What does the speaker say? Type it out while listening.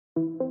Hey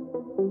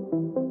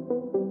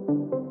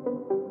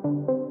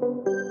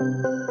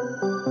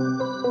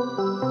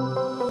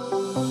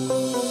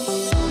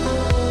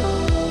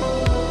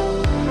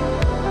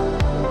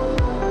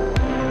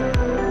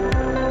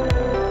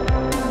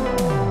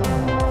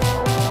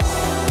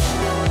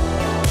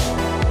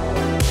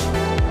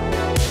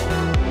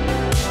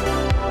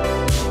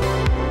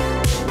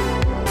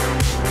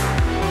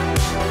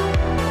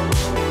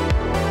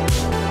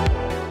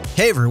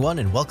everyone,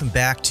 and welcome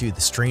back to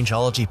the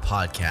Strangeology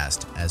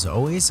podcast. As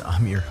always,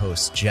 I'm your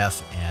host,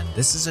 Jeff, and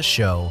this is a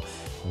show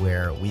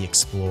where we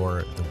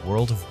explore the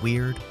world of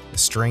weird, the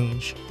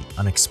strange, the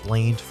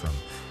unexplained, from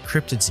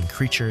cryptids and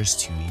creatures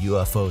to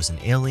UFOs and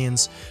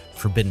aliens,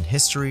 forbidden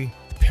history,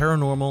 the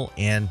paranormal,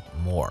 and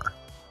more.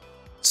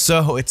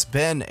 So it's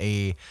been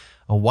a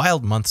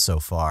wild month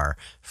so far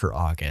for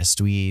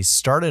August. We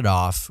started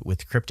off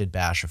with Cryptid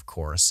Bash, of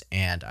course,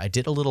 and I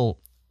did a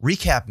little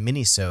recap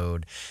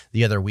minisode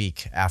the other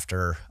week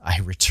after I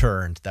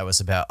returned. That was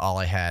about all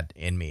I had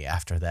in me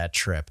after that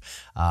trip.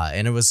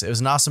 And it was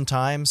an awesome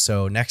time.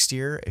 So next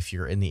year, if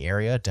you're in the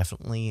area,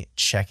 definitely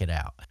check it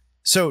out.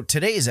 So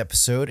today's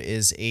episode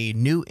is a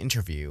new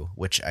interview,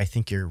 which I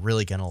think you're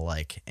really going to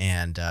like.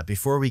 And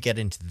before we get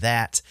into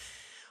that,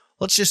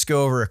 let's just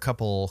go over a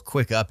couple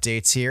quick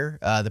updates here.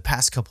 The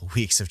past couple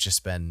weeks have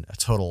just been a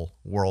total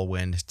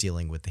whirlwind,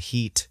 dealing with the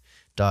heat,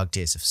 dog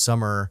days of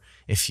summer,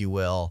 if you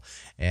will,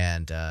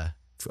 and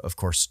of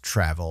course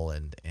travel,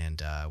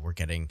 and we're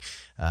getting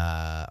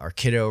our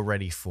kiddo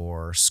ready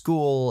for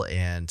school,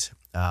 and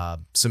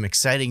some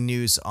exciting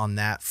news on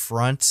that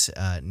front.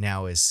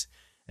 Now is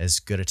as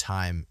good a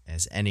time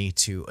as any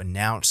to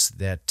announce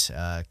that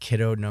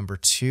kiddo number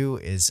 2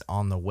 is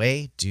on the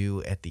way,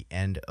 due at the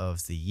end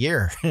of the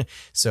year.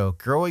 So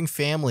growing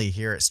family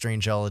here at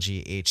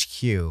Strangeology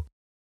HQ.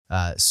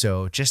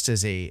 So just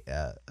as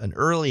an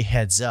early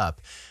heads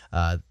up,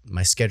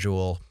 my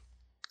schedule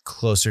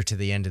closer to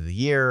the end of the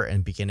year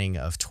and beginning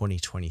of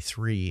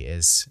 2023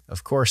 is,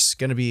 of course,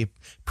 going to be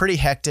pretty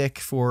hectic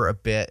for a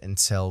bit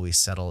until we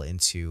settle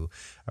into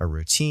a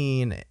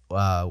routine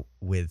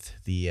with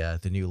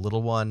the new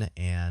little one.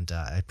 And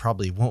I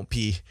probably won't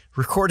be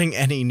recording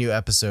any new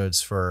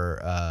episodes for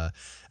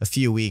a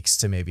few weeks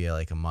to maybe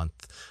like a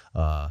month.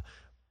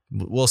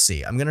 We'll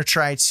see. I'm going to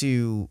try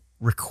to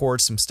record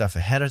some stuff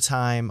ahead of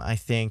time, I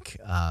think,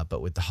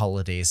 but with the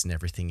holidays and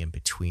everything in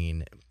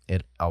between,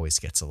 it always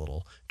gets a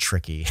little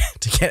tricky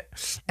to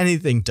get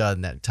anything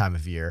done that time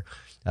of year,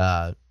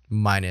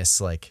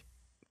 minus like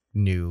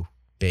new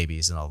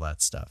babies and all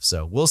that stuff.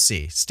 So we'll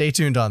see. Stay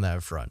tuned on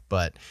that front,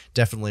 but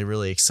definitely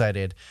really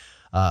excited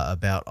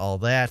about all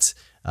that.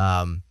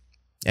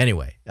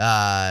 Anyway,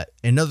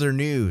 in other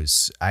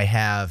news, I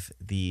have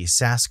the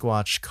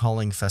Sasquatch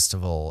Calling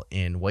Festival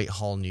in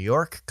Whitehall, New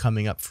York,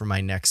 coming up for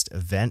my next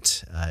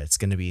event. It's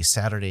going to be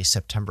Saturday,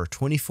 September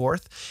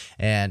 24th,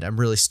 and I'm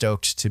really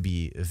stoked to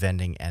be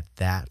vending at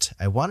that.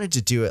 I wanted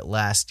to do it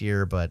last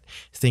year, but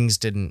things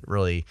didn't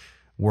really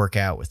work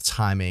out with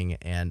timing,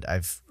 and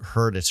I've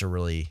heard it's a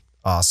really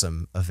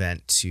awesome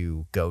event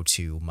to go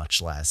to,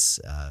 much less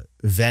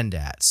vend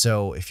at.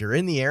 So if you're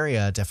in the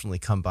area, definitely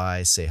come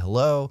by, say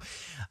hello.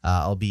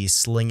 I'll be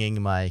slinging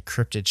my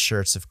cryptid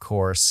shirts, of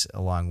course,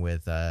 along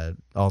with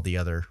all the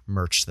other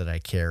merch that I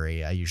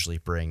carry. I usually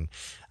bring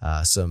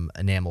some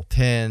enamel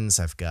pins.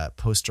 I've got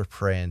poster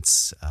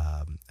prints.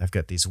 I've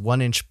got these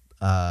 1-inch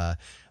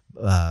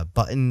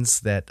buttons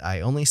that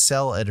I only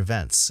sell at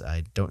events.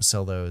 I don't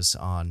sell those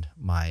on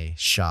my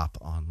shop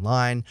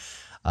online.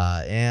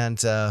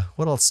 And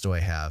what else do I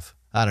have?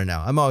 I don't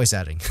know. I'm always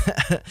adding,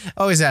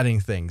 always adding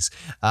things.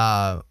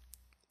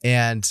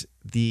 And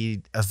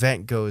the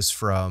event goes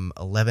from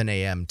 11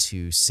 a.m.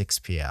 to 6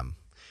 p.m.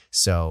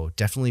 So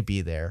definitely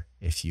be there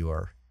if you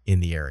are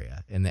in the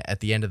area. And at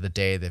the end of the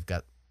day, they've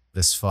got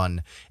this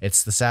fun,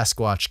 it's the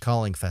Sasquatch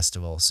Calling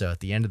Festival. So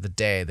at the end of the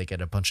day, they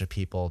get a bunch of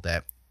people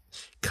that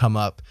come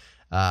up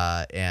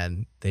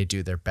and they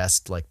do their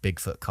best like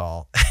Bigfoot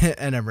call.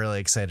 And I'm really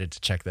excited to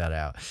check that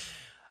out.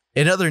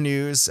 In other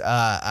news,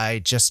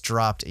 I just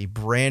dropped a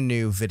brand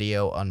new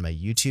video on my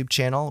YouTube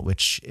channel,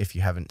 which if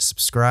you haven't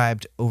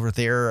subscribed over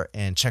there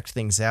and checked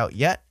things out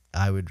yet,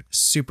 I would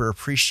super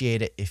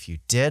appreciate it if you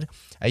did.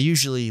 I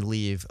usually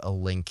leave a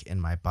link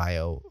in my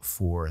bio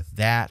for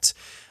that.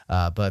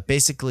 But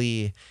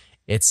basically,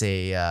 it's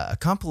a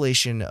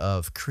compilation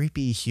of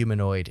creepy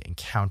humanoid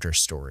encounter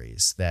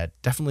stories that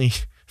definitely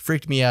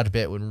freaked me out a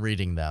bit when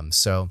reading them.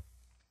 So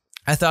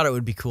I thought it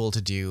would be cool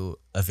to do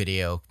a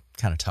video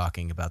kind of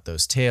talking about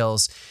those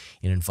tales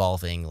and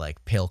involving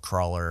like pale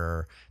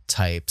crawler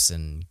types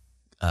and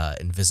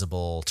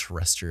invisible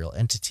terrestrial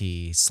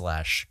entity /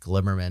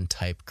 Glimmerman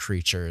type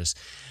creatures.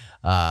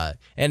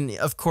 And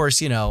of course,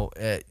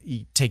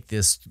 you take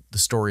the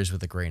stories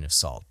with a grain of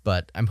salt,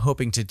 but I'm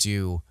hoping to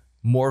do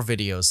more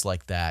videos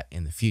like that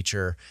in the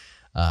future,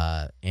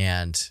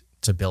 and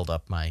to build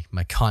up my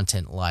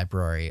content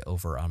library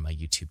over on my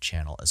YouTube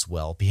channel as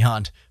well,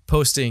 beyond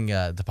posting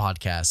the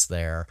podcast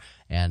there.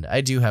 And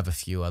I do have a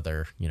few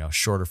other,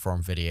 shorter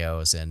form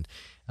videos and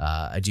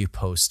I do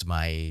post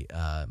my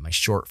my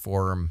short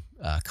form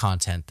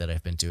content that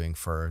I've been doing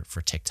for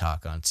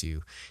TikTok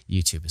onto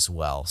YouTube as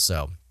well.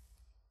 So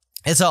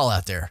it's all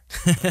out there.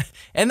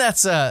 And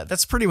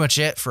that's pretty much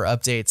it for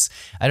updates.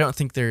 I don't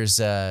think there's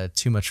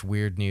too much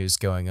weird news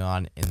going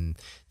on in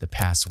the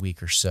past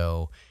week or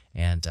so.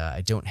 And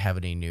I don't have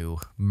any new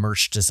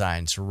merch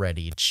designs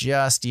ready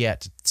just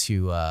yet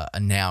to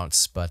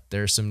announce, but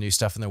there's some new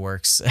stuff in the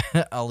works.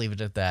 I'll leave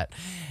it at that.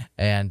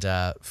 And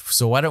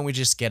so why don't we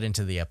just get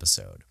into the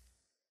episode?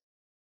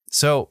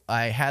 So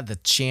I had the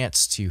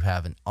chance to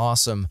have an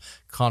awesome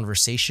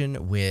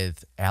conversation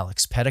with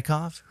Aleks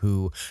Petakov,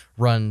 who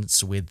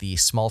runs with the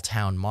Small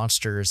Town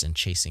Monsters and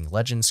Chasing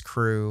Legends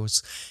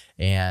crews,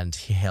 and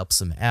he helps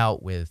them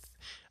out with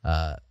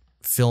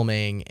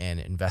filming and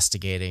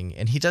investigating,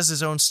 and he does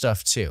his own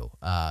stuff too.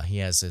 He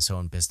has his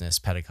own business,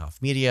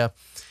 Petakov Media,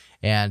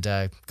 and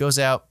goes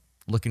out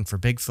looking for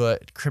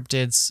Bigfoot,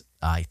 cryptids.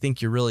 I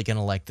think you're really going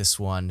to like this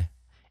one.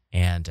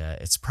 And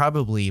it's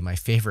probably my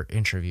favorite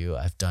interview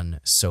I've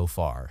done so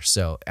far.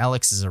 So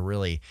Aleks is a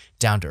really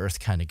down-to-earth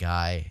kind of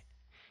guy.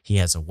 He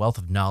has a wealth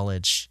of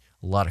knowledge,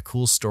 a lot of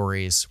cool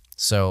stories.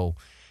 So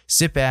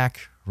sit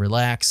back,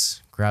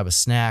 relax, grab a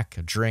snack,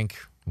 a drink,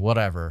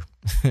 whatever,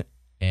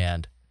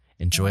 and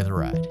enjoy the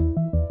ride.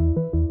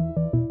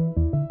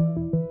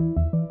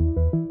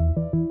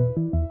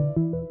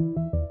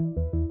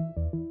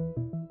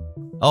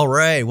 All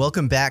right,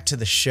 welcome back to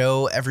the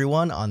show,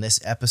 everyone. On this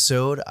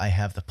episode, I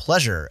have the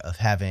pleasure of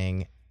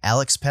having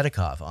Aleks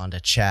Petakov on to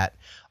chat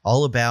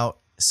all about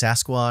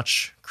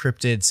Sasquatch,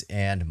 cryptids,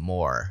 and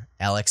more.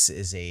 Aleks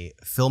is a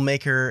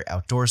filmmaker,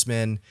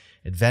 outdoorsman,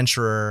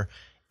 adventurer,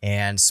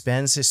 and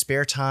spends his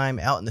spare time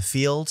out in the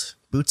field,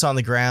 boots on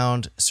the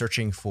ground,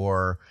 searching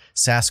for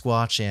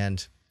Sasquatch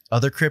and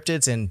other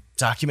cryptids and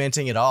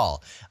documenting it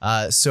all.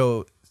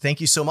 So thank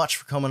you so much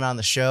for coming on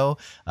the show.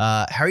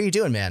 How are you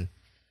doing, man?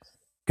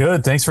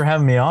 Good. Thanks for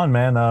having me on,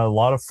 man. A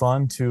lot of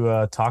fun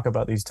to talk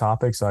about these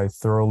topics. I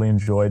thoroughly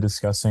enjoy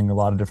discussing a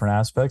lot of different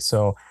aspects.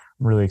 So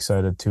I'm really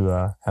excited to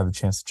have the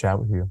chance to chat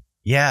with you.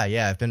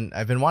 Yeah.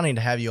 I've been wanting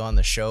to have you on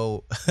the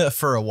show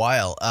for a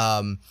while.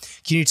 Can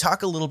you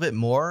talk a little bit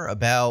more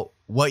about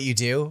what you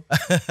do?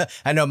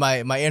 I know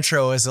my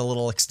intro is a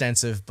little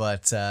extensive,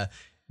 but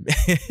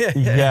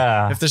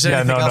yeah, if there's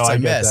anything else I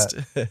missed.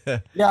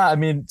 Yeah, I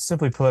mean,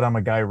 simply put, I'm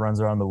a guy who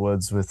runs around the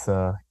woods with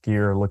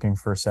gear looking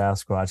for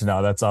Sasquatch.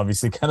 No, that's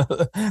obviously kind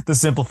of the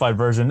simplified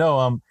version.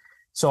 No,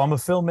 so I'm a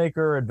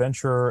filmmaker,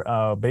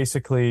 adventurer.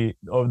 Basically,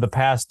 over the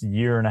past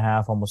year and a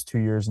half, almost 2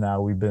 years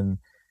now, we've been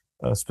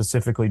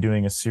specifically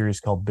doing a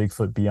series called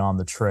Bigfoot Beyond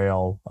the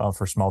Trail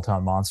for Small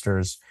Town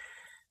Monsters,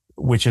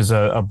 which is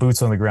a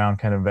boots on the ground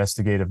kind of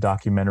investigative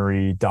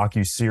documentary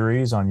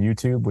docu-series on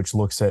YouTube, which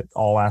looks at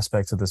all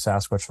aspects of the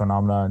Sasquatch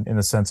phenomenon in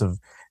the sense of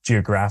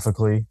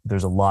geographically.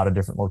 There's a lot of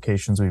different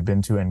locations we've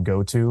been to and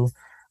go to.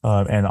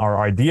 And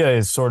our idea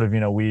is sort of,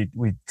 we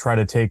try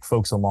to take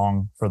folks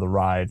along for the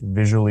ride,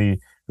 visually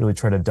really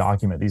try to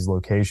document these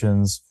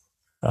locations,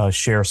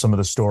 share some of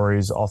the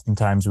stories.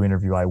 Oftentimes we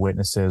interview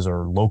eyewitnesses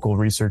or local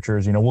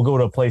researchers. We'll go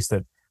to a place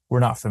that we're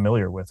not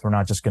familiar with. We're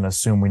not just going to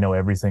assume we know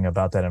everything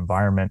about that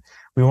environment.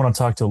 We want to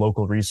talk to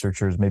local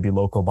researchers, maybe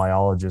local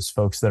biologists,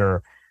 folks that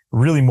are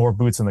really more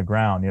boots on the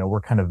ground.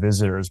 We're kind of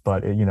visitors,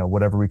 but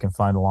whatever we can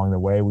find along the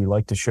way, we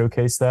like to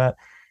showcase that.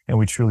 And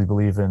we truly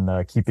believe in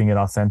keeping it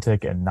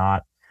authentic and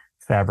not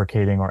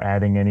fabricating or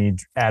adding any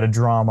added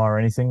drama or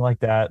anything like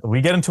that. We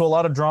get into a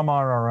lot of drama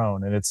on our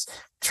own, and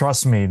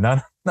trust me,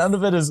 none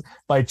of it is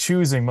by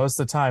choosing most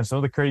of the time. Some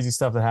of the crazy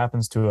stuff that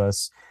happens to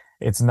us,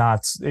 it's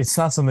not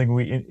something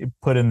we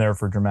put in there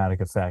for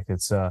dramatic effect.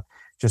 It's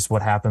just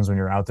what happens when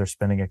you're out there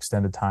spending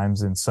extended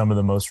times in some of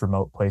the most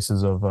remote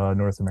places of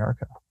North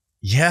America.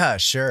 Yeah,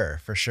 sure.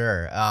 For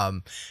sure.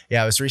 I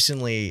was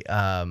recently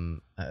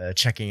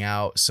checking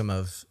out some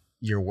of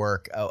your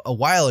work. A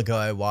while ago,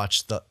 I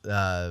watched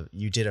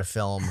you did a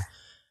film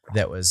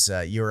that was,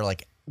 you were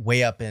like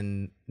way up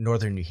in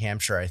northern New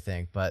Hampshire, I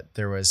think, but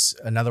there was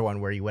another one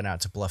where you went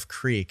out to Bluff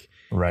Creek.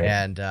 Right.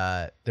 And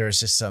there was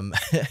just some,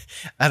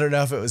 I don't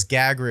know if it was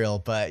gag reel,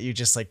 but you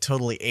just like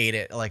totally ate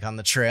it like on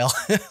the trail.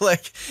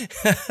 Like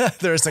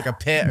there was like a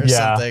pit or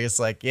something. It's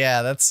like,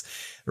 yeah, that's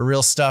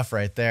real stuff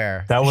right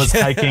there. That was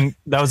hiking.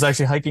 That was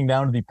actually hiking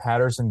down to the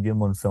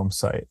Patterson-Gimlin film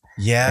site.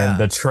 Yeah. And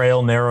the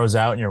trail narrows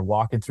out and you're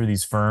walking through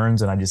these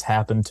ferns, and I just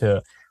happened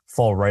to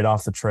fall right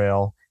off the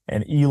trail.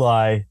 And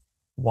Eli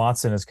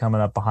Watson is coming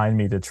up behind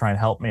me to try and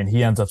help me, and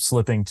he ends up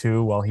slipping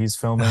too while he's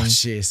filming. Oh,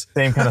 jeez.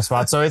 Same kind of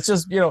spot. So it's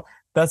just,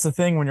 that's the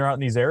thing when you're out in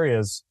these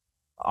areas.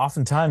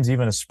 Oftentimes,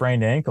 even a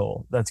sprained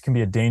ankle, that can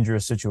be a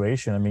dangerous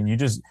situation. I mean, you're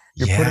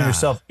putting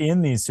yourself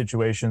in these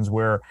situations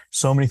where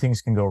so many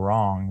things can go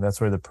wrong.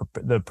 That's where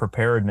the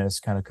preparedness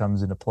kind of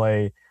comes into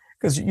play,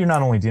 because you're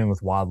not only dealing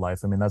with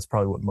wildlife. I mean, that's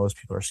probably what most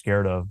people are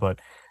scared of, but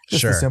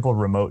just the simple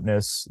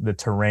remoteness, the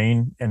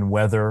terrain and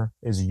weather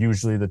is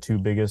usually the two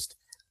biggest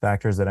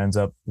factors that ends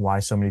up why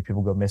so many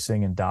people go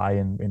missing and die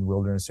in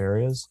wilderness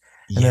areas.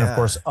 And then, of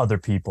course, other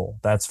people.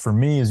 That's, for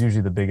me, is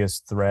usually the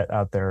biggest threat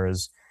out there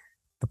is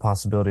the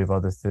possibility of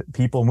other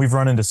people. And we've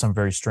run into some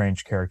very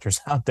strange characters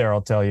out there.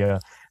 I'll tell you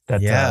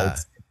that Yeah.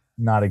 it's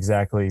not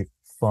exactly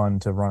fun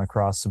to run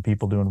across some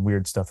people doing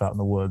weird stuff out in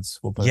the woods.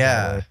 We'll put it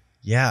that way.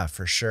 Yeah,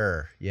 for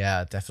sure.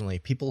 Yeah, definitely.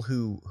 People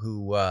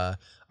who are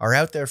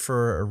out there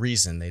for a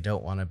reason. They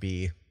don't want to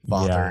be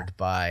bothered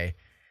by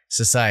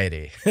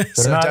society. They're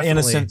So not definitely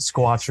innocent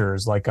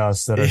squatchers like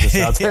us that are just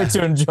out there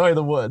to enjoy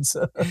the woods.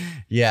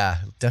 Yeah,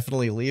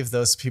 definitely leave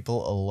those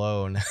people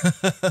alone.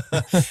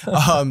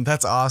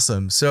 That's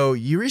awesome. So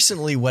you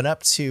recently went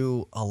up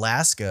to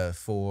Alaska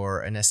for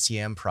an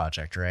STM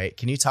project, right?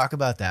 Can you talk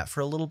about that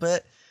for a little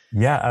bit?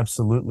 Yeah,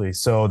 absolutely.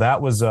 So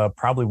that was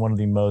probably one of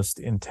the most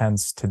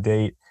intense to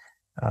date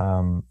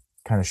kind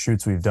of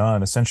shoots we've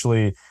done.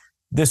 Essentially,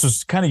 this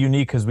was kind of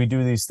unique because we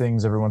do these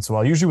things every once in a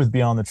while. Usually with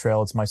Beyond the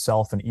Trail, it's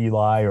myself and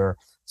Eli or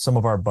some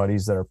of our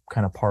buddies that are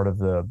kind of part of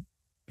the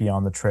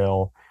Beyond the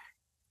Trail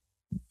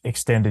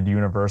extended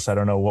universe. I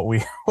don't know what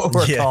we're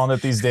calling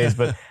it these days,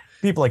 but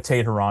people like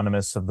Tate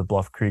Hieronymus of the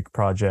Bluff Creek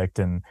Project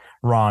and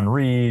Ron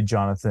Reed,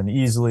 Jonathan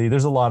Easley.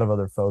 There's a lot of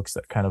other folks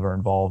that kind of are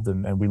involved,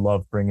 and we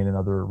love bringing in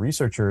other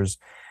researchers.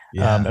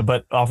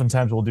 But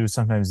oftentimes we'll do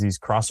sometimes these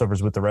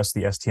crossovers with the rest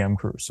of the STM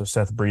crew. So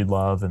Seth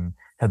Breedlove and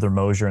Heather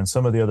Mosier and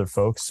some of the other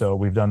folks. So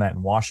we've done that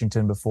in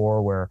Washington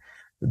before, where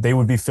they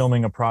would be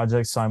filming a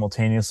project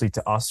simultaneously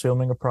to us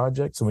filming a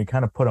project. So we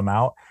kind of put them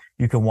out.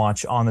 You can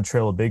watch On the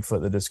Trail of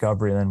Bigfoot, the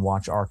Discovery, and then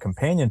watch our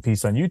companion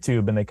piece on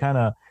YouTube, and they kind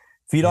of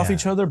feed off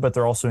each other, but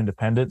they're also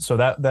independent. So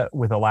that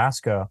with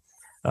Alaska,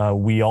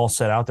 we all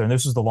set out there, and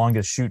this was the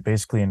longest shoot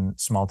basically in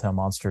Small Town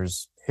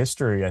Monsters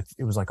history.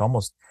 It was like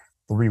almost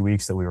 3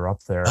 weeks that we were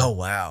up there. Oh,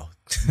 wow.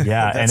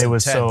 Yeah. And it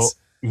was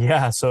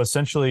intense. so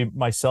essentially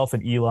myself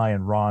and Eli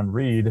and Ron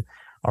Reed,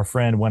 our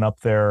friend, went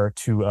up there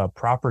to a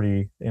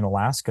property in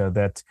Alaska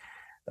that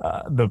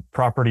the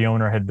property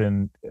owner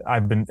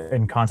I've been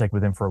in contact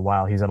with him for a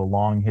while. He's had a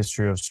long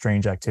history of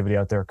strange activity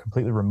out there,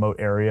 completely remote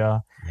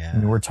area. Yeah. I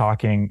mean, we're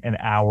talking an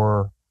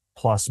hour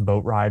plus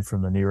boat ride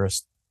from the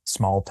nearest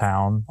small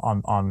town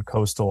on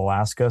coastal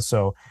Alaska.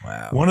 So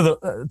wow. One of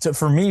the,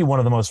 for me, one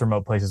of the most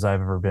remote places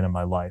I've ever been in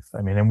my life.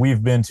 I mean, and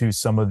we've been to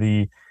some of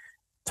the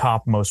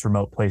top most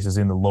remote places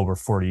in the lower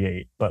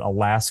 48, but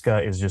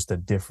Alaska is just a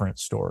different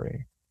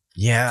story.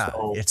 Yeah.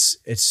 So,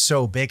 it's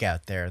so big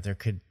out there.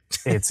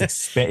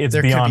 It's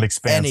there beyond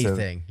expansive.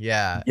 Anything.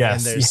 Yeah.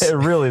 Yes.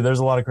 And really, there's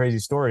a lot of crazy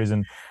stories.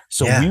 And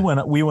so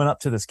we went up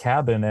to this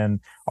cabin,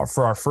 and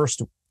for our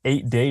first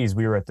 8 days,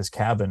 we were at this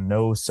cabin,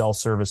 no cell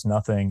service,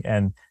 nothing.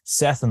 And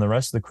Seth and the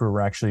rest of the crew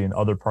were actually in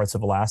other parts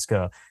of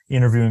Alaska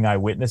interviewing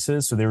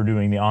eyewitnesses. So they were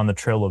doing the On the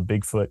Trail of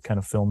Bigfoot kind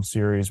of film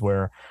series,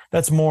 where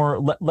that's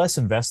less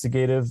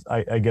investigative,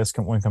 I guess,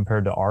 when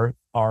compared to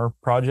our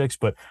projects,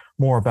 but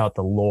more about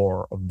the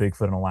lore of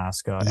Bigfoot in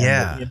Alaska.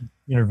 And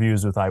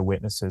interviews with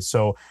eyewitnesses.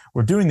 So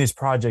we're doing these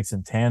projects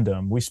in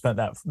tandem. We spent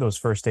those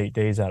first 8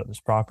 days out at this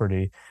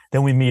property.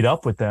 Then we meet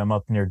up with them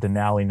up near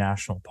Denali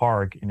National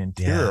Park in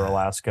interior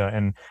Alaska,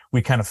 and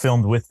we kind of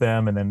filmed with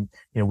them. And then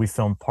we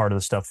filmed part of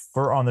the stuff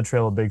for On the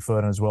Trail of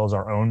Bigfoot, as well as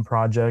our own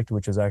project,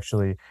 which is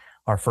actually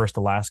our first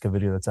Alaska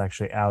video that's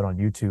actually out on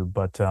YouTube.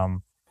 But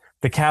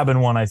the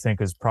cabin one, I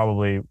think, is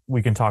probably,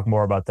 we can talk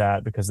more about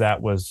that, because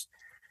that was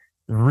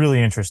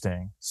really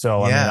interesting.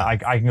 So I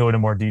mean, I can go into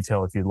more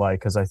detail if you'd like,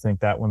 because I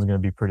think that one's going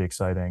to be pretty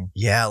exciting.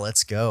 Yeah,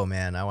 let's go,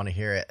 man. I want to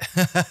hear it.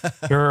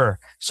 Sure.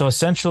 So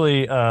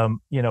essentially,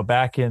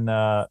 back in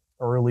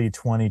early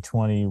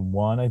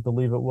 2021, I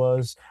believe it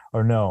was,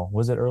 or no,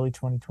 was it early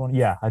 2020?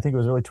 Yeah, I think it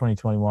was early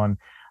 2021.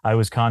 I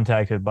was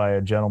contacted by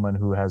a gentleman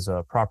who has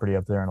a property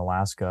up there in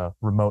Alaska,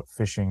 remote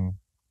fishing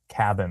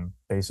cabin,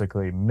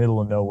 basically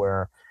middle of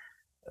nowhere.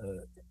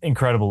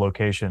 Incredible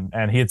location.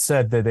 And he had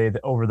said that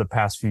over the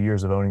past few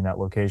years of owning that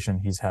location,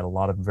 he's had a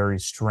lot of very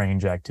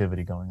strange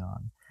activity going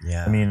on.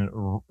 Yeah. I mean,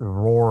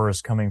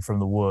 roars coming from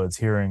the woods,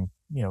 hearing,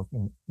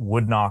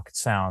 wood knock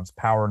sounds,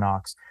 power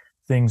knocks,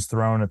 things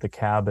thrown at the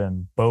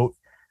cabin, boat.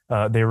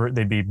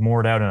 They'd be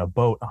moored out in a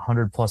boat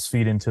 100 plus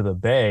feet into the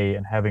bay,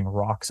 and having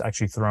rocks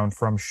actually thrown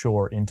from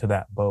shore into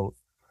that boat.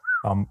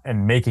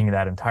 And making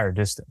that entire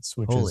distance,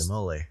 which holy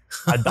moly.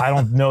 I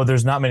don't know.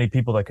 There's not many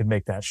people that could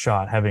make that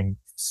shot, having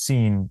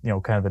seen,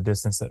 kind of the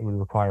distance that would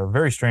require.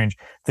 Very strange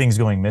things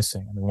going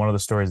missing. I mean, one of the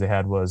stories they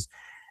had was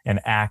an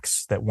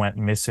axe that went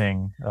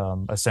missing.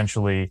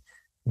 Essentially,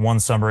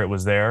 one summer it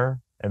was there,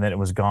 and then it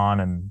was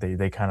gone, and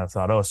they kind of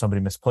thought, oh,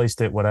 somebody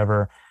misplaced it,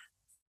 whatever.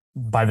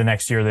 By the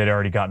next year, they'd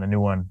already gotten a new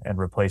one and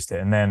replaced it.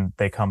 And then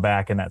they come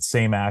back, and that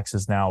same axe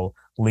is now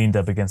leaned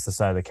up against the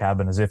side of the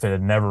cabin as if it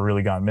had never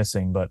really gone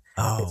missing, but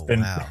it's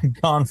been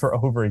gone for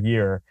over a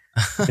year.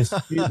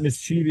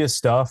 Mischievous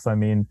stuff. I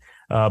mean,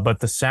 but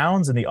the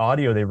sounds and the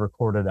audio they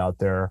recorded out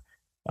there,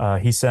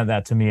 he sent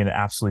that to me, and it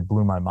absolutely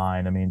blew my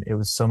mind. I mean, it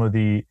was some of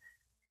the,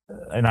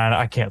 and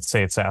I can't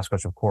say it's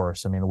Sasquatch, of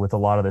course. I mean, with a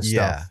lot of this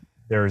stuff,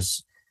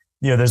 there's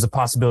a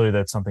possibility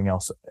that it's something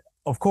else,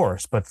 of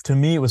course. But to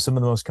me, it was some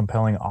of the most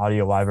compelling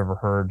audio I've ever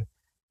heard,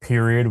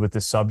 period, with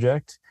this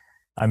subject.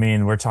 I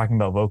mean, we're talking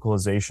about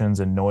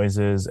vocalizations and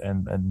noises,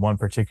 and one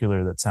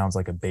particular that sounds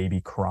like a baby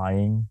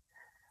crying.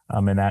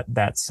 And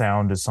that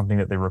sound is something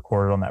that they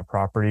recorded on that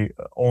property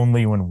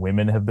only when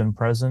women have been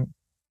present.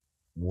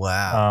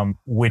 Wow.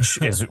 Which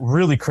is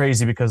really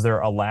crazy because they're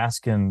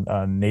Alaskan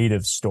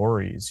native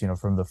stories,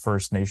 from the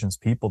First Nations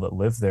people that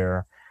live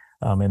there.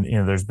 And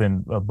there's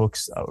been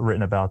books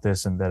written about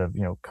this and that have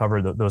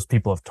covered those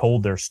people have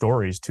told their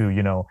stories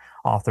to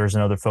authors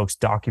and other folks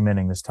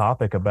documenting this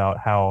topic about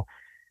how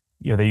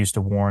they used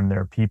to warn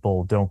their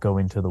people, don't go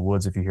into the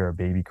woods if you hear a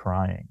baby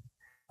crying.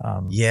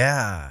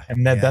 Yeah, and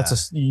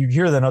you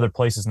hear that in other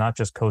places, not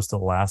just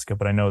coastal Alaska,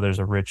 but I know there's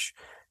a rich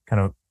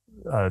kind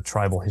of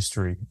tribal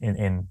history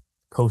in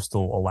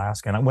coastal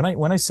Alaska. And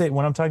when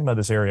I'm talking about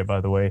this area, by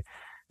the way,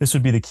 this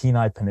would be the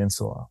Kenai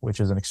Peninsula, which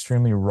is an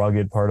extremely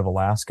rugged part of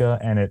Alaska,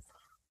 and it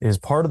is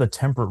part of the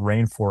temperate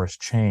rainforest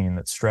chain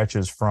that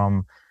stretches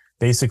from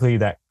basically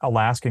that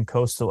Alaskan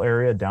coastal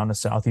area down to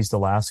Southeast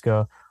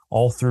Alaska,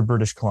 all through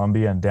British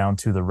Columbia and down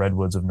to the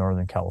redwoods of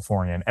Northern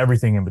California and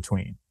everything in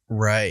between.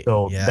 Right.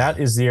 So yeah. That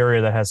is the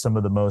area that has some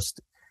of the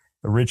most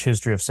rich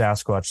history of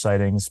Sasquatch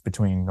sightings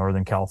between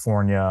Northern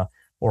California,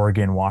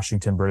 Oregon,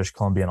 Washington, British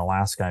Columbia, and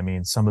Alaska. I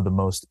mean, some of the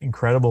most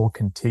incredible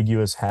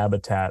contiguous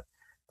habitat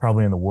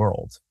probably in the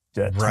world,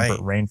 temperate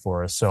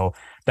rainforest. So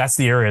that's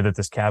the area that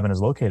this cabin is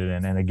located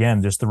in. And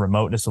again, just the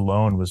remoteness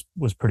alone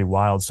was pretty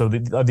wild. So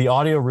the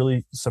audio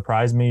really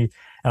surprised me,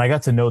 and I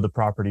got to know the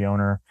property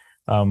owner.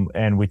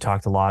 And we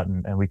talked a lot,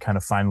 and we kind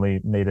of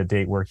finally made a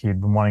date where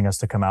he'd been wanting us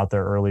to come out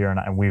there earlier.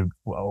 And we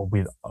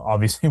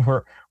obviously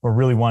we're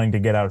really wanting to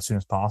get out as soon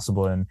as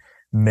possible. In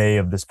May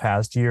of this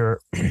past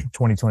year,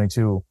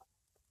 2022,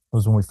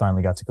 was when we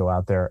finally got to go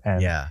out there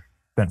and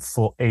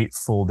spent 8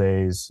 full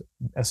days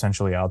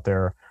essentially out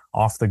there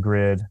off the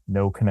grid,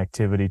 no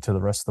connectivity to the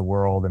rest of the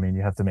world. I mean,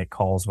 you have to make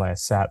calls via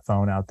sat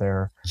phone out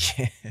there.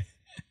 Yeah.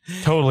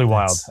 Totally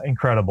wild.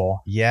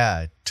 Incredible.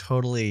 Yeah,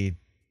 totally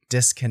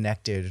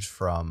disconnected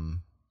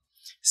from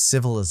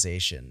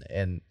civilization.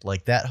 And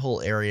like that whole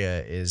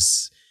area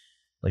is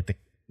like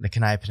the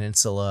Kenai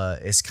Peninsula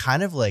is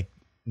kind of like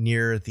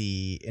near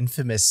the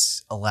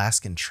infamous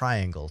Alaskan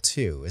Triangle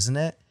too, isn't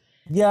it?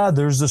 Yeah,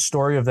 there's a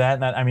story of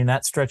that. And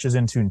that stretches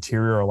into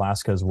interior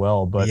Alaska as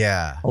well. But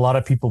a lot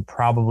of people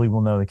probably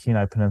will know the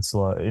Kenai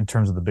Peninsula in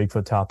terms of the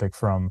Bigfoot topic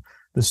from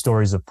the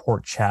stories of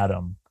Port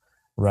Chatham,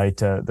 right?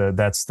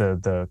 That's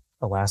the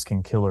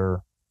Alaskan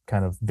killer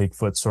kind of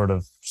Bigfoot sort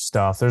of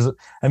stuff. There's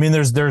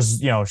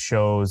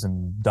shows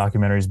and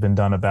documentaries been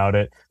done about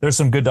it. There's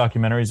some good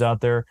documentaries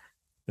out there.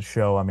 The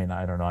show, I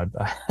don't know.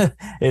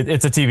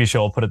 It's a TV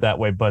show, I'll put it that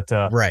way. But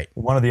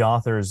one of the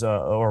authors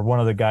or one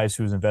of the guys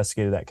who's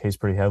investigated that case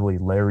pretty heavily,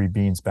 Larry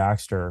Beans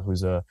Baxter,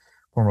 who's a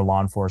former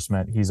law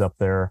enforcement, he's up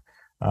there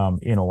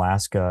in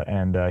Alaska,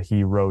 and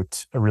he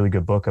wrote a really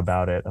good book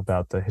about it,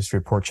 about the history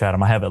of Port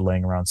Chatham. I have it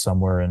laying around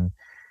somewhere, and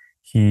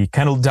he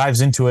kind of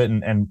dives into it,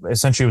 and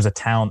essentially it was a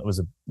town that was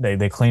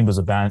they claimed was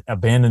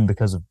abandoned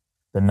because of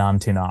the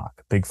Nantinaq,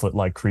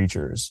 Bigfoot-like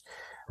creatures.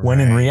 When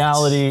in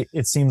reality,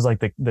 it seems like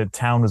the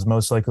town was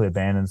most likely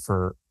abandoned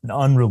for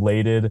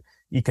unrelated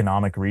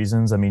economic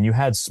reasons. I mean, you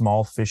had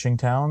small fishing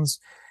towns.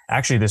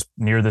 Actually,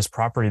 near this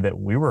property that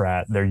we were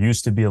at, there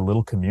used to be a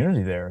little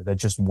community there that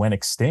just went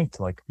extinct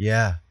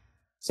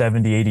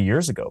 70, 80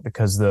 years ago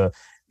because the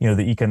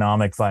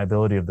economic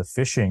viability of the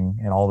fishing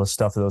and all the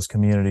stuff that those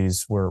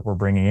communities were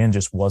bringing in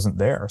just wasn't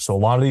there. So a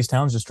lot of these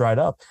towns just dried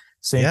up.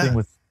 Same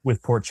thing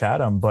with Port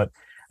Chatham, but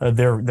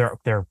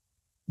there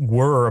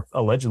were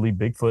allegedly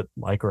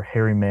Bigfoot-like or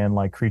hairy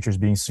man-like creatures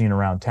being seen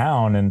around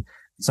town, and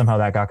somehow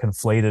that got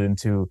conflated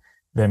into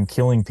them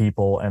killing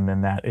people, and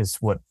then that is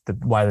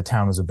why the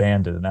town was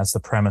abandoned, and that's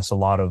the premise a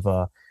lot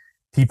of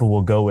people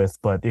will go with.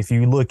 But if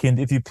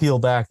you peel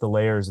back the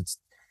layers, it's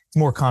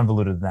more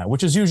convoluted than that,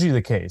 which is usually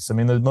the case. I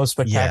mean, the most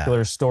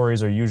spectacular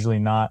stories are usually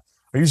an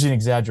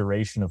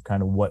exaggeration of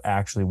kind of what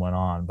actually went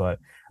on. But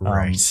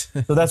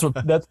so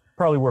that's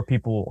probably where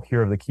people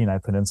hear of the Kenai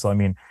Peninsula. I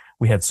mean,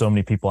 we had so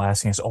many people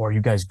asking us, "Oh, are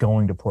you guys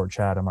going to Port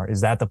Chatham? Or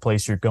is that the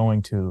place you're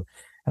going to?"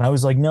 And I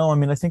was like, "No,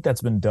 I think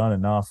that's been done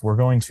enough. We're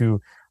going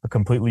to a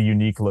completely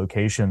unique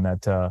location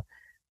that,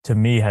 to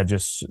me, had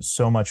just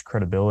so much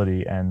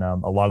credibility. And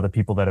a lot of the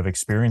people that have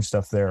experienced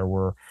stuff there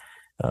were,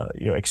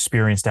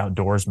 experienced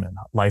outdoorsmen,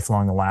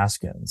 lifelong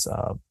Alaskans,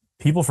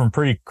 people from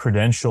pretty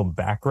credentialed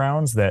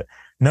backgrounds that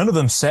none of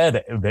them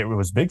said that it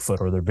was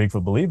Bigfoot or they're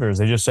Bigfoot believers.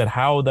 They just said,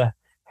 how the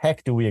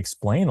heck do we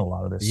explain a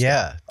lot of this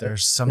stuff?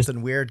 There's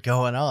something weird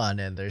going on,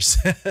 and there's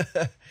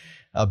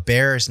a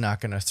bear is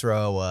not going to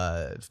throw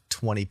a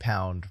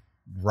 20-pound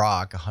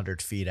rock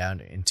 100 feet out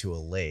into a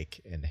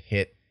lake and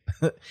hit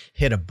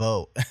a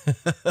boat.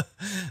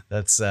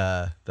 That's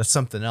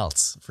something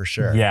else for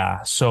sure.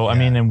 So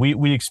and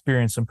we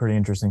experienced some pretty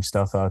interesting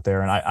stuff out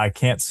there, and I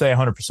can't say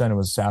 100% it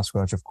was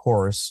Sasquatch, of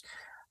course.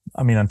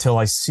 Until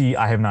I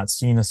have not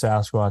seen a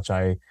Sasquatch.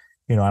 I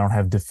don't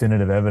have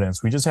definitive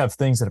evidence. We just have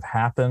things that have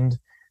happened.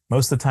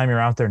 Most of the time you're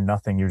out there,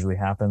 nothing usually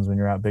happens when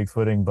you're out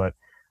Bigfooting, but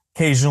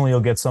occasionally you'll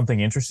get something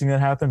interesting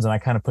that happens. And I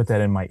kind of put that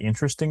in my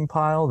interesting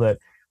pile that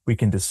we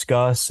can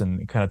discuss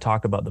and kind of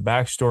talk about the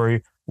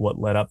backstory. what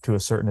led up to a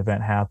certain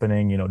event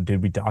happening.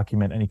 Did we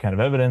document any kind of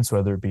evidence,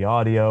 whether it be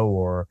audio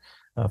or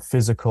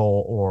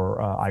physical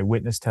or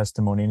eyewitness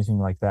testimony, anything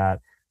like that.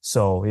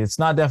 So it's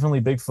not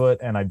definitely Bigfoot,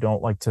 and I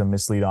don't like to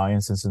mislead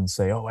audiences and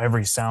say, oh,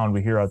 every sound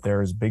we hear out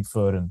there is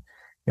Bigfoot. And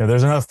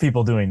there's enough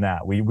people doing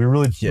that.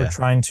 We're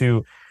trying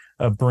to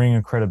bring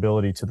a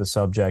credibility to the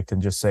subject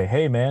and just say,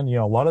 hey, man,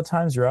 a lot of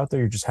times you're out there,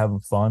 you're just having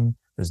fun.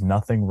 There's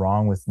nothing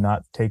wrong with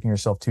not taking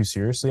yourself too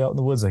seriously out in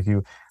the woods. Like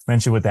you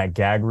mentioned with that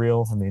gag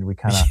reel. I mean, we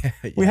kind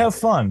of, we have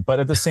fun, but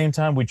at the same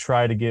time, we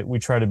try to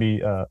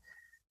be,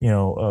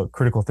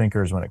 critical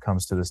thinkers when it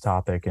comes to this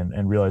topic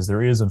and realize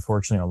there is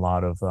unfortunately a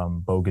lot of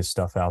bogus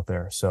stuff out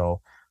there.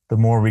 So the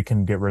more we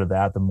can get rid of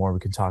that, the more we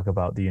can talk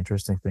about the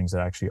interesting things that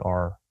actually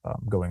are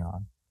going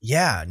on.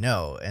 Yeah,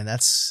 no. And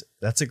that's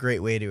a great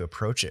way to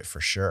approach it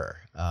for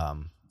sure.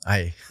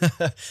 I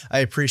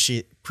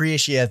appreciate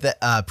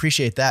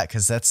that.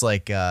 Cause that's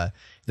like,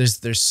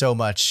 there's so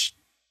much,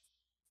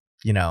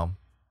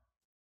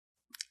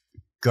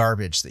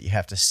 garbage that you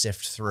have to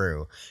sift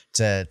through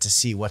to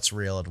see what's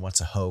real and what's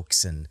a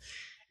hoax. And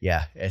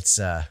yeah, it's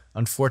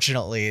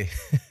unfortunately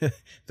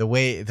the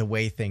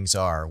way things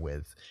are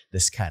with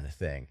this kind of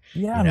thing.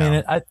 Yeah, I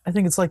mean, I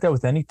think it's like that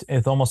with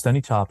almost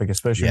any topic,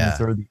 especially when you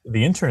throw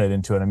the internet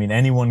into it. I mean,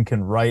 anyone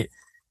can write,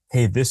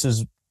 hey, this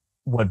is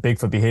what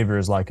Bigfoot behavior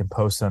is like, and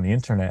post it on the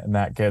internet, and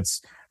that gets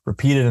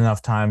repeated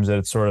enough times that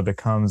it sort of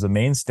becomes a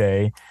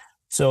mainstay.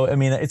 So, I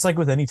mean, it's like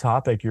with any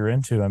topic you're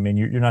into. I mean,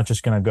 you're not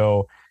just going to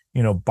go,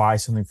 buy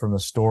something from the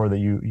store that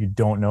you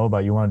don't know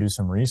about. You want to do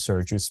some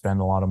research. You spend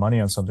a lot of money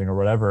on something or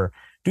whatever.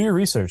 Do your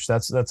research.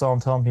 That's all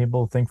I'm telling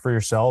people. Think for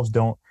yourselves.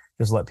 Don't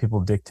just let people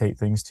dictate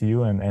things to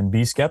you, and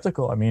be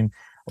skeptical. I mean,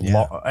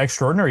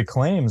 extraordinary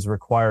claims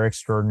require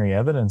extraordinary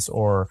evidence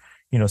or,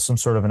 some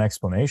sort of an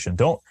explanation.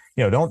 Don't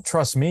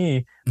trust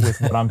me with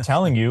what I'm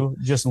telling you.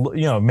 Just,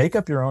 make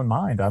up your own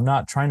mind. I'm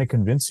not trying to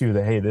convince you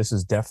that, hey, this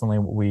was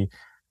definitely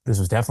a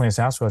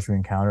Sasquatch we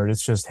encountered.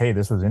 It's just, hey,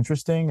 this was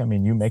interesting. I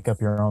mean, you make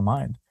up your own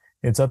mind.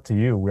 It's up to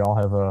you. We all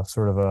have a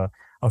sort of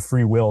a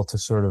free will to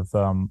sort of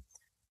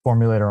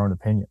formulate our own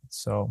opinions.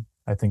 So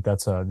I think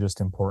that's just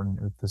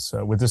important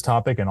with this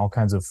topic and all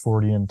kinds of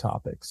Fortean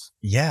topics.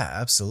 Yeah,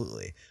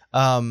 absolutely.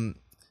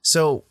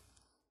 So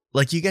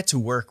like you get to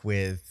work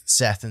with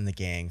Seth and the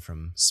gang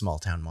from Small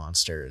Town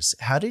Monsters.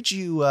 How did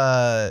you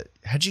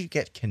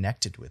get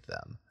connected with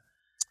them?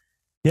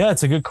 Yeah,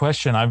 it's a good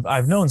question.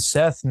 I've known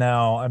Seth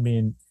now. I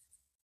mean,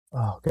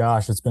 oh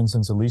gosh, it's been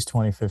since at least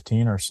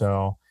 2015 or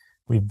so.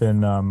 We've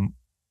been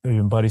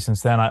buddies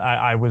since then.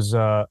 I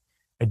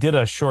did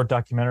a short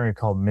documentary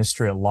called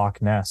Mystery at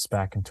Loch Ness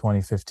back in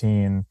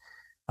 2015.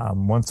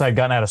 Once I'd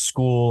gotten out of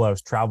school, I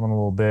was traveling a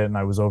little bit, and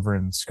I was over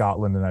in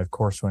Scotland, and I of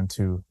course went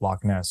to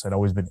Loch Ness. I'd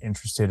always been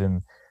interested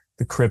in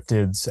the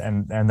cryptids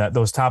and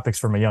those topics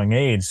from a young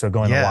age. So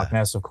going to Loch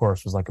Ness, of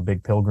course, was like a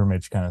big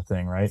pilgrimage kind of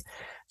thing, right?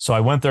 So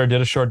I went there,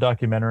 did a short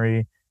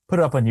documentary, put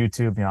it up on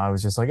YouTube. I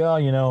was just like,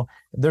 oh,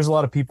 there's a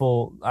lot of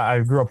people. I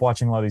grew up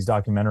watching a lot of these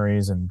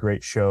documentaries and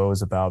great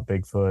shows about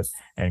Bigfoot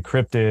and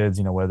cryptids,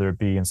 whether it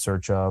be In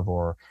Search of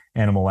or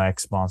Animal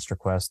X, Monster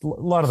Quest, a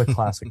lot of the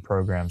classic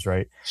programs,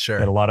 right? Sure.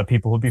 That a lot of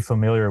people would be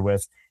familiar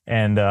with.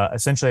 And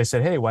essentially I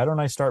said, hey, why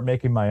don't I start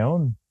making my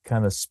own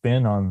kind of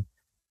spin on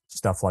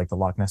stuff like the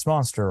Loch Ness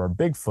Monster or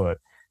Bigfoot?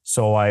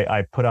 So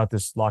I put out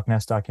this Loch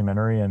Ness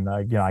documentary, and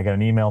I got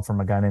an email from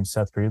a guy named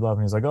Seth Breedlove,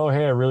 and he's like, oh,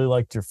 hey, I really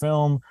liked your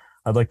film.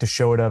 I'd like to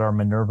show it at our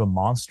Minerva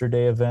Monster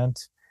Day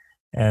event.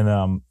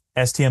 And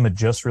STM had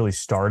just really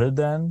started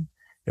then.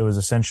 It was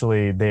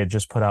essentially, they had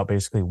just put out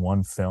basically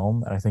one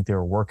film, and I think they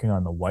were working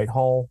on the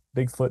Whitehall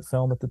Bigfoot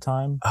film at the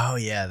time. Oh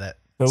yeah, that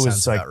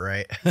sounds about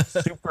right.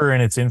 Super in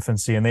its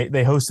infancy, and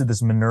they hosted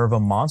this Minerva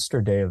Monster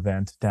Day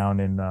event down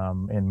in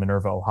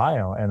Minerva,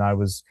 Ohio, and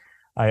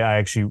I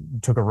actually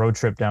took a road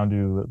trip down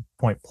to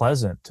Point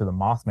Pleasant to the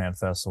Mothman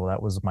Festival.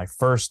 That was my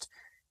first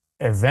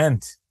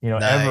event,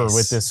 Nice. ever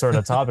with this sort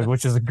of topic,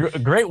 which is a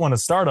great one to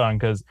start on,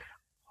 because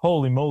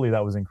holy moly,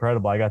 that was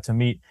incredible. I got to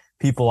meet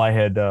people I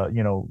had,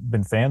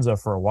 been fans of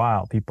for a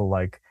while. People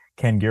like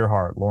Ken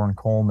Gerhardt, Lauren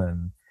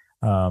Coleman,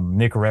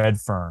 Nick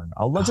Redfern,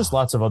 just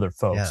lots of other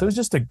folks. Yeah. So it was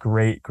just a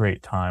great,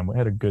 great time. We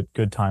had a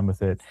good time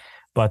with it.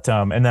 But,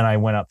 and then I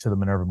went up to the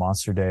Minerva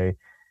Monster Day,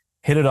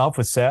 hit it off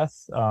with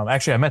Seth.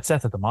 Actually, I met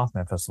Seth at the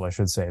Mothman Festival, I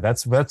should say.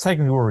 That's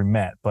technically where we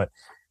met, but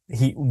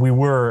we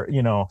were,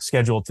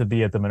 scheduled to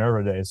be at the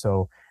Minerva Day.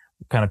 So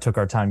kind of took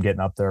our time getting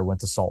up there,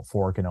 went to Salt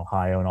Fork in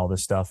Ohio and all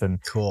this stuff.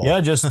 And cool.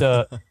 Yeah, just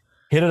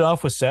hit it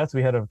off with Seth.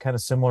 We had a kind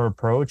of similar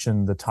approach,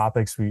 and the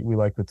topics we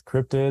liked with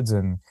cryptids,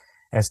 and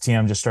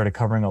STM just started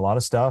covering a lot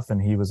of stuff.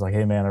 And he was like,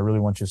 hey man, I really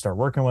want you to start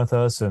working with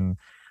us. And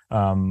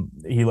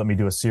he let me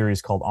do a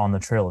series called On the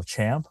Trail of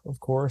Champ, of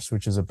course,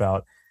 which is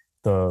about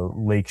the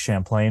Lake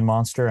Champlain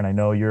monster. And I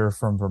know you're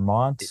from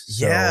Vermont.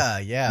 So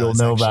yeah. You'll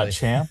know about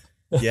Champ.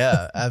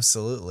 Yeah,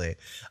 absolutely.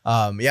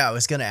 I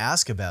was going to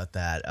ask about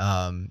that.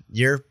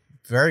 You're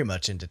very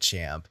much into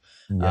Champ,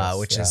 yes,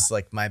 which is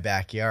like my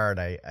backyard.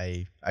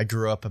 I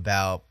grew up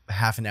about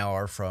half an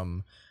hour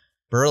from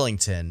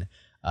Burlington,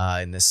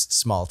 in this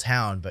small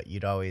town, but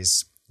you'd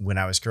always when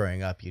I was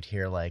growing up, you'd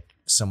hear like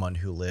someone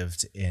who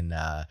lived in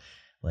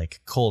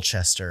like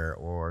Colchester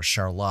or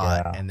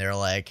Charlotte, and they're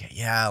like,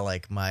 yeah,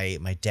 like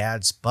my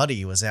dad's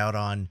buddy was out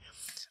on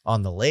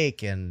the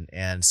lake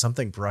and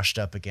something brushed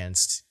up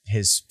against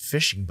his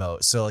fishing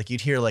boat. So like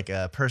you'd hear like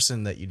a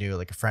person that you knew,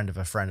 like a friend of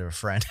a friend of a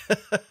friend,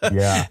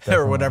 yeah,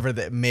 or whatever,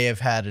 that may have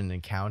had an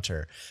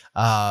encounter.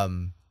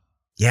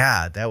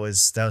 Yeah, that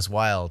was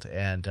wild.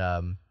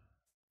 And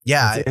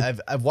yeah,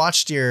 I've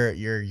watched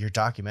your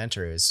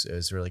documentary. It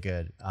was really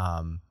good.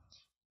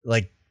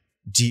 Like,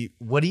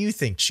 what do you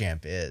think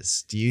Champ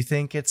is? Do you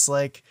think it's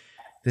like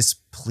this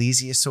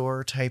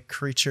plesiosaur type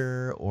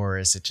creature, or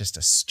is it just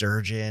a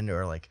sturgeon,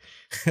 or like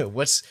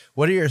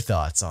what are your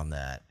thoughts on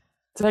that?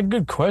 It's a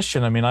good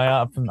question. I mean,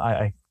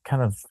 I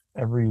kind of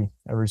every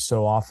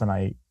so often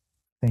I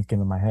think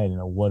into my head,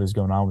 what is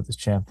going on with this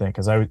Champ thing?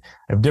 Because I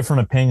have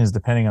different opinions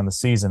depending on the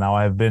season. Now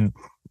haven't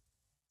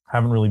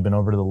really been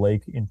over to the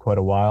lake in quite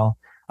a while.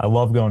 I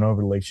love going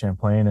over to Lake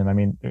Champlain, and I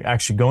mean,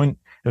 actually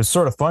it was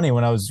sort of funny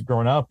when I was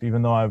growing up,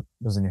 even though I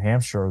was in New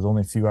Hampshire, I was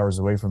only a few hours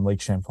away from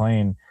Lake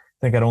Champlain. I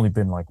think I'd only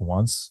been like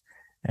once.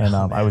 And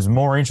I was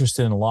more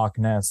interested in Loch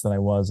Ness than I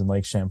was in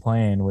Lake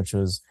Champlain, which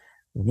was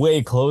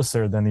way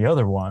closer than the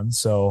other one.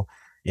 So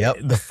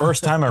the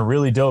first time I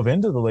really dove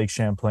into the Lake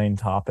Champlain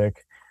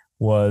topic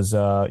was,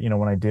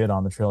 when I did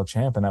On the Trail of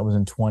Champ, and that was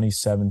in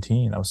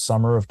 2017. That was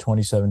summer of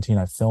 2017.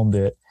 I filmed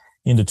it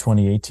into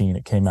 2018.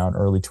 It came out in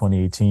early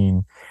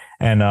 2018.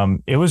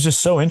 And it was just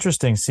so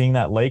interesting seeing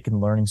that lake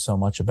and learning so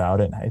much about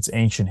it, its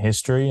ancient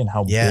history and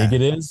how big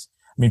it is.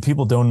 I mean,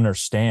 people don't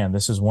understand.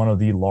 This is one of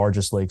the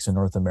largest lakes in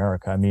North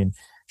America. I mean,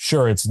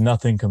 sure, it's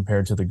nothing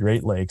compared to the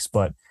Great Lakes,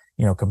 but,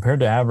 compared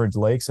to average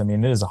lakes, I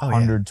mean, it is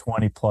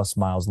 120 plus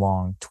miles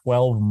long,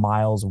 12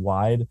 miles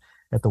wide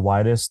at the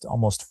widest,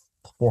 almost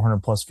 400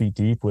 plus feet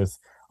deep, with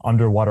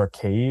underwater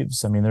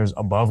caves. I mean, there's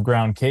above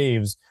ground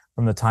caves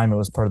from the time it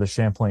was part of the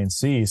Champlain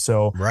Sea.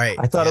 So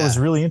I thought it was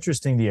really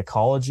interesting, the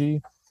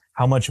ecology,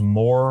 how much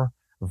more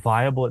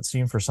viable it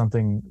seemed for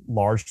something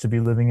large to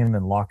be living in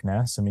than Loch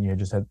Ness. I mean, you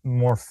just had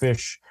more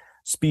fish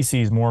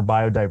species, more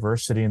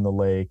biodiversity in the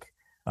lake,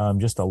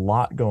 just a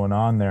lot going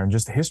on there, and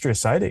just the history of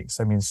sightings.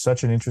 I mean,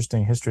 such an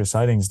interesting history of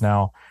sightings.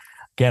 Now,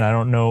 again, I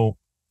don't know,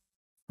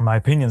 my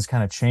opinions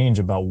kind of change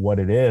about what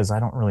it is. I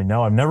don't really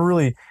know. I've never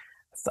really,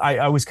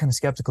 I was kind of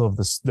skeptical of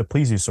the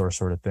plesiosaur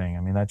sort of thing. I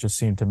mean, that just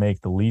seemed to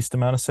make the least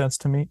amount of sense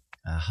to me.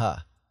 But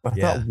I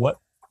thought,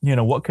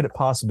 what could it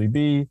possibly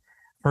be?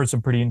 Heard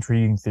some pretty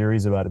intriguing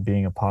theories about it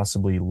being a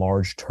possibly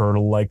large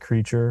turtle-like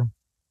creature.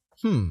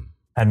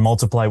 Had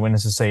multiple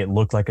witnesses say it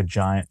looked like a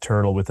giant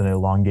turtle with an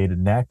elongated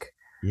neck.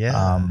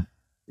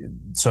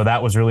 So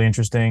that was really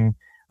interesting.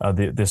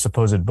 The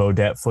supposed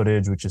Bodette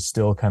footage, which is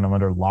still kind of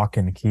under lock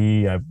and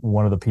key.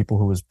 One of the people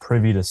who was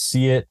privy to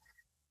see it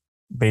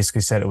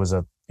basically said it was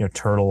a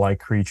turtle-like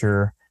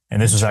creature,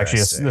 and this was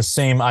actually the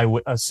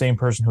same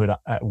person who had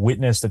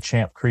witnessed a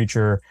Champ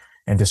creature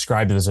and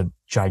described it as a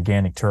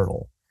gigantic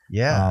turtle.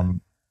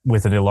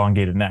 With an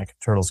elongated neck.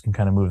 Turtles can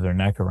kind of move their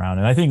neck around.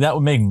 And I think that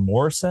would make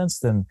more sense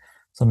than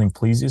something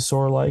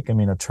plesiosaur-like. I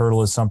mean, a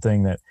turtle is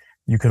something that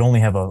you could only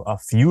have a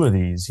few of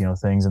these,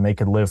 things, and they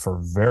could live for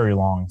a very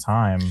long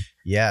time.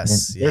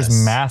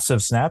 There's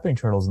massive snapping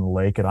turtles in the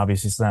lake, and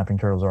obviously snapping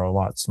turtles are a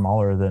lot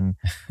smaller than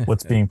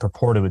what's being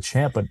purported with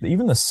Champ. But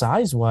even the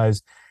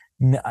size-wise,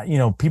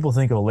 people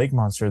think of a lake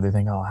monster, they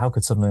think, oh, how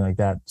could something like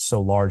that so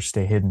large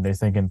stay hidden? They're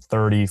thinking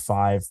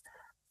 35,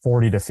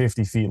 40 to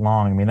 50 feet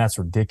long. I mean, that's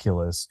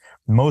ridiculous.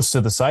 Most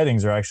of the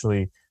sightings are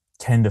actually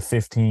 10 to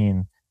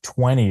 15,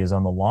 20 is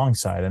on the long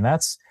side. And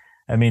that's,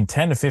 10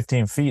 to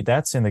 15 feet,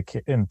 that's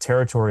in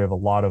territory of a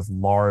lot of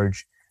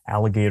large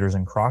alligators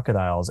and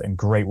crocodiles and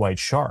great white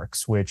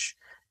sharks, which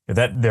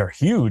they're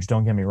huge,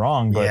 don't get me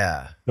wrong,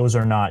 but those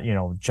are not,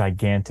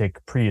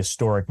 gigantic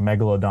prehistoric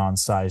megalodon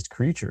sized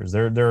creatures.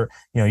 They're,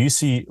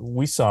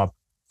 we saw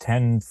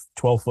 10,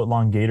 12 foot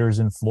long gators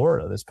in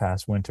Florida this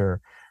past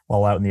winter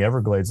while out in the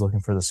Everglades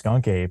looking for the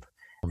skunk ape.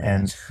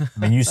 And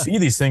you see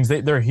these things,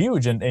 they're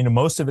huge, and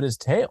most of it is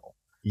tail.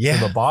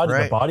 So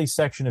the body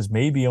section is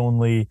maybe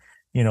only,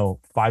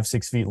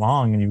 5-6 feet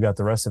long, and you've got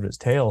the rest of its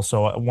tail.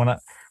 So when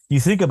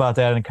you think about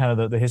that and kind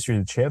of the history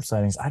of the Champ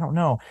sightings, I don't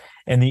know.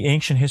 And the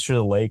ancient history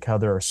of the lake, how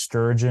there are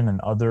sturgeon and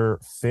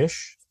other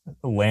fish,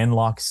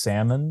 landlocked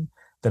salmon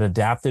that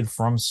adapted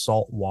from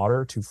salt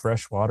water to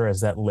fresh water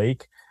as that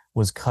lake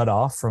was cut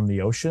off from the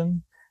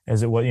ocean.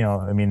 As it was,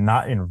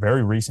 not in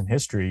very recent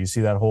history. You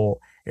see that whole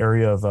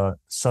area of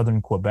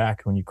southern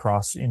Quebec when you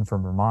cross in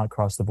from Vermont,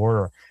 across the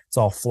border, it's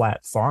all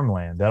flat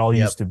farmland. That all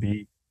used to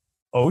be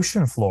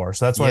ocean floor.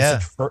 So that's why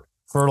it's such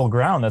fertile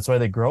ground. That's why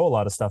they grow a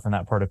lot of stuff in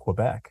that part of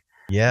Quebec.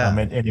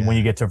 And when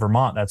you get to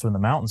Vermont, that's when the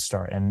mountains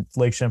start. And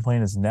Lake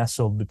Champlain is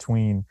nestled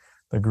between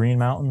the Green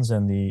Mountains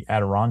and the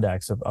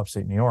Adirondacks of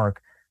upstate New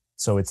York.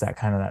 So it's that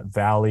kind of that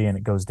valley, and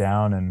it goes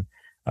down, and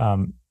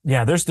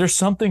there's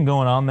something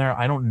going on there.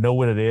 I don't know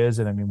what it is.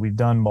 And we've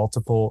done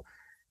multiple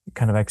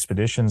kind of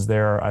expeditions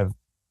there. I've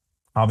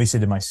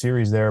obviously did my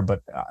series there,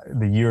 but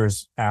the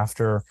years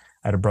after,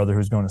 I had a brother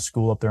who's going to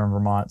school up there in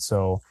Vermont.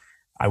 So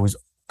I was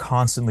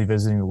constantly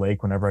visiting the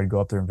lake. Whenever I'd go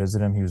up there and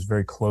visit him, he was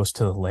very close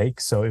to the lake.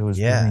 So it was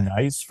Yeah. really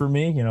nice for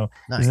me. It was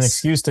an Nice.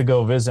 excuse to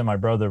go visit my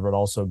brother, but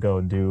also go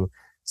and do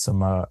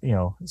some,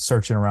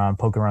 searching around,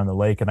 poking around the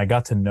lake. And I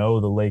got to know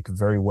the lake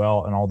very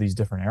well in all these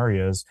different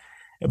areas.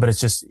 But it's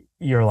just,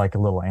 you're like a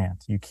little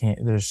ant.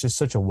 There's just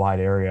such a wide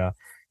area.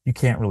 You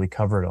can't really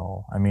cover it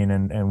all. I mean,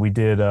 and we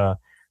did a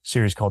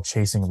series called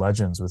Chasing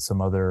Legends with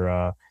some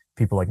other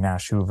people like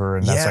Nash Hoover.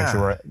 And that's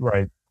actually where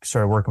I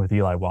started working with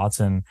Eli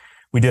Watson.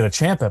 We did a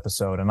Champ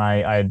episode, and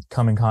I had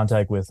come in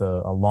contact with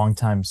a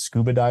longtime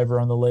scuba diver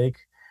on the lake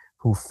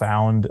who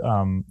found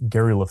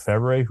Gary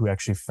Lefebvre, who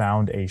actually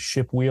found a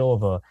ship wheel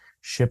of a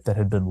ship that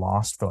had been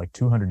lost for like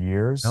 200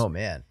 years. Oh,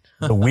 man.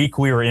 The week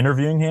we were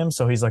interviewing him.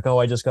 So he's like, oh,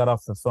 I just got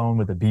off the phone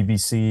with the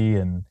BBC,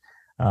 and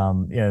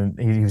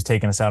he was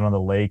taking us out on the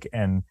lake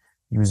and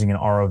using an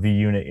ROV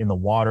unit in the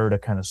water to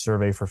kind of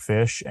survey for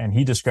fish. And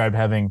he described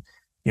having,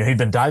 he'd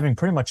been diving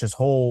pretty much his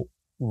whole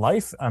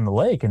life on the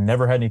lake and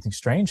never had anything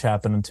strange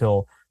happen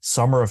until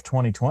summer of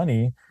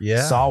 2020.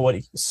 Yeah. Saw what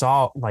he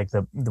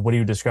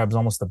would describe as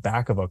almost the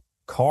back of a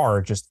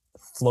car just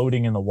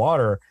floating in the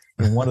water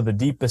in one of the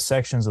deepest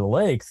sections of the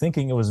lake,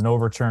 thinking it was an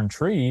overturned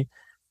tree.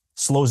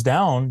 Slows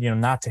down,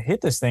 not to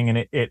hit this thing,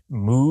 and it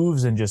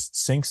moves and just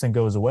sinks and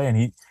goes away.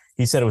 And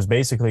he said it was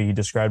basically, he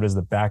described it as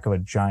the back of a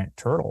giant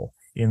turtle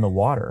in the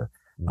water.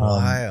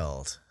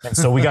 Wild. And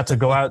so we got to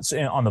go out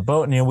on the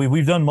boat, and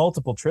we've done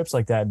multiple trips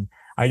like that. And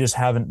I just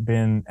haven't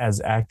been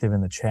as active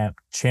in the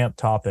champ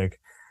topic.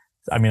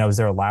 I mean, I was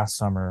there last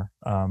summer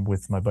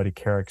with my buddy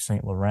Carrick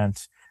St.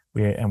 Laurent.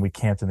 We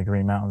camped in the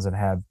Green Mountains and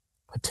had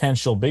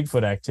potential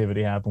Bigfoot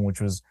activity happen,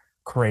 which was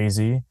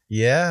crazy.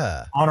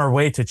 Yeah. On our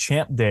way to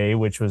Champ Day,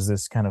 which was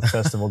this kind of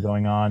festival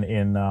going on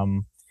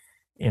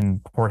in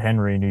Port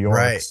Henry, New York.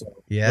 Right. So,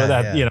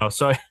 Yeah.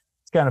 So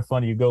it's kind of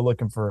funny. You go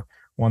looking for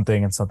one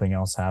thing and something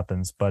else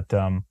happens. But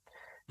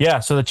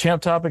so the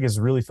Champ topic is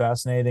really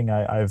fascinating.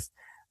 I've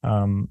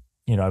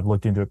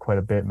looked into it quite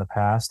a bit in the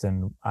past,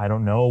 and I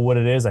don't know what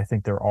it is. I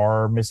think there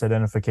are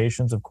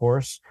misidentifications, of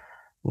course,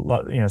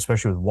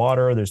 especially with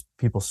water. There's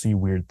people see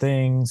weird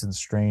things and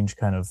strange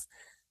kind of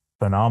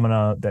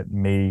phenomena that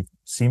may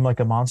seem like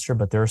a monster,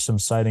 but there are some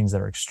sightings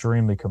that are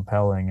extremely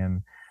compelling.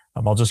 And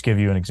I'll just give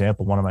you an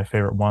example. One of my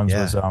favorite ones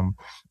was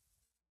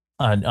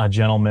a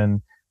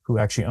gentleman who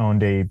actually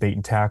owned a bait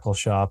and tackle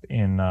shop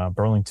in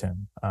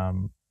Burlington.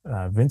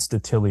 Vince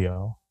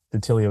DiTilio.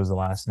 DiTilio is the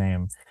last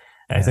name.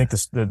 And I think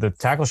the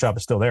tackle shop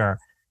is still there.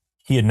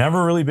 He had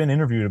never really been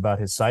interviewed about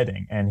his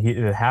sighting, and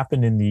it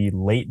happened in the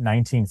late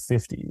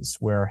 1950s,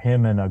 where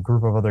him and a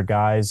group of other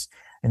guys,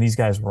 and these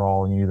guys were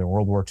all either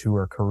World War II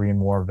or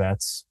Korean War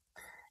vets.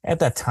 At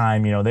that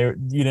time, you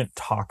didn't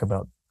talk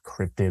about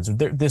cryptids.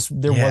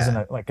 There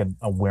wasn't an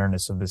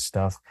awareness of this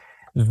stuff.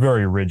 It was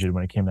very rigid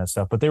when it came to that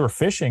stuff. But they were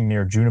fishing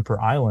near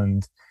Juniper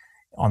Island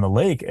on the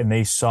lake, and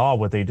they saw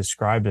what they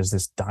described as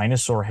this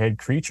dinosaur head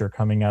creature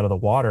coming out of the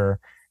water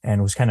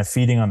and was kind of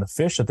feeding on the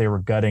fish that they were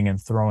gutting and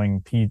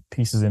throwing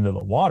pieces into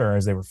the water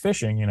as they were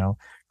fishing,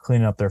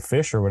 cleaning up their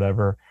fish or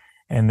whatever.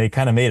 And they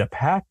kind of made a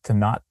pact to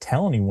not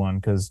tell anyone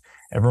because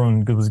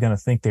everyone was going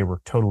to think they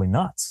were totally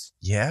nuts.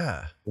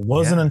 Yeah. It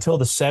wasn't until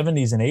the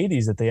 70s and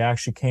 80s that they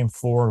actually came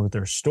forward with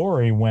their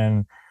story,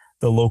 when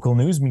the local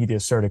news media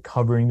started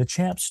covering the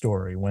Champ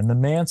story, when the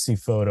Mancy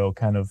photo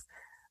kind of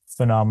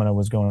phenomena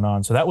was going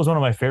on. So that was one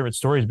of my favorite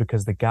stories,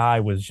 because the guy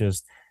was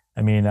just,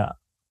 I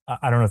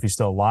don't know if he's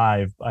still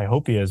alive. I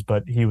hope he is,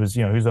 but he was,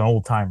 he was an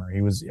old timer.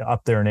 He was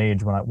up there in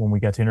age when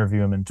we got to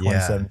interview him in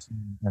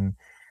 2017, and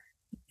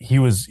he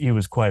was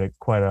quite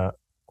a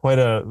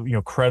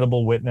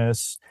credible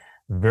witness,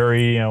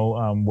 very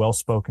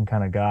well-spoken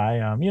kind of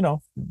guy.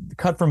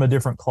 Cut from a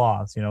different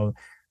cloth.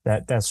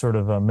 That sort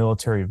of a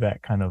military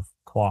vet kind of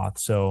cloth.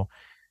 So,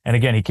 and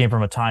again, he came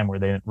from a time where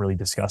they didn't really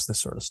discuss this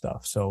sort of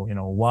stuff. So,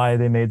 why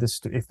they made this,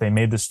 if they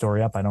made this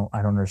story up, I don't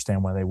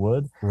understand why they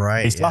would.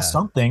 Right. They saw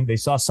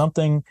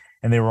something,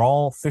 and they were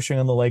all fishing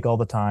on the lake all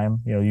the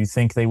time. You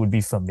think they would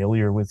be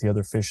familiar with the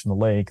other fish in the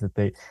lake,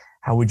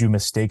 how would you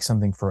mistake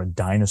something for a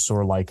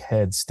dinosaur-like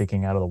head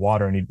sticking out of the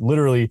water? And he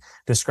literally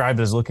described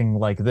it as looking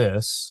like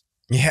this.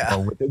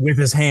 Yeah. With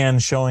his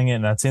hand showing it,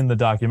 and that's in the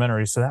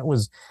documentary. So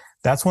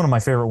that's one of my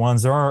favorite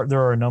ones. There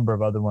are a number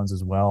of other ones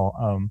as well.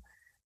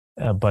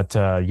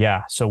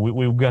 So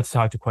we got to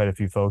talk to quite a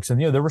few folks,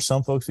 and there were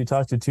some folks we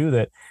talked to too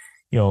that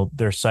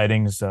their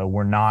sightings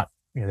were not,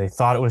 they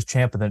thought it was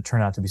Champ, but then it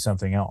turned out to be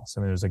something else.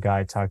 There was a guy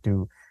I talked to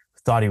who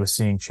thought he was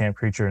seeing Champ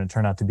creature, and it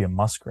turned out to be a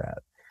muskrat.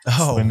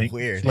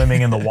 Weird.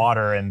 Swimming in the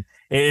water, and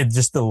it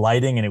just the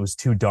lighting, and it was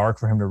too dark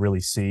for him to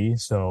really see.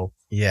 So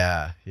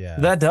yeah,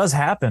 that does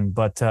happen.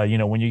 But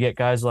when you get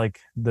guys like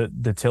the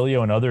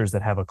Tilio and others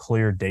that have a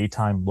clear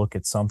daytime look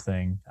at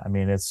something,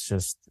 it's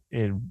just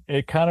it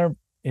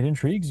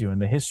intrigues you. And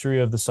the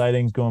history of the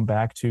sightings going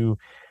back to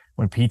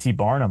when P.T.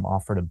 Barnum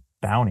offered a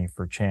bounty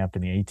for Champ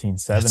in the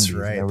 1870s. That's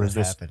right. There was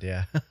this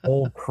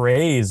whole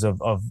craze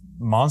of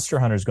monster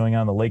hunters going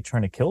out on the lake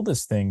trying to kill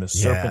this thing, the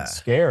serpent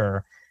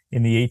scare,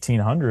 in the late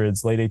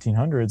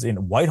 1800s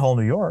in Whitehall,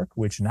 New York,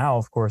 which now,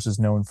 of course, is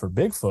known for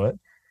Bigfoot,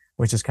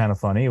 which is kind of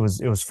funny. It was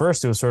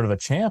sort of a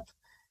champ,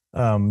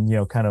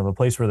 kind of a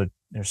place where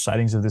there's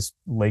sightings of this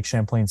Lake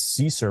Champlain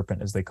sea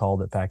serpent, as they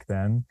called it back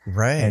then.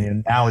 Right.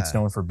 And now it's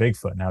known for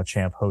Bigfoot. Now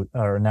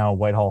now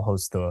Whitehall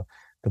hosts the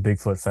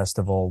Bigfoot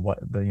Festival,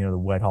 the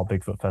Whitehall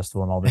Bigfoot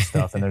Festival and all this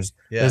stuff. And there's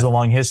a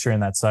long history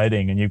in that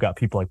sighting. And you've got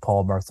people like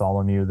Paul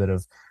Bartholomew that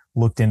have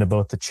looked into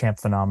both the champ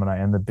phenomena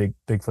and the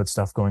Bigfoot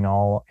stuff going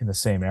all in the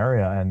same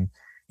area. And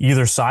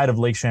either side of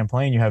Lake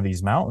Champlain, you have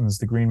these mountains,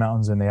 the Green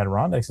Mountains and the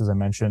Adirondacks, as I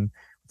mentioned,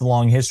 with a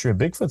long history of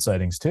Bigfoot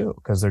sightings too,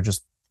 because they're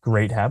just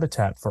great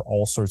habitat for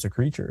all sorts of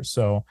creatures.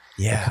 So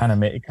it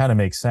kind of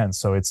makes sense.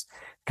 So it's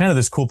kind of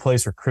this cool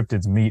place where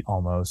cryptids meet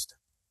almost.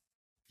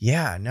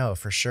 Yeah, no,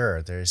 for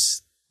sure.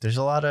 There's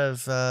a lot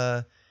of,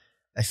 I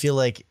feel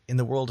like in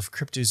the world of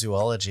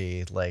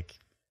cryptozoology, like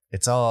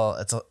it's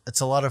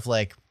a lot of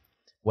like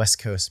West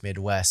Coast,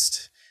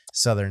 Midwest,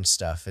 Southern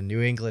stuff. In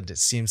New England, it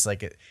seems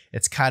like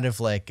it's kind of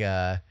like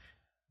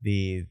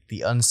the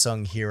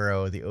unsung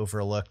hero, the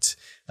overlooked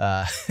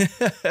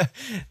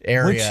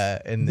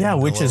area in the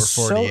which lower is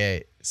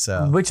 48.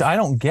 So which I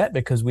don't get,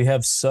 because we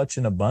have such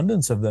an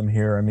abundance of them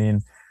here. I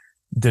mean,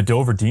 the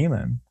Dover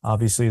Demon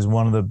obviously is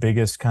one of the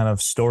biggest kind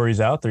of stories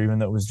out there, even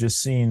though it was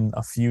just seen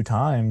a few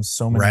times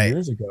so many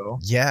years ago.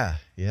 Yeah.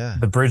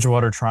 The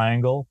Bridgewater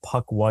Triangle,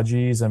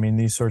 puckwudgies. I mean,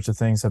 these sorts of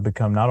things have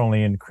become not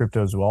only in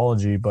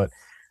cryptozoology, but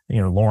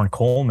Lauren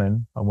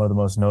Coleman, one of the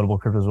most notable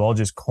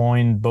cryptozoologists,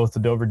 coined both the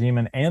Dover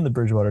Demon and the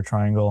Bridgewater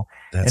Triangle.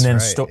 That's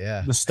and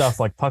then the stuff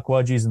like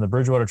puckwudgies and the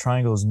Bridgewater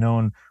Triangle is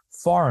known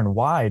far and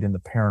wide in the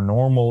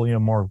paranormal,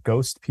 more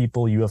ghost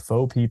people,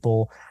 UFO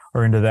people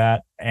are into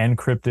that, and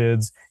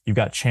cryptids. You've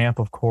got Champ,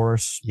 of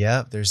course.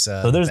 Yeah, there's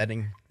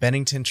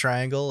Bennington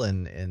Triangle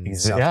in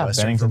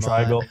southwestern Bennington Vermont.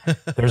 Triangle.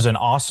 There's an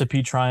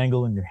Ossipee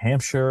Triangle in New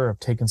Hampshire. I've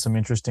taken some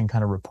interesting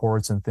kind of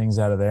reports and things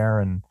out of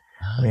there. And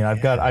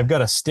I've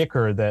got a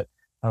sticker that,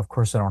 of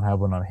course, I don't have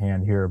one on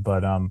hand here,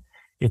 but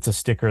it's a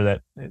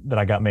sticker that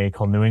I got made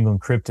called New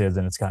England Cryptids,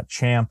 and it's got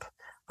Champ.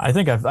 I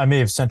think I may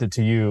have sent it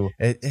to you.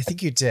 I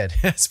think you did.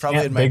 It's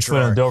probably in my Bigfoot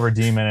drawer. and Dover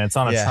Demon, and it's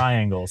on a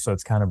triangle, so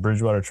it's kind of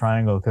Bridgewater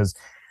Triangle, because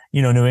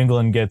New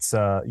England gets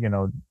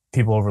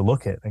people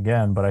overlook it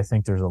again, but I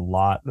think there's a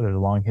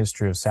long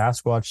history of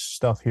Sasquatch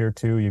stuff here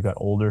too. You've got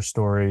older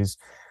stories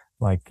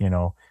like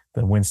the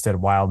Winstead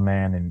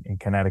Wildman in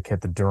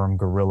Connecticut, the Durham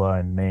Gorilla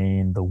in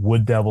Maine, the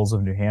Wood Devils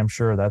of New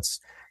Hampshire.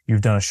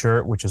 You've done a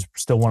shirt, which is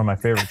still one of my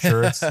favorite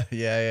shirts. Love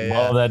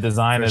that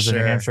design. As a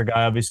New Hampshire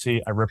guy,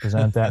 obviously, I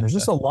represent that. And there's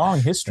just a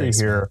long history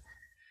here.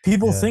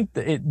 People think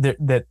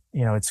that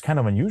it's kind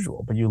of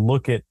unusual, but you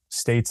look at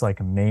states like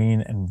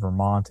Maine and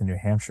Vermont and New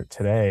Hampshire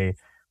today.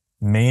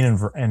 Maine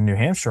and New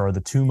Hampshire are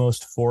the two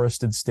most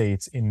forested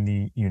states in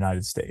the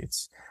United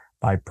States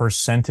by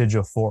percentage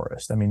of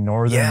forest. I mean,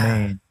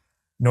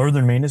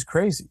 Northern Maine is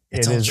crazy.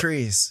 It's all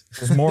trees.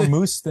 There's more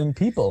moose than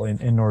people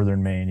in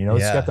Northern Maine.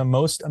 It's got the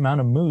most amount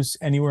of moose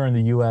anywhere in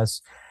the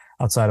U.S.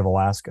 outside of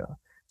Alaska.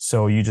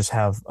 So you just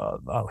have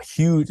a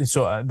huge.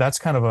 So that's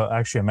kind of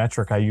actually a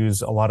metric I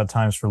use a lot of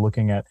times for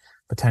looking at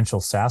potential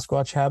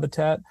Sasquatch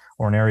habitat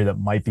or an area that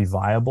might be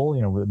viable.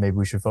 Maybe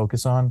we should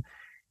focus on.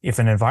 If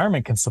an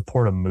environment can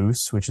support a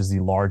moose, which is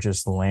the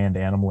largest land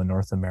animal in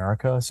North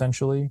America,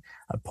 essentially,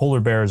 polar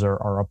bears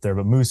are up there,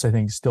 but moose I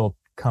think still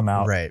come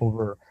out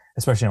over.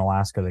 Especially in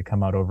Alaska, they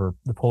come out over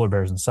the polar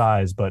bears in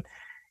size. But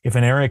if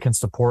an area can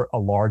support a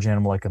large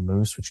animal like a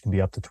moose, which can be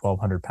up to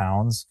 1,200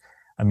 pounds,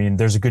 I mean,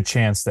 there's a good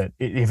chance that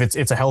if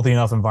it's a healthy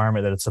enough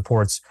environment that it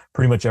supports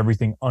pretty much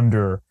everything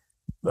under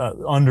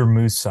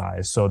moose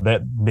size. So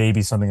that may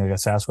be something like a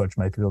Sasquatch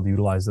might be able to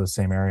utilize those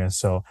same areas.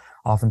 So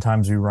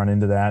oftentimes we run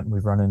into that, and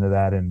we've run into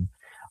that in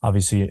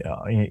obviously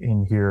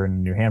in here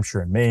in New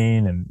Hampshire and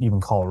Maine, and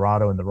even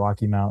Colorado and the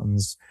Rocky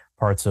Mountains,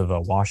 parts of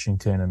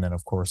Washington, and then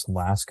of course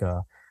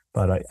Alaska.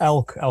 But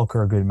elk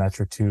are a good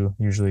metric too,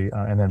 usually,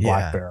 and then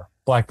black bear.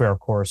 Black bear, of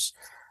course,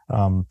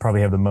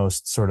 probably have the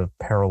most sort of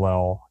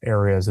parallel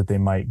areas that they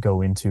might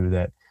go into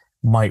that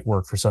might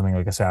work for something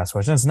like a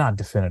Sasquatch. And it's not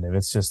definitive.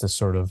 It's just a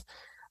sort of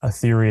a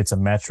theory. It's a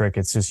metric.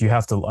 It's just you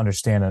have to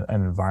understand an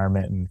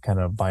environment and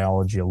kind of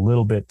biology a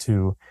little bit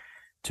to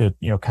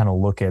kind of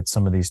look at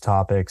some of these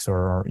topics,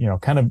 or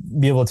kind of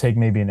be able to take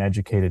maybe an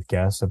educated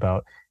guess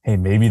about, hey,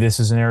 maybe this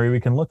is an area we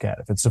can look at.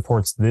 If it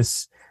supports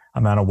this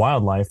amount of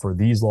wildlife or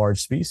these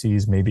large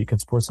species, maybe it could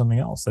support something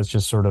else. That's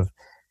just sort of,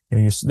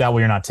 that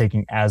way you're not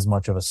taking as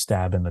much of a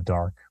stab in the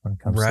dark when it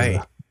comes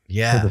to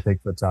the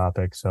Bigfoot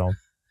topic. So,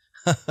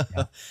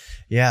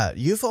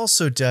 you've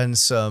also done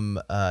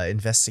some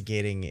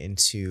investigating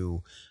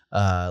into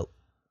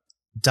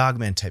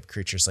dogman type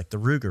creatures like the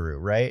Rougarou,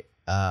 right?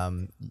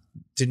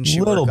 Didn't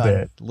you work on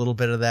a little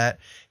bit of that?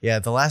 Yeah,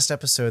 the last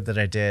episode that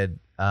I did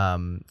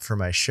for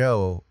my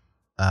show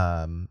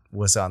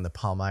was on the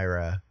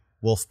Palmyra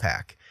wolf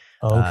pack.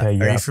 Okay.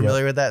 Are you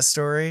familiar with that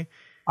story?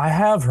 I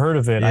have heard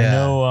of it.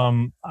 Yeah.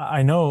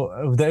 I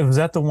know that was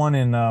that the one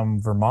in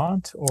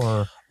Vermont,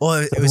 or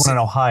it was one in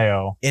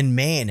Ohio, in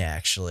Maine,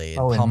 actually.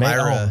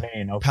 Palmyra,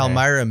 Maine. Okay.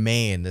 Palmyra,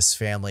 Maine. This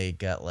family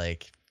got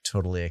like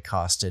totally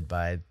accosted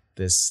by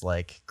this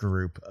like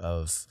group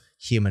of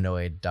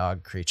humanoid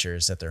dog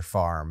creatures at their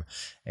farm,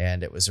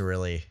 and it was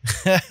really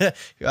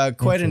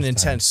quite an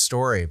intense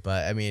story.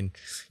 But I mean,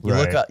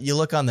 you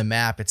look on the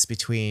map, it's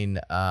between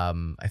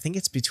I think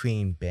it's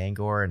between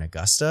Bangor and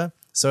Augusta,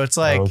 so it's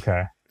like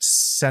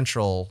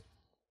central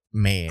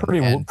Maine.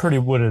 Pretty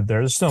wooded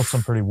there. There's still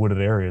some pretty wooded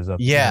areas up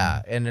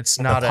there. And it's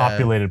not the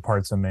populated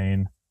parts of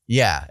Maine.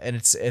 Yeah, and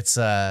it's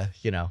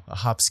you know, a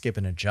hop, skip,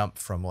 and a jump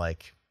from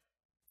like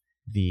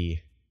the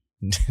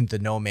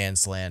no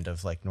man's land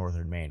of like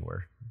northern Maine,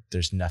 where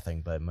there's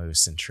nothing but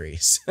moose and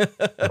trees.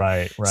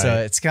 Right. So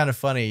it's kind of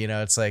funny, you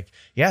know, it's like,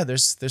 yeah,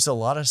 there's a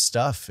lot of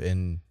stuff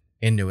in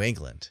New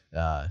England.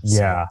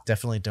 So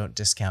definitely don't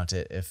discount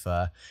it if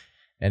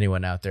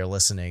anyone out there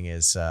listening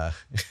is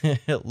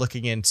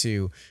looking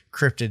into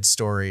cryptid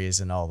stories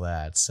and all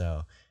that.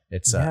 So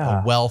it's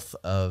a wealth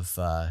of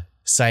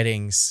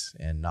sightings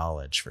and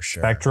knowledge for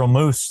sure. Spectral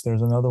moose,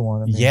 there's another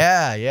one. I mean,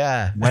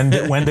 yeah.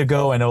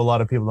 Wendigo, I know a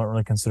lot of people don't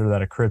really consider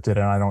that a cryptid,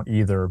 and I don't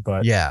either,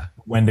 but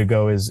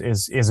Wendigo is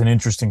an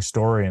interesting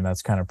story, and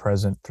that's kind of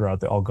present throughout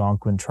the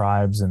Algonquin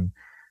tribes, and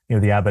you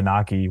know, the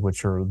Abenaki,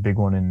 which are a big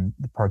one in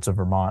the parts of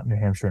Vermont, New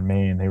Hampshire, and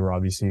Maine. They were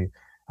obviously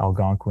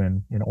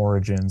Algonquin in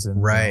origins,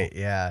 and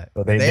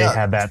so they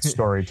had that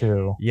story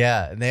too.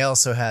 And they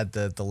also had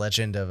the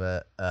legend of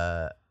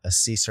a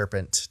sea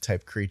serpent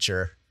type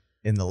creature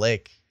in the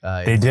lake.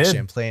 They did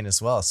Champlain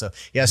as well. So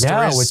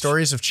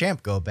stories of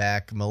Champ go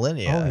back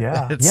millennia. Oh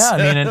yeah, I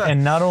mean,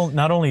 and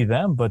not only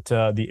them, but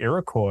the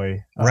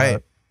Iroquois,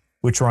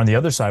 which were on the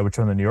other side, which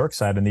were on the New York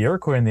side, and the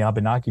Iroquois and the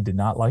Abenaki did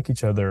not like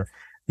each other.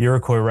 The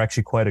Iroquois were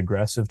actually quite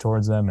aggressive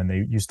towards them, and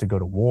they used to go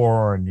to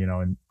war and, you know,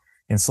 and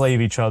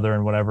enslave each other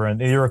and whatever.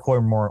 And the Iroquois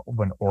were more of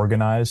an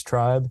organized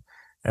tribe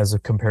as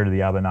compared to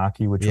the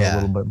Abenaki, which are a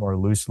little bit more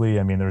loosely.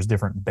 I mean, there's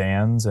different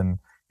bands, and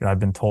you know, I've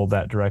been told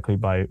that directly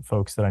by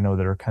folks that I know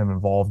that are kind of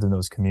involved in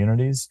those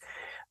communities.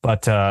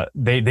 But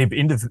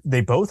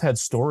they both had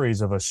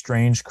stories of a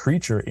strange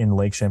creature in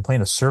Lake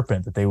Champlain, a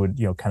serpent that they would,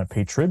 you know, kind of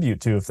pay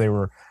tribute to if they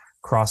were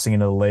crossing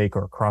into the lake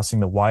or crossing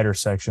the wider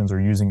sections or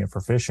using it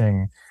for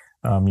fishing.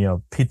 You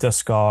know,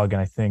 Pitaskog,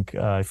 and I think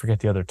I forget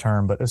the other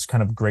term, but it's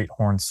kind of great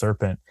horned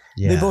serpent.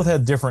 They both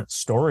had different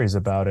stories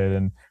about it,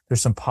 and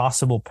there's some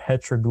possible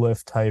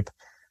petroglyph type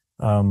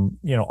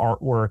you know,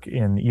 artwork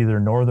in either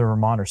northern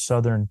Vermont or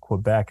southern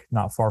Quebec,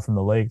 not far from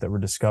the lake, that were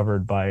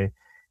discovered by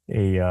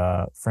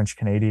a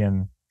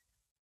French-Canadian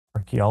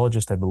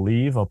archaeologist, I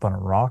believe, up on a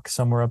rock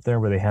somewhere up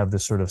there, where they have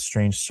this sort of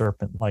strange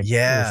serpent-like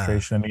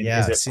illustration. I mean,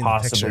 is it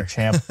possibly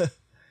Champ?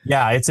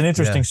 It's an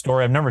interesting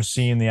story. I've never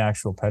seen the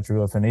actual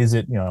petroglyph, and is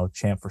it, you know,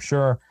 Champ for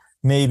sure?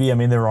 Maybe. I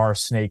mean, there are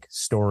snake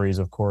stories,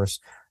 of course.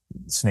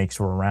 Snakes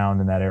were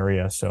around in that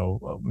area,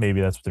 so maybe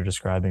that's what they're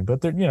describing.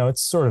 But you know,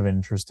 it's sort of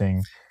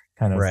interesting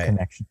kind of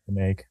connection to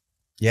make.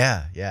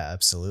 Yeah,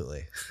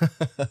 absolutely.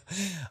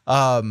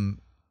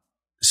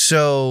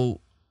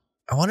 So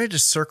I wanted to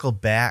circle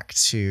back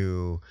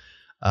to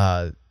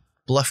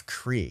Bluff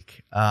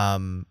Creek.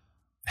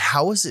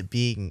 How is it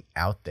being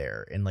out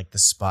there in like the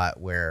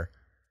spot where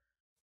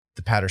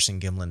the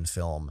Patterson-Gimlin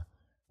film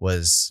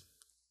was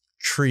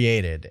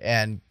created?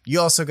 And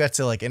you also got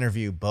to like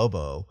interview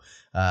Bobo,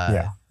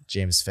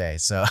 James Fay.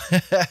 So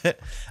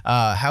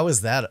how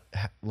was that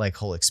like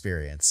whole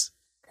experience?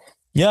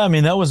 Yeah, I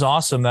mean, that was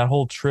awesome. That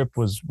whole trip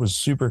was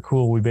super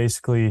cool. We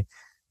basically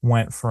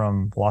went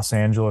from Los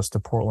Angeles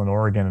to Portland,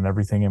 Oregon, and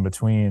everything in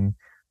between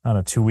on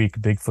a 2-week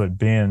Bigfoot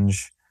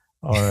binge,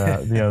 or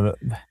you know,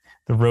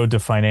 the road to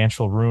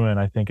financial ruin,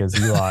 I think, as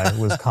Eli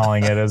was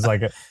calling it. As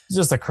like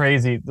just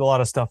a lot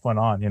of stuff went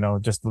on, you know,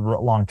 just the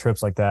long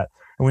trips like that.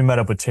 And we met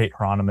up with Tate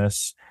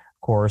Hieronymus,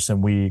 of course,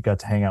 and we got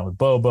to hang out with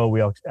Bobo.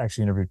 We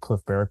actually interviewed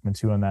Cliff Barrickman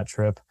too on that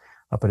trip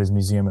up at his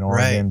museum in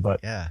Oregon.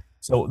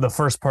 So the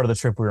first part of the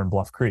trip, we were in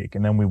Bluff Creek,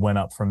 and then we went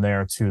up from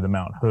there to the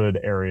Mount Hood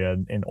area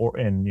in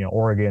you know,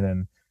 Oregon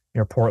and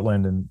near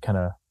Portland, and kind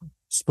of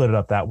split it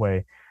up that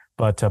way.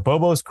 But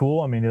Bobo is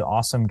cool. I mean, an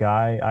awesome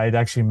guy. I had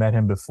actually met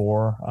him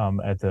before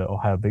at the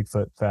Ohio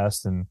Bigfoot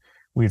Fest, and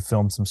we'd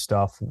filmed some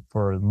stuff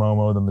for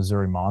Momo, the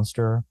Missouri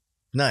Monster.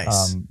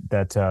 Nice.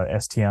 That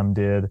STM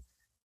did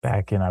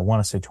back in, I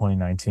want to say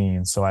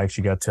 2019. So I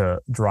actually got to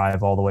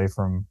drive all the way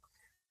from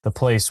the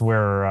place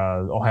where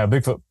Ohio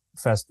Bigfoot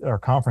Fest or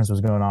conference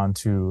was going on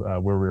to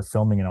where we were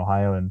filming in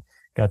Ohio, and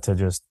got to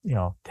just, you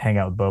know, hang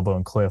out with Bobo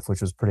and Cliff, which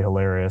was pretty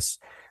hilarious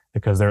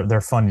because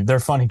they're funny. They're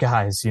funny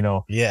guys, you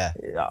know.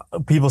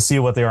 People see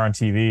what they are on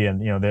TV,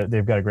 and you know,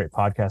 they've got a great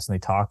podcast and they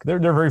talk. They're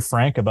very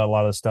frank about a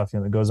lot of the stuff, you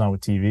know, that goes on with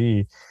TV,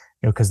 you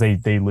know, because they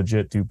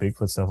legit do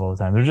Bigfoot stuff all the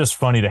time. They're just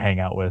funny to hang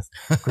out with.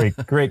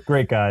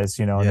 Great guys,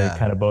 you know. And they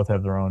kind of both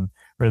have their own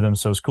rhythm,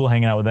 so it's cool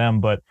hanging out with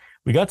them. But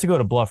we got to go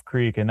to Bluff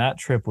Creek, and that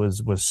trip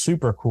was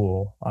super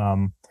cool.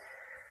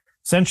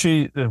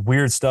 Essentially, the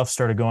weird stuff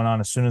started going on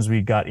as soon as we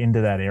got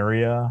into that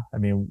area. I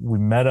mean, we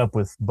met up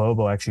with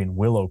Bobo actually in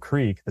Willow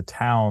Creek, the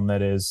town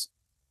that is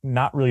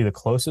not really the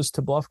closest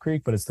to Bluff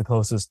Creek, but it's the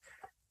closest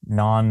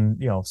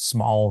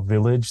small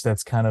village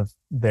that's kind of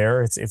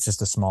there. It's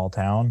just a small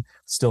town,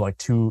 still like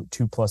two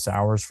plus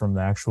hours from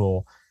the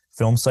actual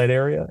film site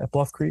area at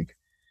Bluff Creek.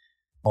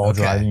 all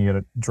driving. You got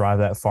to drive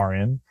that far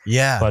in.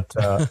 Yeah. But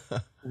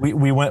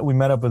we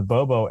met up with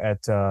Bobo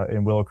at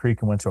in Willow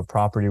Creek and went to a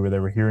property where they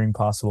were hearing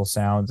possible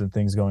sounds and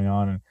things going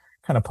on, and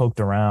kind of poked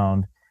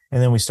around.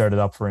 And then we started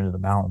up for into the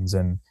mountains,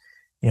 and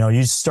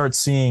you start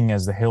seeing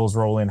as the hills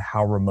roll in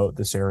how remote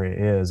this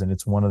area is, and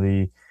it's one of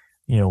the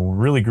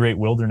really great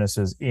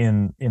wildernesses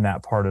in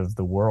that part of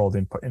the world,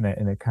 in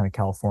a kind of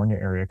California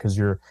area, because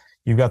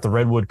you've got the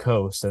Redwood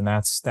Coast, and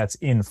that's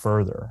in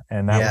further,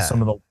 and that was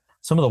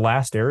some of the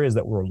last areas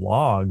that were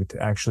logged,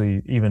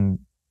 actually even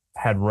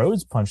had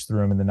roads punched through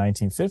them in the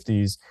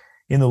 1950s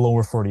in the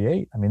lower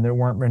 48. I mean, there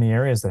weren't many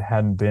areas that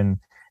hadn't been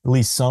at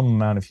least some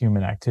amount of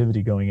human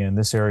activity going in.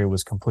 This area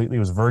was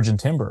virgin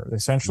timber.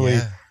 Essentially,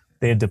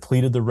 they had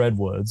depleted the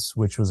redwoods,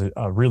 which was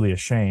really a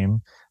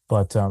shame,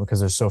 but because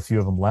there's so few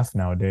of them left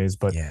nowadays.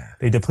 But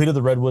they depleted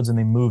the redwoods, and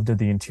they moved to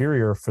the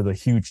interior for the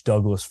huge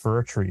Douglas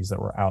fir trees that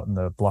were out in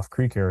the Bluff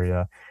Creek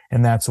area.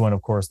 And that's when,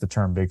 of course, the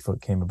term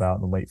Bigfoot came about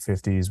in the late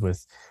 50s,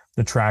 with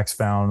the tracks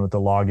found with the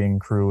logging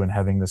crew and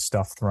having this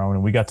stuff thrown.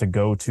 And we got to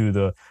go to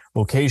the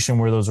location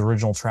where those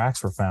original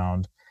tracks were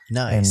found.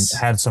 Nice.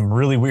 And had some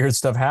really weird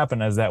stuff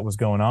happen as that was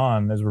going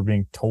on, as we're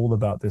being told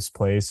about this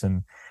place.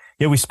 And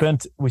we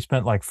spent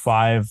like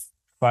five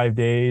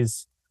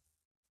days.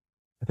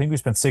 I think we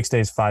spent 6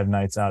 days, 5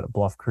 nights out at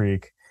Bluff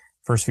Creek.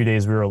 First few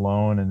days we were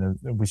alone, and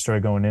then we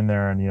started going in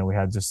there, and we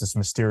had just this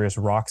mysterious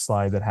rock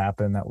slide that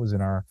happened. That was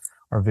in our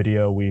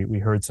video. We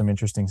heard some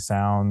interesting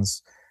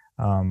sounds.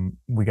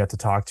 We got to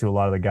talk to a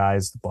lot of the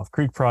guys, the Bluff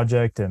Creek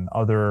Project, and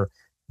other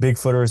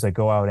Bigfooters that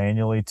go out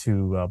annually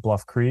to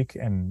Bluff Creek,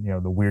 and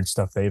the weird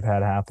stuff they've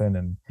had happen.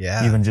 And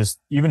even just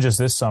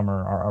this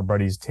summer, our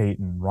buddies Tate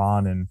and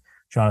Ron and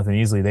Jonathan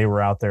Easley, they were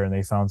out there, and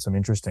they found some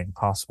interesting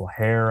possible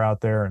hair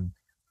out there and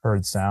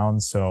heard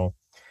sounds. So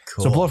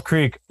Bluff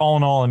Creek, all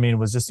in all, I mean,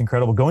 was just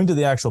incredible. Going to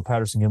the actual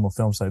Patterson-Gimel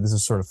film site, this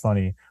is sort of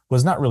funny,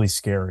 was not really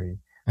scary.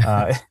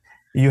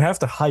 You have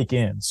to hike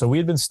in. So we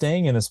had been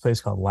staying in this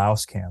place called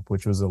Louse Camp,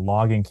 which was a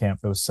logging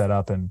camp that was set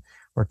up, and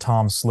where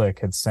Tom Slick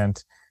had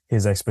sent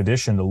his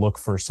expedition to look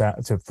for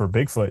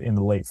Bigfoot in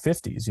the late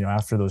 50s,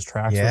 after those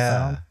tracks were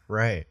found.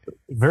 Right.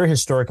 Very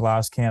historic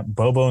Louse Camp.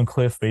 Bobo and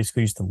Cliff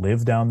basically used to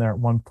live down there at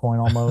one point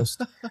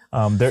almost.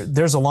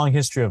 There's a long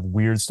history of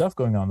weird stuff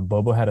going on.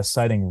 Bobo had a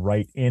sighting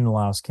right in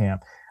Louse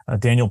Camp.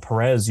 Daniel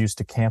Perez used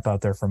to camp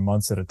out there for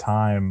months at a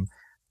time,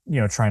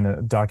 trying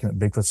to document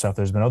Bigfoot stuff.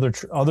 There's been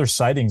other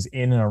sightings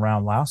in and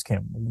around Louse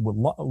Camp with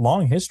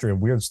long history of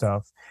weird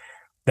stuff.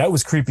 That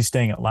was creepy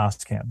staying at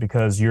Louse Camp,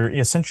 because you're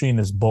essentially in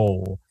this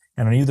bowl,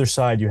 and on either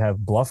side you have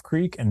Bluff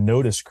Creek and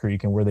Notice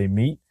Creek, and where they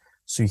meet.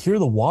 So you hear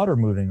the water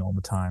moving all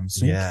the time.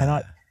 So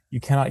you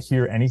cannot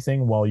hear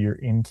anything while you're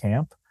in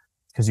camp,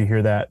 because you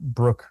hear that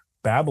brook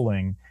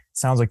babbling. It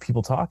sounds like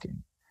people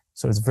talking.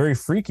 So it's very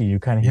freaky. You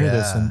kind of hear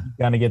this, and you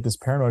kind of get this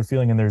paranoid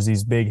feeling, and there's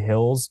these big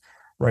hills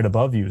right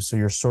above you. So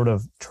you're sort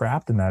of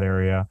trapped in that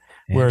area.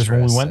 Whereas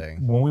when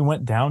we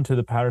went down to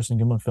the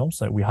Patterson-Gimlin film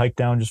site, we hiked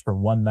down just for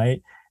one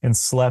night and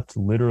slept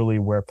literally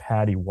where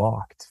Patty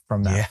walked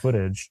from that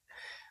footage.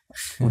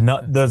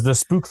 The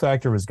spook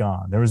factor was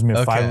gone. There was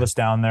 5 of us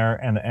down there,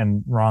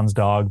 and Ron's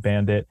dog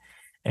Bandit.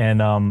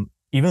 And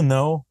even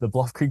though the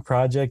Bluff Creek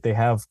Project, they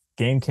have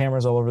game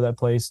cameras all over that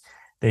place,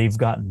 they've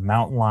got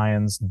mountain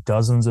lions,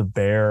 dozens of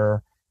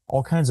bear,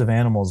 all kinds of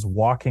animals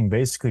walking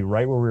basically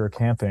right where we were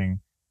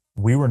camping.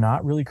 We were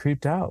not really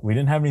creeped out. We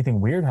didn't have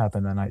anything weird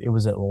happen that night. It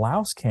was at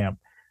Louse Camp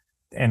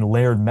and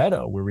Laird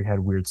Meadow where we had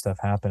weird stuff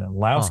happen. At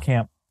Louse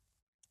Camp,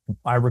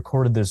 I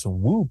recorded this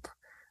whoop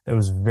that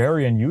was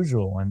very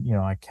unusual. And,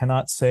 I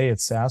cannot say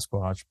it's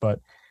Sasquatch, but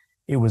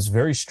it was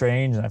very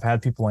strange. And I've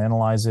had people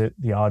analyze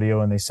the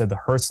audio, and they said the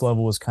hertz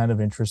level was kind of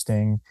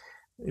interesting.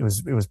 It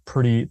was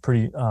pretty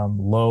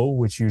low,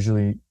 which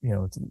usually,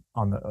 it's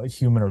on the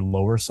human or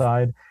lower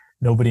side.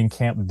 Nobody in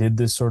camp did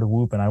this sort of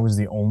whoop, and I was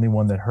the only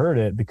one that heard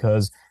it,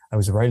 because I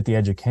was right at the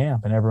edge of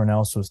camp, and everyone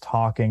else was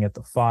talking at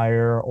the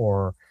fire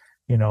or,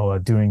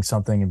 doing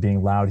something and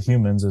being loud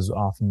humans, as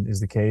often is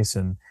the case.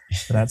 And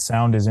that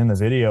sound is in the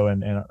video.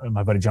 And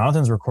my buddy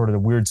Jonathan's recorded a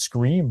weird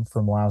scream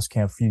from Louse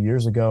Camp a few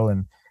years ago.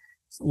 And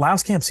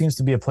Louse Camp seems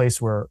to be a place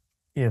where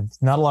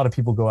not a lot of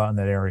people go out in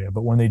that area,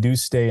 but when they do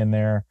stay in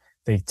there,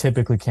 they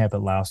typically camp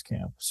at Louse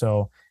Camp.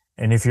 So,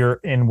 and if you're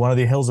in one of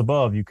the hills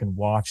above, you can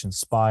watch and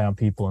spy on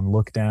people and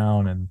look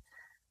down, and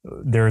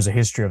there is a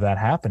history of that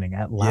happening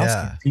at Louse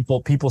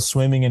Camp. People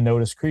swimming in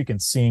Notice Creek and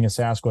seeing a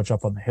Sasquatch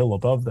up on the hill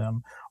above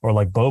them, or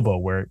like Bobo,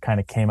 where it kind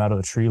of came out of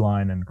the tree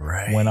line and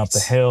went up the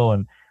hill.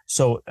 And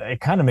so it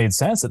kind of made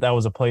sense that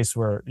was a place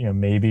where,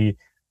 maybe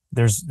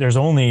there's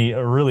only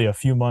really a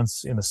few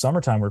months in the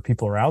summertime where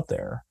people are out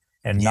there,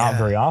 and not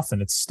very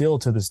often. It's still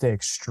to this day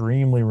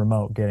extremely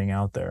remote getting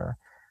out there.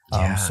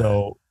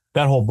 So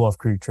that whole Bluff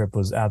Creek trip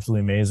was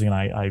absolutely amazing. And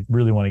I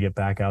really want to get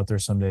back out there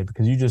someday,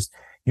 because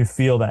you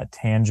feel that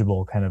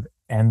tangible kind of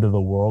end of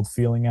the world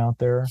feeling out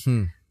there.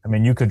 I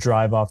mean, you could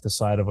drive off the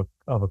side of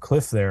a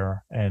cliff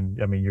there,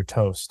 and I mean, you're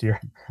toast. You're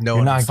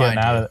not getting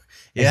out of it.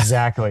 Yeah.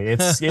 Exactly.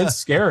 It's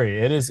scary.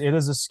 It is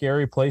a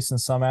scary place in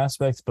some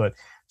aspects, but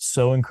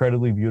so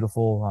incredibly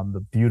beautiful. The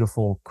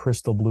beautiful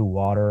crystal blue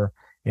water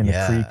in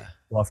the creek, Yeah.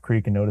 Bluff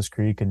Creek and Notice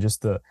Creek, and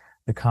just the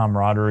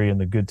camaraderie and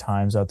the good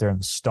times out there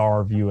and the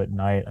star view at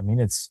night. I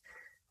mean,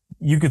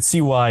 you could see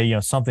why,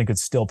 something could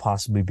still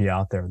possibly be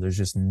out there. There's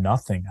just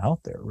nothing out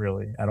there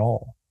really at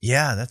all.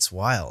 Yeah, that's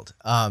wild.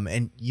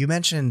 And you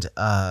mentioned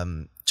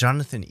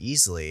Jonathan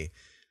Easley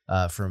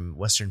from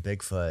Western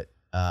Bigfoot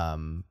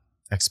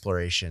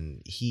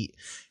exploration.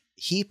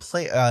 You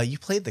played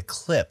the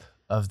clip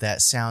of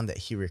that sound that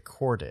he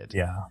recorded.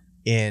 Yeah.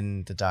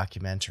 In the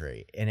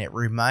documentary, and it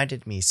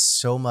reminded me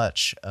so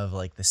much of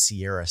like the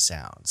Sierra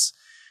sounds.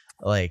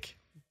 Like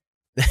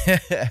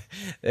it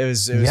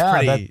was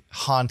pretty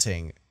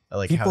haunting.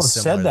 Like people how have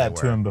said that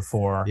to him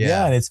before.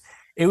 Yeah. And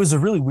it was a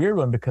really weird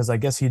one because I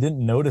guess he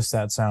didn't notice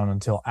that sound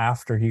until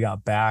after he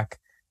got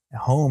back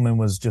home and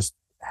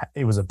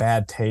it was a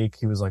bad take.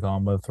 He was like, oh,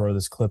 I'm going to throw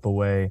this clip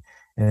away.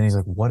 And then he's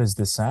like, what is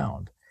this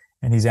sound?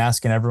 And he's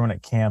asking everyone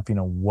at camp,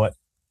 what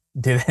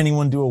did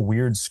anyone do a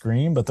weird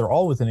scream? But they're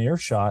all within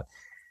earshot.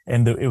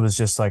 And it was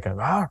just like a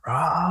rah,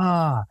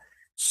 rah,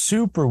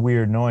 super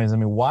weird noise. I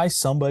mean, why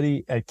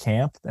somebody at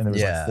camp, and there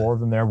was like 4 of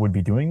them there, would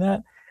be doing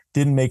that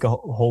didn't make a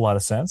whole lot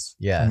of sense.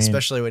 Yeah, I mean,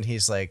 especially when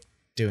he's like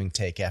doing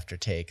take after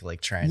take,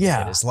 like trying to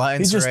get his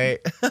lines right.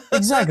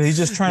 Exactly. He's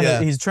just trying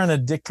to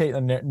dictate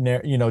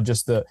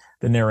just the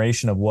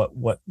narration of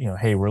what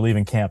hey, we're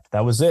leaving camp.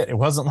 That was it. It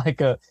wasn't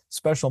like a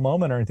special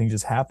moment or anything.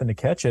 Just happened to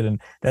catch it. And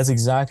that's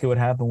exactly what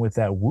happened with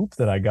that whoop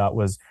that I got.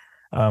 Was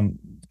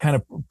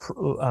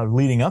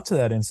leading up to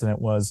that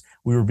incident was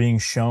we were being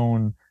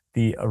shown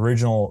the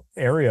original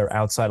area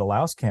outside of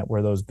Louse Camp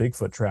where those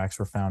Bigfoot tracks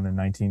were found in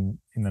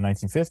the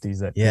 1950s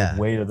that gave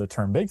way to the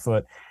term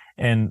Bigfoot.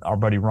 And our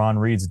buddy Ron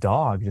Reed's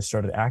dog just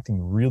started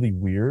acting really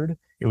weird.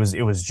 It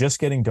was just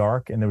getting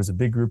dark, and there was a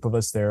big group of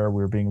us there.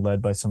 We were being led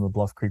by some of the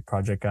Bluff Creek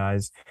Project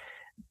guys,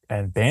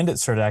 and Bandit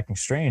started acting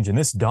strange. And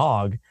this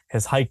dog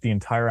has hiked the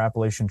entire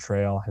Appalachian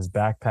Trail, has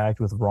backpacked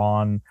with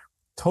Ron,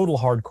 total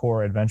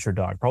hardcore adventure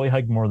dog, probably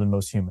hiked more than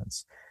most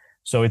humans.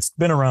 So it's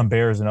been around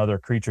bears and other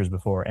creatures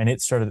before,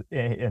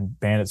 and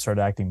Bandit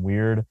started acting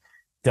weird.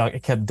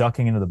 It kept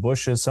ducking into the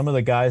bushes. Some of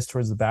the guys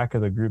towards the back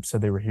of the group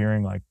said they were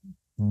hearing like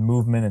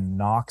movement and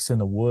knocks in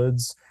the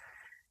woods.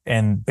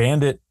 And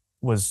Bandit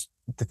was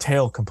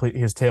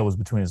his tail was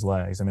between his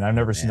legs. I mean, I've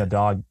never seen a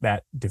dog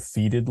that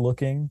defeated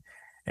looking.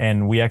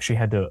 And we actually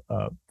had to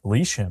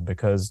leash him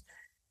because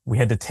we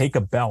had to take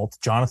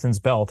Jonathan's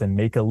belt, and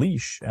make a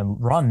leash. And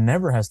Ron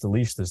never has to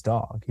leash this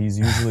dog. He's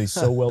usually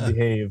so well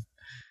behaved.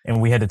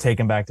 And we had to take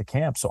him back to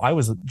camp. So I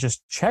was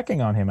just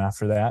checking on him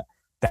after that.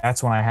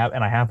 That's when I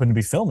happened to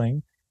be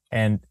filming,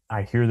 and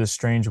I hear this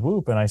strange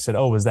whoop. And I said,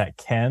 oh, was that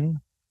Ken?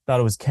 Thought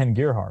it was Ken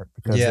Gearhart,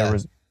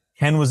 because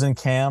Ken was in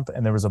camp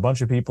and there was a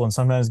bunch of people, and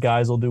sometimes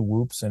guys will do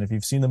whoops. And if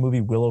you've seen the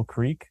movie Willow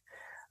Creek,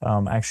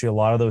 actually a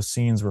lot of those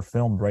scenes were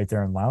filmed right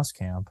there in Louse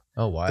Camp.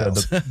 Oh, wow.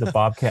 The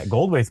Bobcat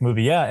Goldthwait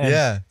movie. Yeah.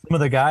 And some of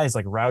the guys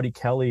like Rowdy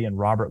Kelly and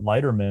Robert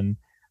Leiterman,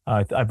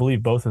 I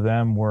believe both of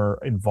them were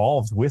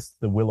involved with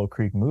the Willow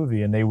Creek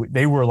movie, and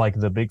they were like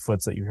the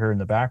Bigfoots that you hear in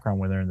the background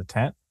when they're in the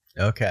tent.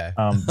 Okay.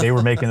 They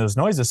were making those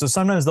noises. So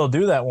sometimes they'll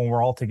do that when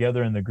we're all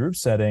together in the group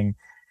setting.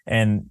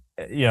 And,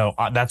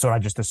 that's what I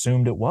just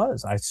assumed it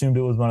was. I assumed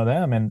it was one of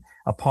them. And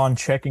upon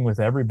checking with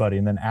everybody,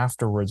 and then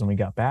afterwards when we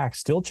got back,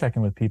 still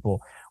checking with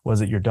people,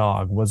 was it your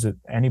dog? Was it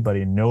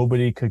anybody? And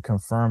nobody could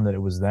confirm that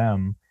it was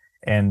them.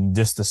 And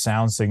just the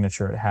sound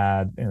signature it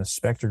had in a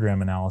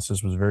spectrogram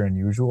analysis was very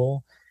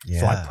unusual.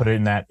 Yeah. So I put it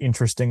in that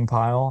interesting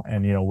pile.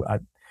 And,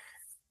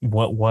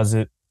 what was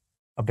it?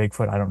 A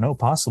Bigfoot? I don't know,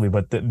 possibly.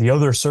 But the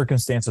other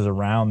circumstances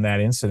around that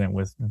incident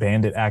with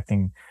Bandit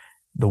acting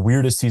the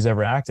weirdest he's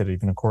ever acted,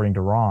 even according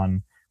to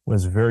Ron,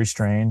 was very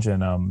strange.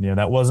 And,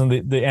 that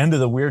wasn't the end of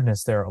the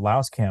weirdness there at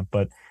Louse Camp,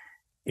 but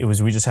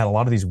we just had a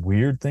lot of these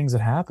weird things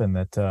that happened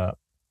that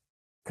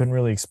couldn't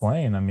really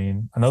explain. I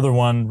mean, another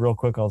one real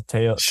quick I'll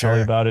tell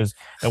you about is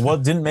that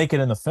what didn't make it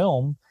in the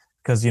film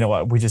because,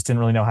 we just didn't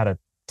really know how to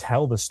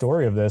tell the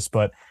story of this,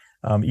 but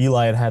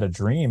Eli had a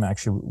dream.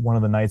 Actually, one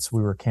of the nights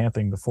we were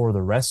camping before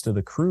the rest of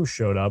the crew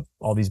showed up,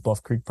 all these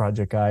Bluff Creek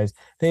Project guys,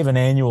 they have an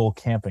annual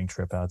camping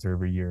trip out there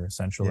every year,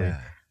 essentially.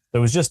 Yeah. So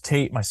it was just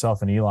Tate,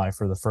 myself, and Eli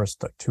for the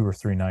first 2 or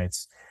 3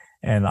 nights.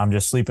 And I'm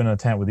just sleeping in a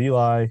tent with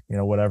Eli,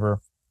 whatever,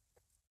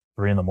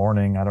 3 a.m.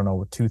 I don't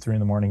know, 2, 3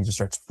 a.m. He just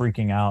starts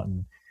freaking out.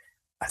 And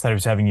I thought he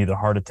was having either a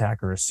heart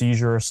attack or a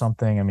seizure or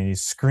something. I mean,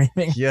 he's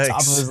screaming,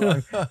 top of his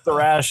lungs,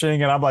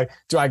 thrashing. And I'm like,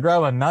 do I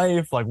grab a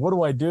knife? Like, what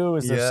do I do?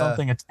 Is there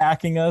something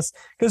attacking us?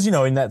 Because,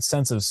 in that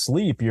sense of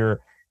sleep, you're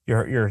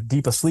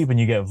deep asleep and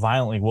you get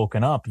violently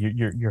woken up.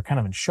 You're kind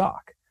of in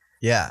shock.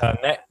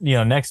 Yeah.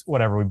 Next,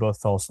 whatever, we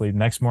both fell asleep.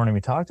 Next morning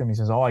we talked to him. He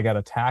says, oh, I got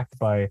attacked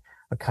by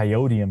a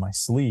coyote in my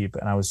sleep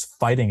and I was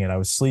fighting it. I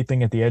was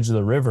sleeping at the edge of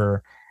the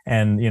river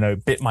and,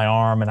 it bit my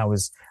arm and I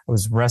was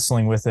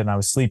wrestling with it and I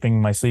was sleeping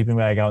my sleeping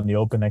bag out in the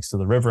open next to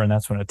the river. And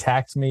that's when it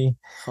attacked me.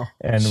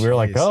 And we were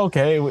like, oh,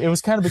 okay. It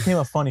was kind of became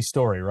a funny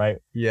story, right?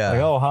 Yeah. Like,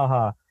 oh,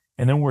 haha.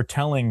 And then we're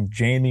telling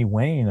Jamie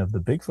Wayne of the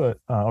Bigfoot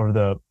or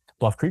the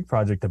Bluff Creek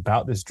Project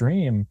about this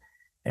dream.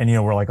 And,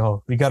 we're like,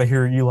 oh, we got to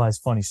hear Eli's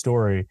funny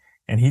story.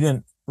 And he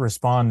didn't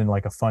respond in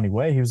like a funny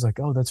way. He was like,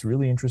 oh, that's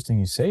really interesting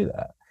you say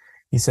that.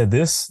 He said,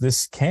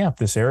 this camp,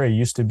 this area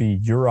used to be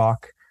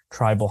Yurok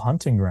tribal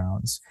hunting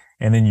grounds.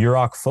 And in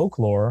Yurok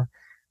folklore,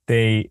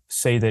 they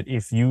say that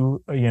if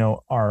you,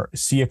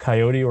 see a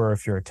coyote or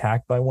if you're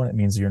attacked by one, it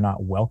means you're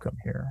not welcome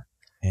here.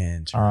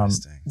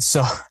 Interesting.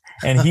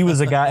 And he was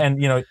a guy,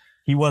 and,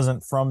 he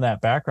wasn't from that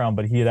background,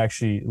 but he had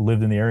actually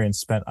lived in the area and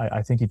spent,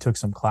 I think he took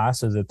some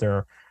classes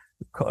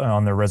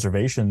on their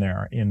reservation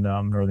there in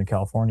Northern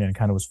California, and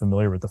kind of was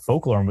familiar with the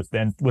folklore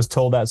and was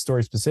told that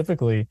story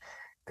specifically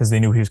because they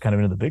knew he was kind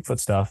of into the Bigfoot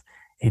stuff.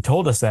 He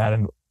told us that,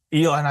 and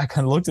Eli and I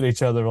kind of looked at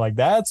each other like,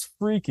 that's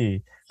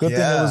freaky. Good thing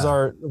it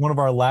was one of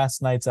our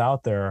last nights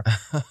out there,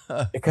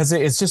 because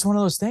it's just one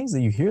of those things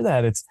that you hear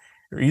that it's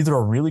either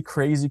a really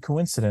crazy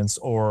coincidence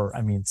or,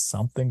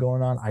 something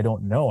going on. I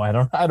don't know. I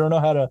don't know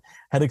how to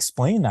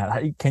explain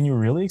that. Can you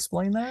really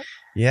explain that?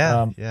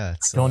 Yeah. I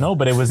don't know,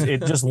 but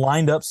it just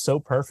lined up so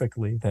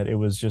perfectly that it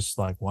was just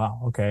like,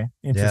 wow, okay,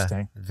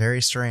 interesting. Yeah,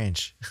 very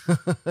strange.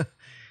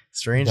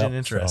 Strange and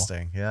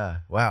interesting. Yeah.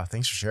 Wow.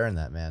 Thanks for sharing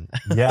that, man.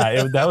 Yeah.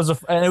 And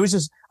it was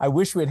just, I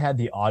wish we had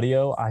the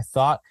audio. I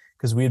thought,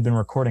 because we had been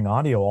recording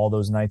audio all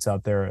those nights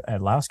out there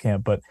at last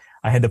camp, but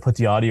I had to put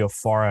the audio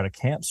far out of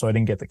camp so I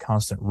didn't get the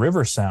constant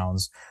river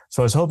sounds.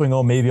 So I was hoping,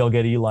 maybe I'll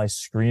get Eli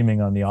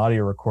screaming on the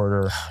audio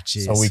recorder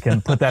so we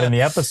can put that in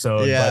the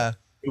episode. Yeah. But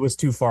it was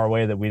too far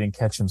away that we didn't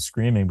catch him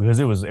screaming, because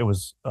it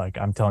was like,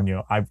 I'm telling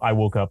you, I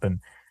woke up and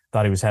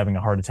thought he was having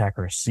a heart attack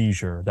or a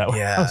seizure. That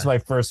was my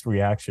first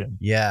reaction.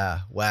 Yeah.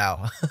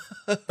 Wow.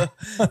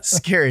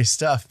 Scary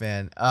stuff,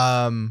 man.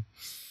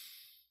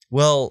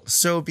 Well,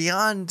 so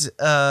beyond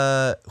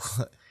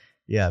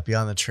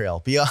beyond the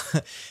trail,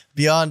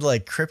 beyond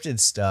like cryptid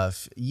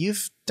stuff,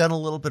 you've done a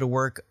little bit of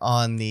work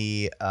on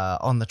the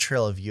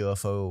trail of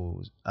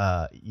UFOs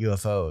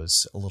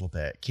a little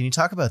bit. Can you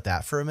talk about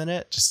that for a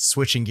minute? Just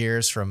switching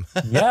gears from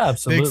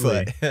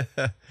absolutely.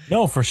 Bigfoot.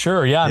 No, for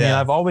sure. Yeah. I mean,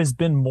 I've always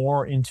been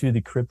more into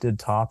the cryptid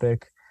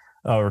topic,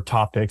 or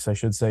topics, I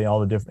should say, all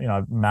the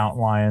different, mountain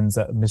lions,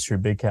 mystery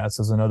big cats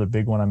is another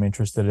big one I'm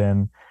interested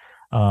in.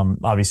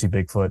 Obviously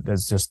Bigfoot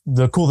is just,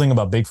 the cool thing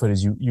about Bigfoot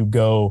is you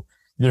go,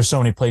 there's so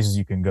many places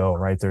you can go,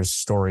 right? There's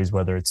stories,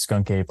 whether it's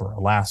Skunk Ape or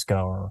Alaska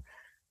or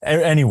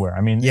anywhere.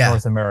 I mean,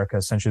 North America,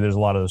 essentially, there's a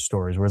lot of those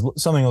stories. Whereas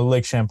something like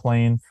Lake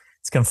Champlain,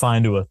 it's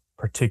confined to a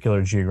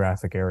particular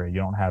geographic area.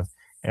 You don't have,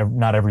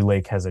 not every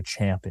lake has a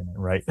champ in it,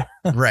 right?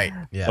 Right.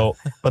 Yeah.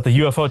 But the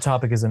UFO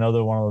topic is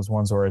another one of those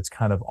ones where it's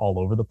kind of all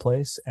over the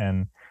place.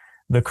 And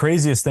the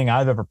craziest thing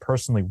I've ever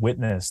personally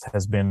witnessed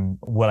has been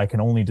what I can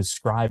only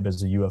describe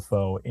as a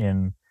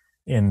UFO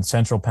in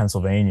central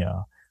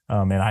Pennsylvania.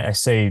 And I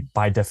say,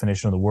 by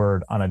definition of the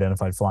word,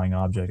 unidentified flying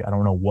object. I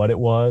don't know what it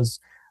was.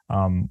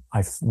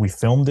 We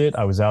filmed it.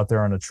 I was out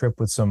there on a trip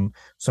with some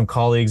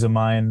colleagues of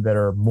mine that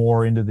are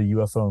more into the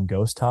UFO and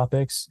ghost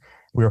topics.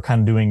 We were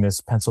kind of doing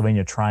this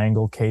Pennsylvania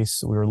Triangle case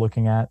that we were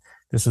looking at.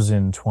 This was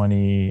in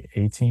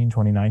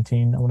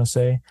 2019, I want to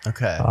say.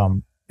 Okay.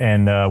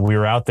 And we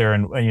were out there,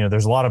 and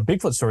there's a lot of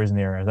Bigfoot stories in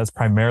the area. That's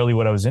primarily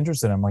what I was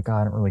interested in. I'm like,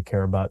 I don't really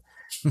care about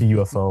the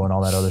UFO and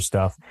all that other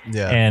stuff.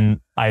 Yeah. And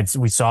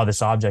we saw this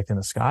object in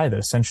the sky that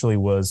essentially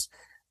was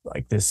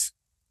like this.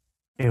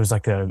 It was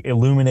like a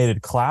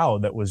illuminated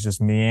cloud that was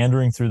just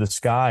meandering through the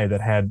sky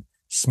that had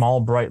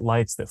small bright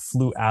lights that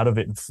flew out of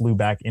it and flew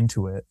back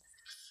into it.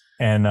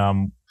 And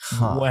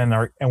one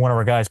of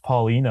our guys,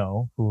 Paul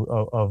Eno, who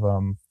of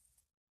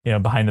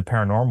Behind the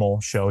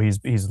Paranormal show,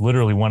 he's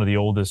literally one of the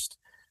oldest,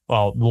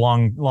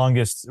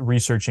 longest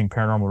researching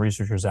paranormal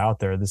researchers out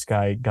there. This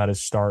guy got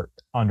his start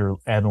under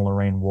Ed and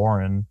Lorraine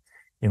Warren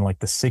in like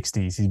the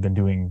 60s. He's been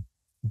doing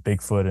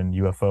Bigfoot and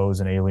UFOs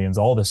and aliens,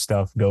 all this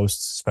stuff,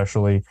 ghosts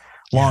especially,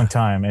 long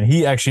time. And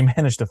he actually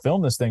managed to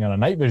film this thing on a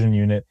night vision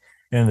unit.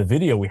 And in the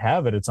video, we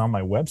have it. It's on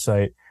my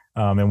website.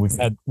 And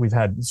we've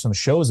had some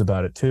shows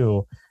about it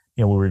too,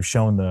 where we've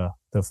shown the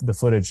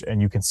footage,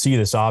 and you can see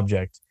this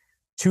object,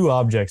 two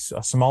objects,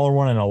 a smaller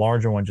one and a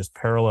larger one, just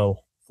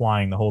parallel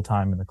flying the whole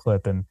time in the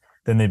clip. And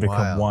then they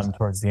become one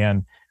towards the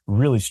end.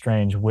 Really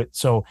strange.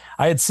 So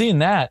I had seen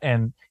that,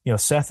 and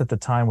Seth at the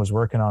time was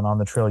working on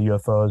the trail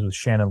UFOs with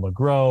Shannon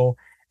LeGros,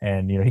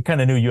 and he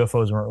kind of knew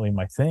UFOs weren't really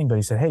my thing, but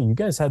he said, "Hey, you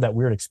guys had that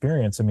weird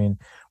experience. I mean,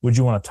 would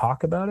you want to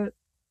talk about it?"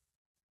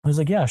 I was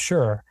like, "Yeah,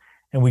 sure."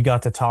 And we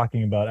got to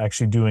talking about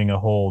actually doing a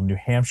whole New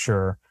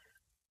Hampshire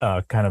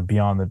kind of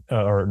beyond the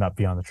or not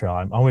beyond the trail.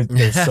 I'm always,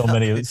 there's so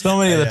many of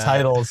the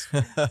titles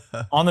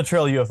on the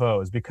trail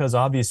UFOs, because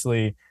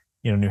obviously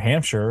New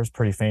Hampshire is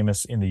pretty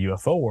famous in the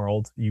UFO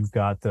world. You've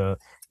got the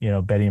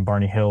Betty and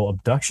Barney Hill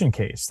abduction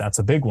case. That's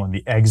a big one.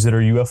 The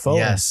Exeter UFO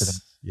incident.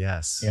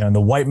 Yes. And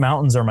the White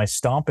Mountains are my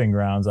stomping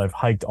grounds. I've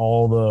hiked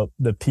all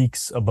the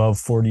peaks above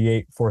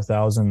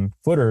 4,000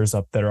 footers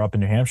up that are up in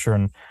New Hampshire,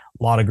 and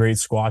a lot of great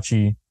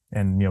Squatchy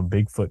and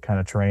Bigfoot kind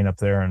of terrain up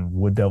there, and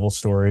Wood Devil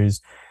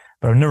stories.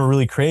 But I'm never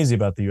really crazy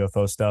about the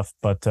UFO stuff.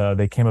 But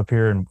they came up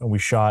here and we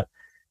shot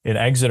in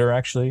Exeter,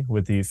 actually,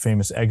 with the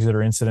famous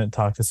Exeter incident,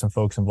 talked to some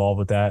folks involved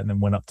with that, and then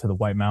went up to the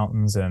White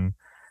Mountains. And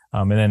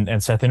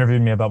And Seth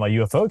interviewed me about my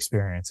UFO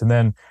experience. And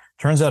then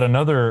turns out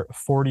another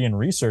Fortean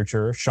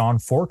researcher, Sean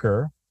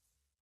Forker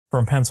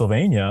from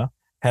Pennsylvania,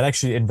 had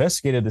actually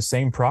investigated the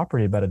same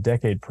property about a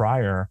decade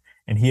prior.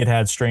 And he had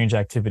had strange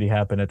activity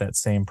happen at that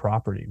same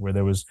property where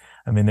there was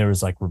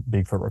like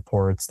Bigfoot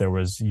reports, there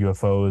was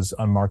UFOs,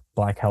 unmarked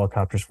black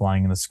helicopters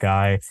flying in the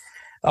sky,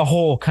 a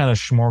whole kind of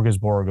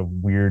smorgasbord of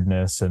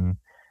weirdness. And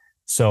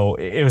so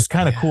it was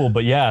kind of cool.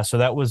 But yeah, so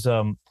that was,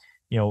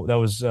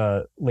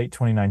 late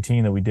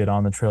 2019 that we did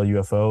On the Trail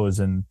UFOs.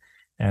 And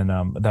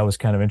that was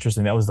kind of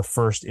interesting. That was the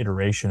first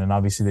iteration. And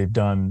obviously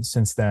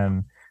since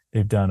then,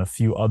 they've done a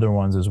few other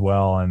ones as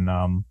well.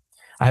 And,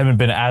 I haven't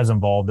been as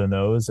involved in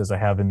those as I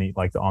have in the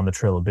On the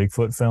Trail of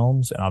Bigfoot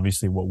films and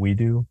obviously what we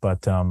do.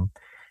 But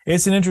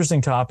it's an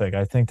interesting topic.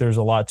 I think there's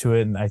a lot to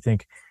it. And I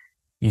think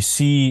you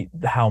see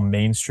how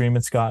mainstream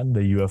it's gotten,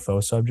 the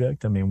UFO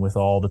subject. I mean, with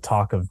all the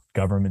talk of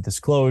government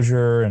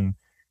disclosure and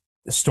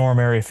Storm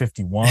Area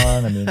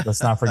 51. I mean,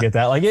 let's not forget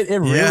that. Like it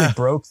really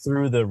broke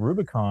through the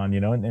Rubicon,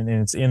 and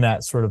it's in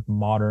that sort of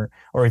modern,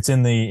 or it's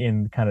in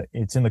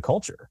the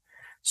culture.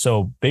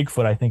 So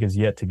Bigfoot, I think, is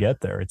yet to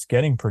get there. It's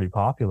getting pretty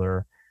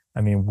popular. I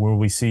mean, will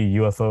we see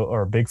UFO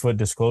or Bigfoot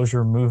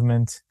disclosure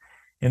movement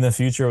in the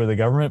future with the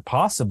government?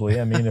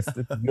 Possibly. I mean, if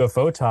the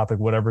UFO topic,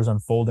 whatever's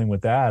unfolding with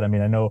that, I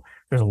mean, I know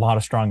there's a lot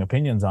of strong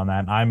opinions on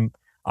that. And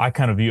I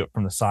kind of view it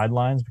from the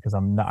sidelines because I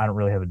don't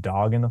really have a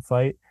dog in the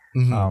fight,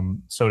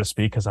 so to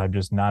speak, because I'm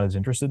just not as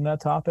interested in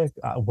that topic.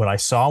 What I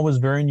saw was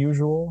very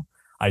unusual.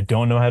 I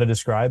don't know how to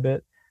describe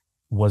it.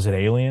 Was it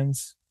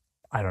aliens?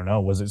 I don't know.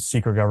 Was it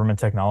secret government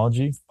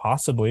technology?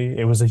 Possibly.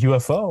 It was a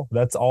UFO.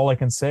 That's all I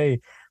can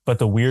say. But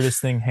the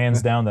weirdest thing,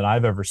 hands down, that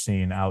I've ever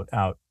seen out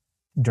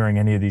during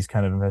any of these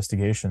kind of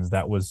investigations,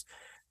 it was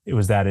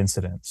that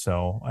incident.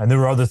 So, and there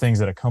were other things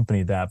that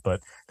accompanied that.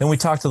 But then we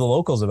talked to the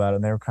locals about it,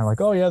 and they were kind of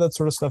like, "Oh yeah, that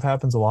sort of stuff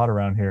happens a lot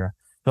around here."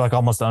 They're like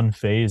almost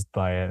unfazed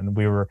by it, and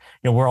we were,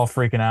 we're all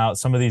freaking out.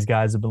 Some of these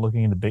guys have been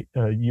looking into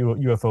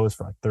UFOs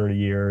for like 30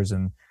 years,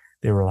 and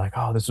they were like,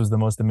 "Oh, this was the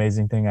most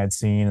amazing thing I'd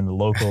seen." And the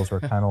locals were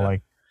kind of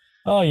like,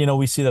 "Oh,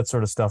 we see that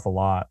sort of stuff a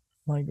lot."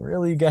 Like,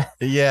 really, guys?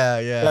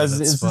 Yeah, Guys,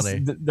 that's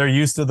funny. They're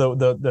used to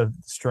the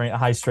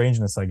high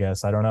strangeness, I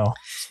guess. I don't know.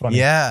 It's funny.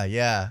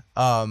 Yeah.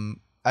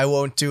 I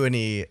won't do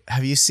any.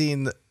 Have you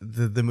seen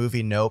the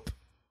movie Nope?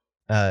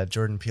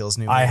 Jordan Peele's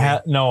new movie? I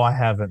haven't. No, I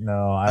haven't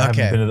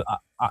been.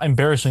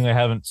 Embarrassingly, I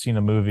haven't seen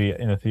a movie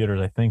in the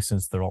theaters, I think,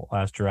 since the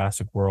last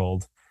Jurassic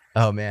World.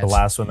 Oh man, the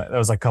last one that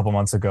was like a couple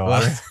months ago.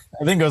 Well,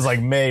 I think it was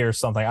like May or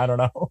something. I don't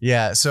know.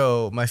 Yeah.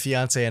 So my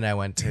fiance and I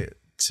went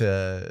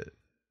to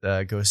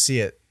go see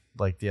it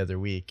like the other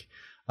week.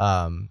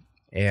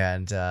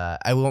 And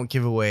I won't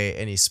give away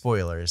any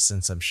spoilers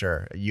since I'm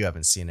sure you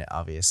haven't seen it,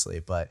 obviously,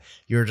 but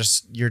your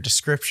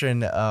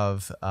description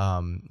of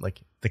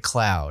like the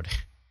cloud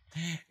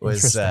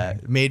was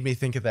made me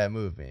think of that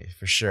movie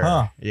for sure.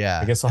 Huh. Yeah.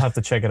 I guess I'll have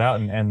to check it out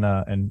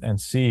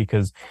and see,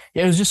 because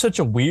it was just such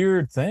a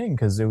weird thing,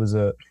 because it was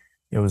a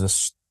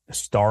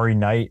starry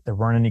night. There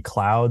weren't any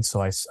clouds,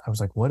 so I was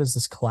like, what is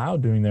this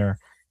cloud doing there?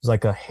 It was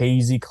like a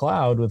hazy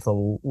cloud with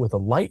a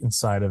light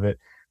inside of it,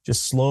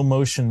 just slow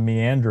motion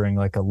meandering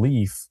like a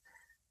leaf,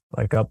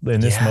 like up in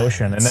this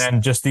motion. And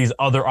then just these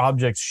other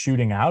objects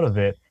shooting out of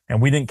it.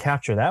 And we didn't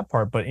capture that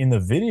part, but in the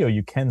video,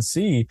 you can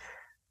see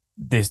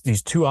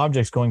these two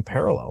objects going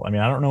parallel. I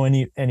mean, I don't know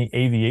any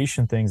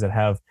aviation things that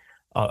have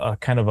a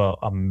kind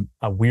of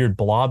a weird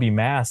blobby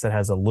mass that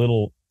has a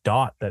little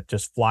dot that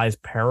just flies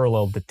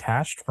parallel,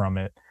 detached from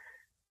it.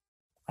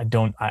 I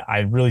don't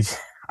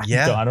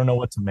know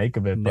what to make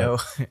of it.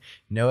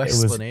 No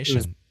explanation.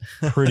 It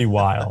was pretty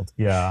wild.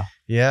 Yeah.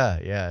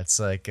 Yeah. It's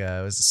like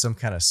it was some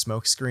kind of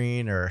smoke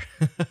screen or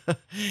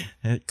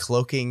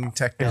cloaking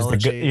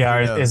technology.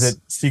 Is it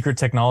secret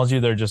technology?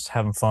 They're just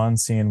having fun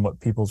seeing what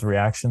people's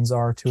reactions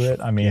are to it.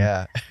 I mean,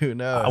 who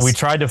knows? We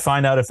tried to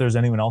find out if there's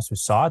anyone else who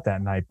saw it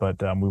that night,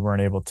 but we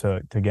weren't able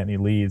to get any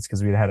leads,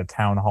 because we had a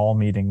town hall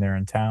meeting there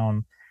in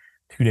town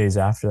 2 days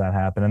after that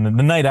happened. And then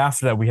the night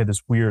after that, we had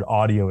this weird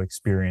audio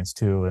experience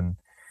too. And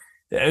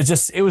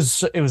it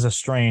was a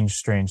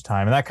strange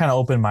time. And that kind of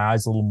opened my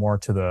eyes a little more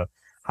to the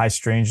high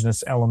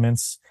strangeness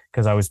elements,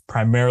 because I was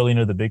primarily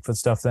into the Bigfoot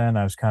stuff then.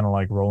 I was kind of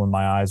like rolling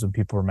my eyes when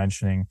people were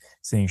mentioning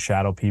seeing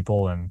shadow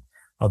people and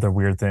other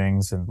weird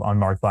things and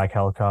unmarked black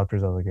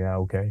helicopters. I was like, yeah,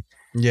 okay.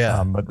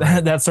 Yeah. But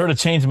that sort of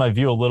changed my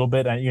view a little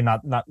bit. And you're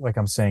not like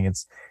I'm saying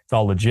it's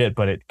all legit,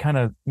 but it kind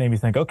of made me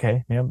think,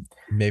 okay,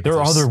 maybe there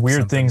are other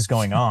weird things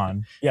going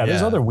on. Yeah,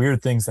 there's other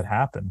weird things that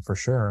happen for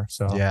sure.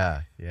 So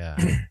yeah.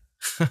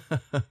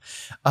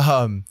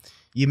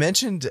 You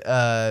mentioned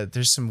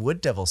there's some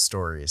wood devil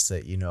stories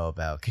that you know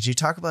about. Could you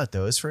talk about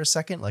those for a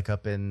second? Like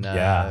up in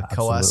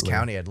Coas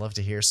County, I'd love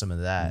to hear some of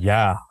that.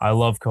 Yeah, I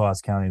love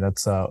Coas County.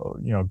 That's a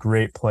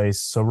great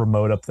place. So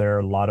remote up there.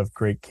 A lot of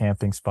great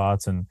camping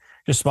spots and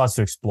just spots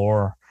to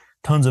explore.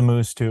 Tons of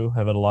moose too.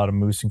 I've had a lot of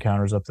moose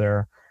encounters up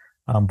there.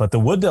 But the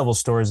wood devil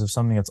stories is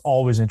something that's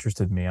always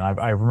interested me. And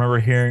I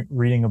remember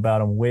reading about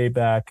them way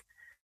back.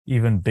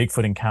 Even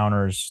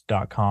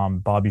BigfootEncounters.com,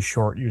 Bobby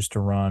Short used to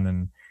run,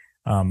 and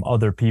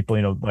other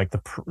people, like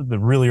the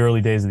really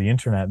early days of the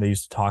internet, they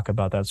used to talk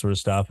about that sort of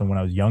stuff. And when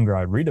I was younger,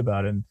 I'd read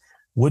about it, and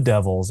wood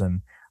devils.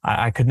 And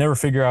I could never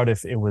figure out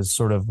if it was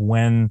sort of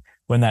when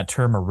that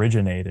term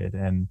originated,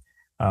 and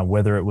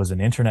whether it was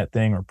an internet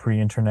thing or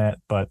pre-internet.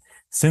 But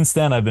since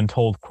then, I've been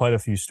told quite a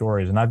few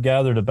stories, and I've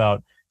gathered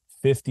about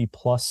 50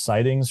 plus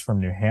sightings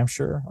from New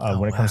Hampshire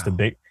when it comes to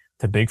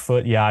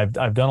Bigfoot. Yeah,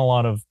 I've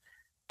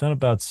done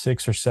about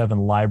 6 or 7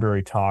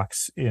 library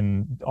talks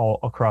in all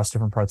across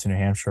different parts of New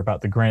Hampshire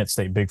about the Granite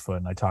State Bigfoot,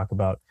 and I talk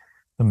about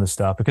some of the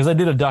stuff because I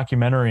did a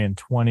documentary in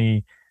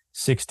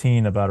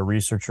 2016 about a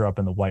researcher up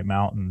in the White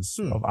Mountains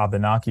of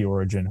Abenaki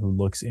origin who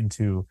looks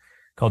into,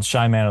 called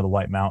Shy Man of the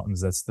White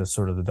Mountains. That's the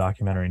sort of the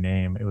documentary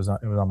name. It was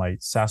on my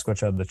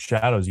Sasquatch Out of the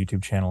Shadows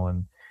YouTube channel,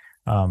 and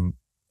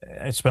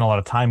I spent a lot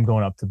of time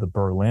going up to the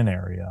Berlin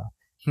area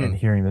and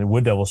hearing the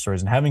wood devil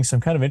stories and having some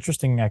kind of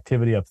interesting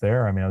activity up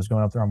there. I mean, I was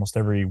going up there almost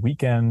every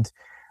weekend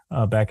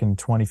back in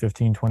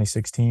 2015,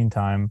 2016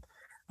 time.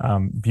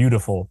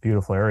 Beautiful,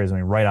 beautiful areas. I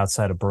mean, right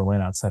outside of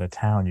Berlin, outside of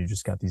town, you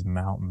just got these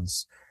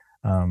mountains,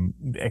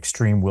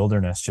 extreme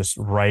wilderness, just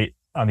right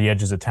on the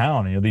edges of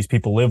town. These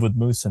people live with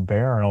moose and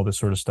bear and all this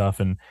sort of stuff.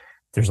 And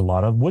there's a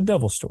lot of wood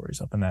devil stories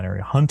up in that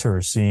area.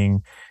 Hunters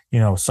seeing,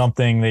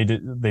 something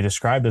they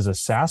described as a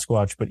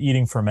Sasquatch, but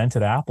eating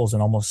fermented apples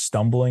and almost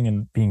stumbling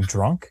and being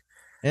drunk.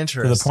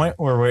 Interesting. To the point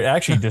where it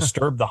actually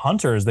disturbed the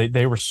hunters.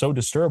 They were so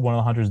disturbed. One of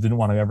the hunters didn't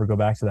want to ever go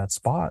back to that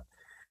spot.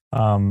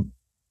 So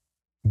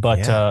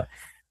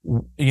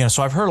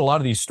I've heard a lot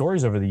of these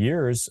stories over the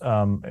years.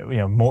 Some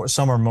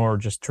are more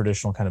just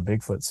traditional kind of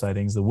Bigfoot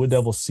sightings. The wood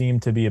devil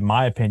seemed to be, in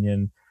my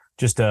opinion,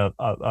 just a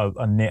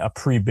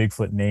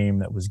pre-Bigfoot name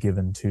that was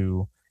given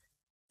to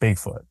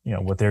Bigfoot.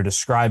 What they're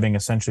describing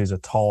essentially is a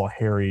tall,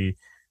 hairy,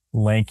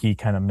 lanky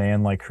kind of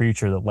man-like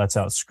creature that lets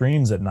out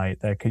screams at night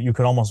that you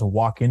could almost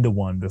walk into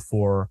one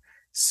before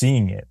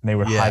seeing it. And they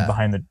would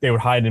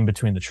hide in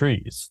between the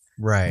trees.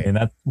 Right.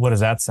 And what does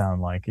that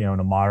sound like, in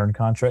a modern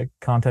context?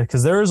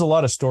 Because there is a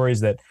lot of stories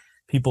that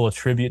people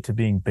attribute to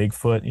being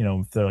Bigfoot,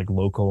 if they're like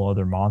local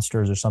other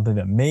monsters or something,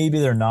 that maybe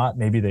they're not,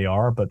 maybe they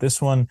are. But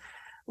this one,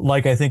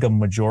 like I think a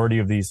majority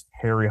of these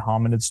hairy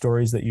hominid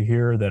stories that you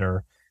hear that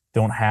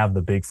don't have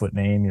the Bigfoot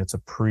name, it's a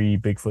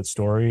pre-Bigfoot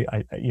story.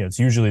 It's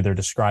usually they're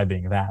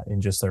describing that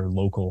in just their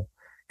local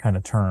kind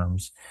of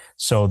terms.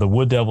 So the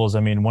wood devils,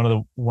 I mean, one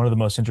of the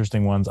most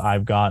interesting ones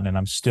I've gotten, and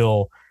I'm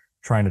still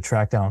trying to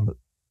track down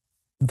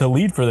the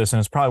lead for this, and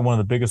it's probably one of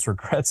the biggest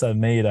regrets I've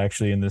made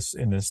actually in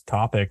this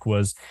topic,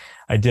 was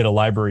I did a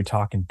library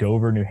talk in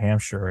Dover, New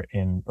Hampshire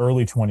in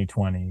early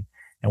 2020.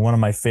 And one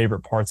of my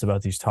favorite parts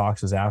about these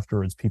talks is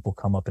afterwards, people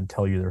come up and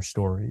tell you their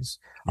stories.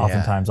 Yeah.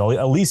 Oftentimes, I'll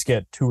at least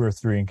get 2 or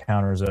 3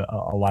 encounters,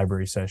 a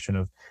library session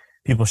of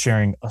people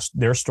sharing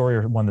their story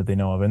or one that they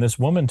know of. And this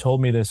woman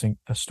told me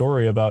a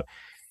story about,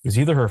 it was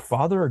either her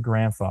father or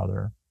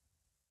grandfather,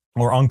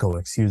 or uncle,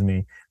 excuse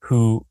me,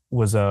 who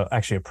was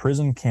actually a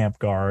prison camp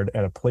guard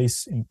at a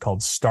place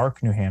called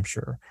Stark, New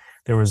Hampshire.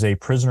 There was a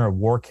prisoner of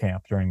war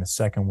camp during the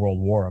Second World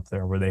War up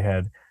there where they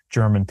had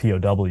German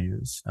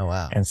POWs. Oh,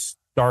 wow. And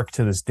Stark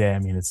to this day, I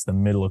mean, it's the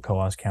middle of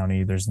Coos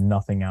County. There's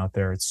nothing out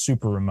there. It's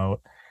super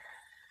remote.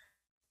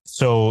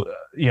 So,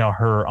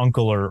 her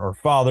uncle or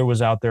father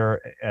was out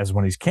there as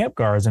one of these camp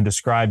guards and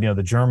described,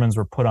 the Germans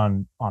were put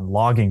on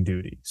logging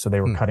duty. So they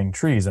were cutting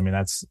trees. I mean,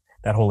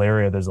 that whole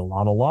area, there's a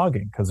lot of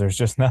logging because there's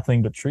just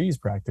nothing but trees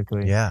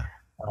practically. Yeah.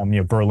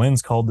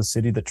 Berlin's called the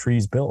city that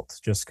trees built,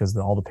 just because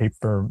all the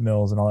paper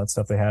mills and all that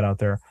stuff they had out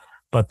there.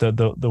 But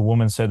the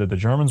woman said that the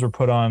Germans were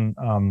put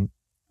on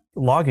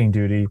logging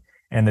duty,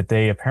 and that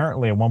they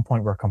apparently at one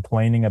point were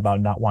complaining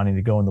about not wanting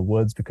to go in the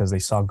woods because they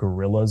saw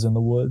gorillas in the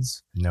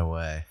woods. No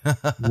way.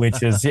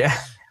 Which is,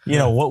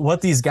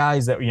 what these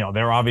guys that,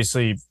 they're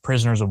obviously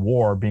prisoners of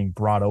war being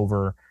brought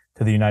over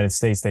to the United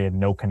States. They had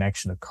no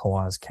connection to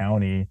Coos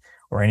County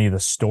or any of the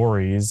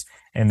stories,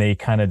 and they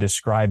kind of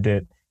described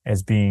it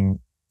as being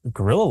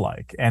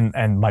gorilla-like.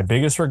 And my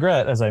biggest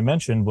regret, as I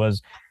mentioned,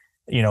 was,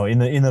 in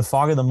the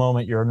fog of the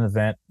moment, you're at an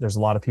event, there's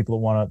a lot of people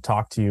that want to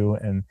talk to you,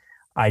 and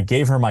I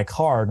gave her my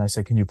card and I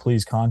said, "Can you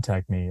please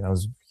contact me?" That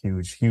was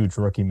a huge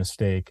rookie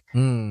mistake.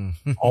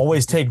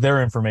 Always take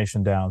their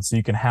information down so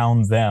you can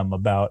hound them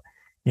about,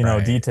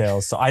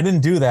 details. So I didn't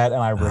do that,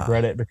 and I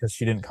regret it because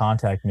she didn't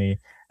contact me.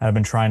 And I've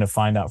been trying to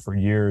find out for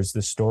years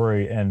this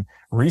story. And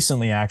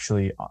recently,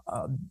 actually,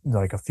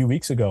 like a few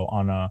weeks ago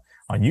on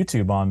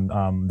YouTube,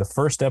 on the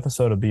first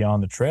episode of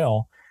Beyond the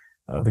Trail,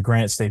 the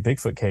Granite State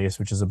Bigfoot case,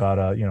 which is about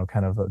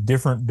kind of a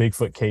different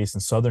Bigfoot case in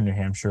southern New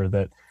Hampshire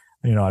that,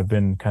 I've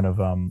been kind of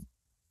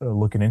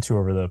looking into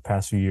over the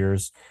past few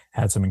years,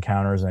 had some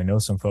encounters, and I know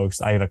some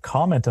folks. I had a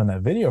comment on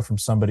that video from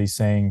somebody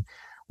saying,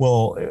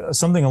 well,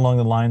 something along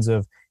the lines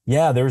of,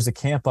 yeah, there was a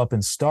camp up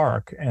in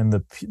Stark, and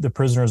the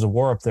prisoners of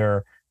war up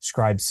there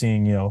described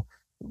seeing,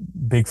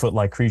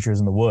 Bigfoot-like creatures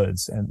in the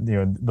woods, and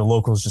the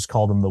locals just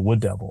called them the wood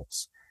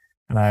devils.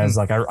 And I was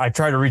like, I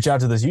tried to reach out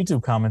to this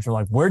YouTube commenter,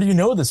 like, where do you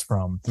know this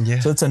from? Yeah.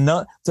 So it's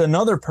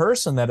another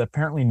person that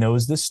apparently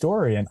knows this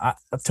story. And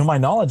to my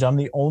knowledge, I'm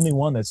the only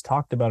one that's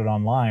talked about it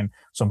online.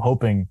 So I'm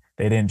hoping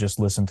they didn't just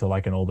listen to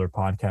like an older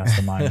podcast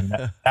of mine.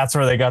 And that's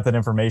where they got that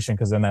information,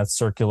 because then that's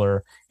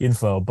circular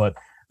info. But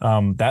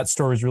that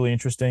story is really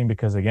interesting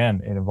because,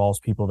 again, it involves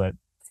people that,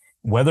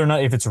 whether or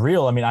not, if it's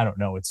real, I mean, I don't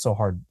know. It's so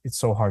hard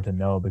to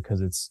know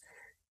because it's,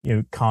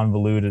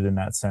 convoluted in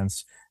that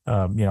sense.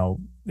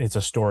 It's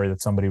a story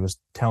that somebody was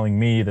telling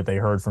me that they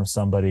heard from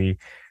somebody.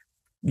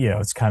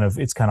 It's kind of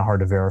hard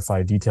to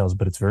verify details,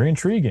 but it's very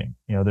intriguing.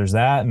 There's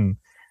that, and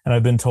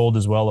I've been told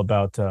as well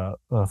about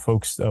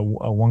folks.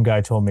 One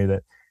guy told me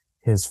that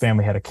his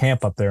family had a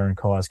camp up there in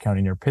Coas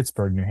County near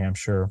Pittsburgh, New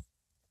Hampshire,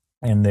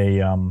 and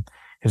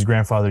his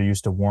grandfather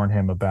used to warn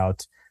him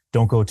about,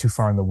 don't go too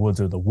far in the woods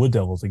or the wood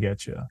devils will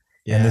get you.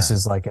 Yeah. And this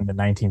is like in the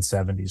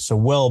 1970s, so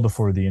well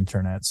before the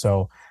internet.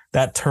 So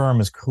that term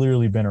has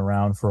clearly been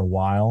around for a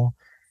while.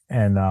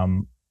 And,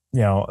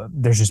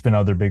 there's just been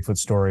other Bigfoot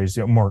stories,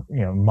 more,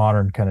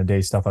 modern kind of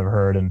day stuff I've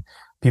heard. And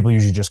people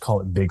usually just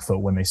call it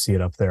Bigfoot when they see it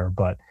up there.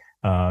 But,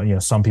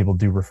 some people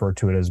do refer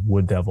to it as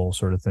wood devil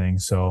sort of thing.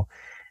 So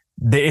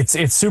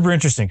it's super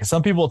interesting because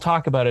some people will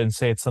talk about it and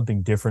say it's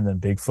something different than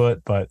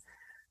Bigfoot. But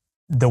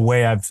the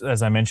way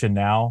as I mentioned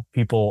now,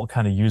 people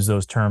kind of use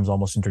those terms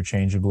almost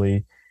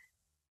interchangeably.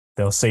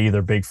 They'll say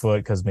either Bigfoot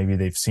because maybe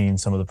they've seen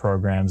some of the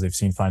programs, they've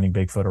seen Finding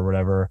Bigfoot or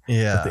whatever.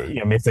 Yeah. But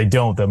if they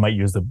don't, they might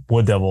use the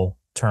wood devil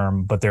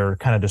term, but they're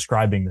kind of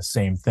describing the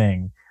same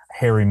thing, a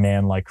hairy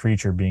man-like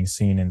creature being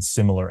seen in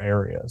similar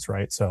areas,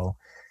 right? So,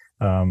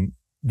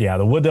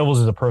 the wood devils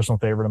is a personal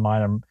favorite of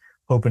mine. I'm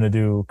hoping to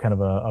do kind of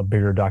a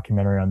bigger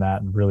documentary on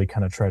that and really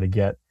kind of try to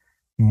get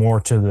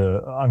more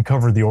to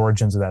uncover the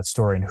origins of that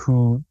story and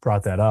who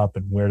brought that up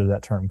and where did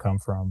that term come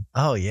from.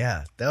 Oh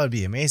yeah, that would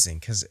be amazing.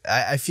 Cause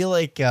I feel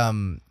like,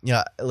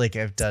 like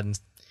I've done,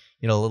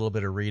 a little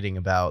bit of reading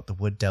about the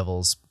wood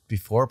devils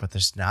before, but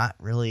there's not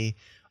really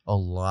a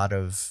lot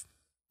of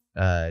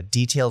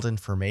detailed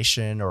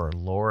information or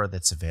lore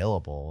that's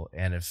available.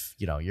 And if,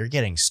 you're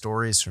getting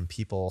stories from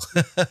people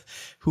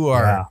who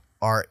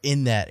are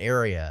in that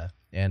area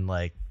and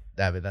like,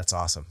 that's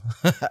awesome.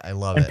 I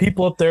love it. And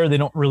people up there, they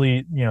don't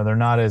really, they're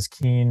not as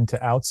keen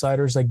to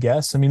outsiders, I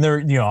guess. I mean,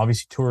 they're,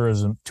 obviously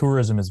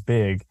tourism is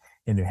big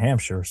in New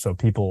Hampshire. So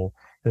people,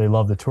 they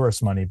love the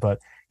tourist money, but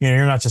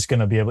you're not just going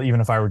to be able, even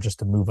if I were just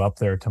to move up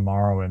there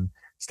tomorrow and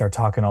start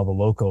talking to all the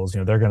locals,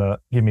 they're going to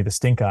give me the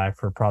stink eye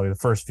for probably the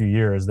first few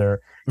years.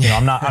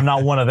 I'm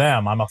not one of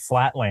them. I'm a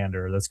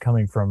flatlander that's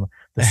coming from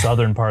the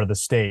southern part of the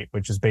state,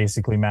 which is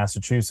basically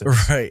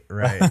Massachusetts. Right.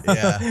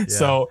 Yeah.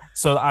 So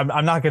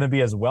I'm not going to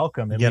be as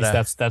welcome. At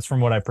least that's from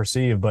what I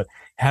perceive. But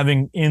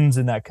having ins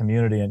in that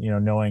community and,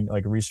 knowing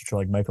like a researcher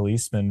like Michael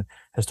Eastman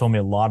has told me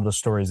a lot of the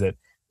stories that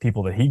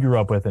people that he grew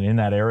up with and in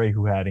that area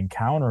who had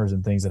encounters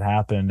and things that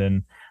happened.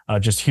 And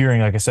just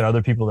hearing, like I said,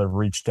 other people that have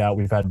reached out.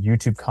 We've had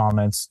YouTube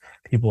comments.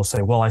 People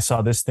say, well, I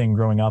saw this thing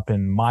growing up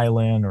in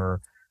Milan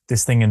or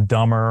this thing in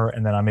Dummer.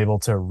 And then I'm able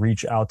to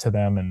reach out to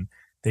them and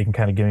they can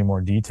kind of give me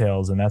more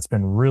details. And that's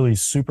been really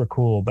super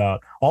cool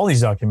about all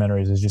these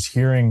documentaries, is just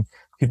hearing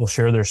people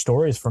share their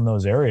stories from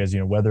those areas,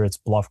 whether it's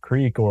Bluff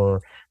Creek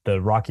or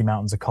the Rocky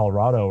Mountains of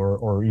Colorado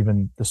or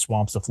even the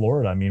swamps of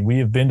Florida. I mean, we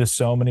have been to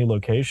so many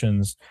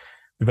locations.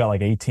 We've got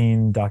like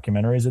 18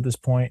 documentaries at this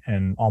point,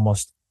 and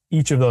almost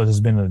each of those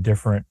has been in a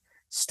different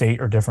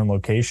state or different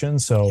location.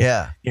 So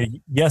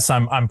yes,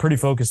 I'm pretty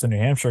focused in New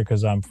Hampshire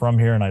because I'm from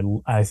here,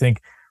 and I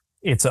think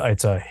it's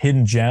a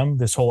hidden gem.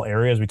 This whole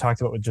area, as we talked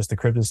about with just the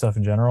cryptid stuff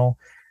in general,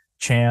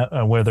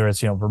 whether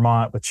it's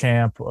Vermont with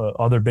Champ,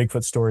 other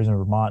Bigfoot stories in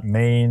Vermont,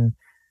 Maine,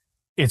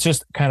 it's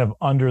just kind of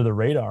under the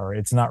radar.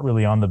 It's not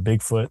really on the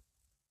Bigfoot,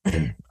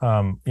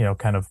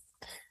 kind of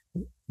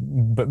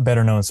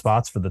better known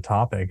spots for the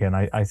topic. And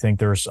I think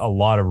there's a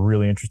lot of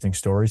really interesting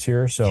stories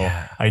here. So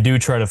I do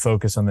try to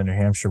focus on the New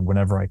Hampshire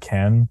whenever I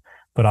can,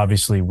 but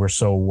obviously we're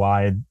so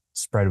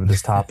widespread with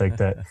this topic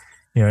that,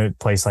 a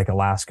place like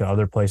Alaska,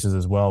 other places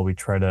as well, we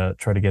try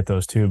to get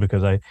those too,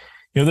 because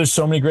there's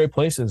so many great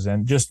places,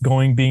 and just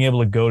being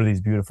able to go to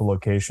these beautiful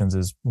locations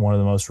is one of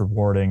the most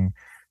rewarding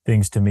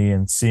things to me,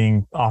 and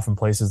seeing often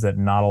places that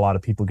not a lot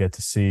of people get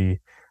to see.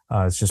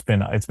 It's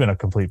been a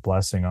complete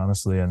blessing,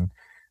 honestly. And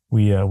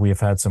we have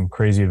had some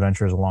crazy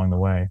adventures along the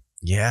way.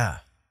 Yeah,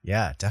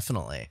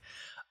 definitely.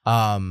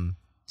 Well,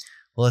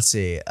 let's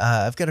see.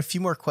 I've got a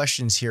few more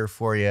questions here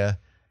for you,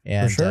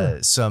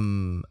 and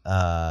some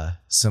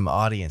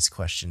audience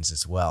questions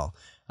as well.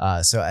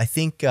 So I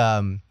think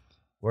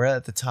we're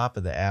at the top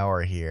of the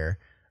hour here.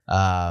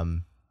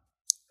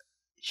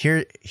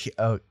 Here's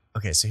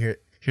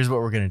what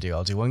we're gonna do.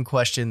 I'll do one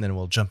question, then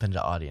we'll jump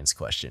into audience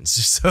questions.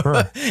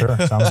 Sure.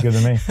 Sounds good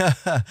to me.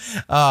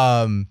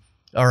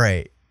 All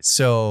right.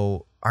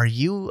 So, are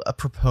you a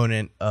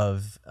proponent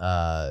of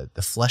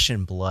the flesh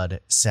and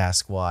blood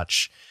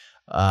Sasquatch,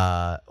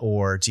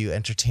 or do you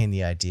entertain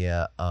the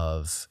idea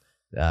of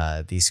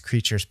these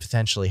creatures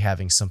potentially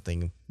having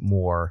something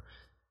more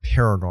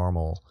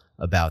paranormal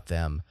about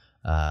them,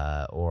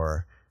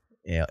 or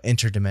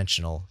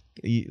interdimensional.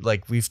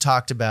 Like we've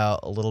talked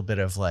about a little bit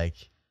of like,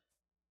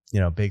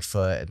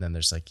 Bigfoot, and then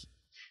there's like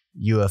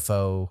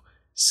UFO,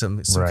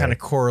 some kind of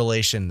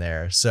correlation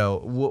there. So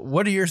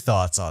what are your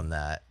thoughts on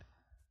that?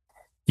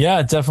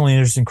 Yeah, definitely an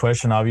interesting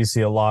question.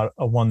 Obviously,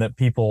 one that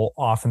people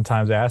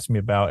oftentimes ask me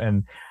about,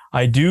 and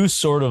I do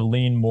sort of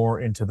lean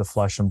more into the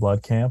flesh and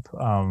blood camp,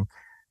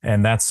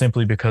 and that's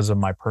simply because of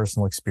my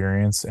personal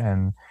experience.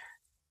 And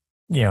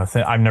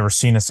I've never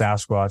seen a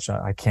Sasquatch.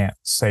 I can't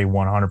say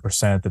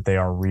 100% that they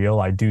are real.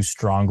 I do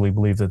strongly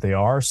believe that they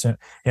are,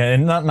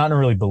 and not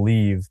really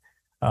believe,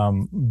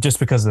 just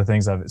because of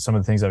some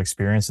of the things I've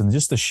experienced, and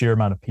just the sheer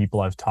amount of people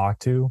I've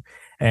talked to,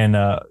 and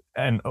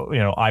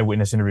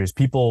eyewitness interviews,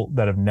 people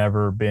that have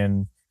never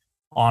been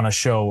on a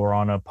show or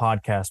on a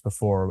podcast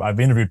before. I've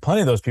interviewed plenty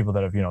of those people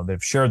that have,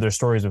 they've shared their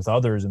stories with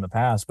others in the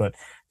past, but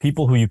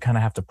people who you kind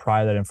of have to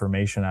pry that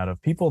information out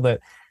of, people that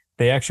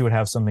they actually would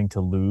have something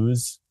to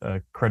lose,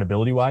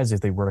 credibility wise,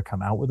 if they were to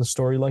come out with a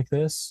story like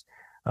this.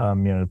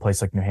 A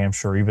place like New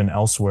Hampshire, or even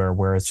elsewhere,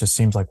 where it just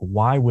seems like,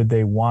 why would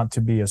they want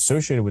to be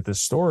associated with this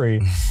story?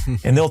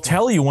 And they'll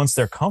tell you once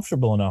they're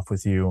comfortable enough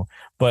with you.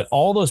 But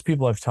all those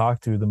people I've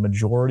talked to, the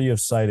majority of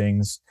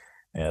sightings,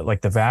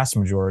 like the vast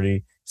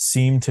majority,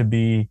 seem to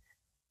be,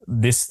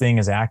 this thing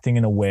is acting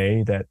in a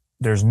way that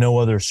there's no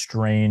other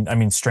strange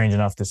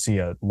enough to see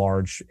a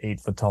large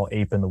 8-foot tall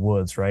ape in the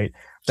woods, right?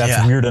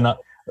 That's weird enough.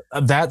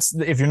 That's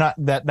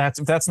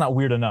not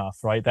weird enough,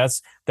 right?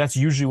 That's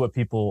usually what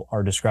people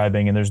are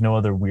describing, and there's no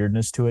other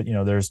weirdness to it.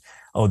 There's,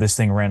 this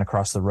thing ran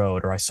across the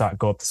road, or I saw it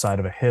go up the side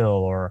of a hill,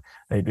 or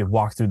it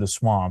walked through the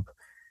swamp,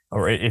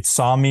 or it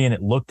saw me and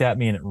it looked at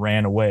me and it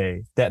ran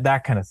away.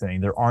 That kind of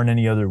thing. There aren't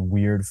any other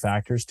weird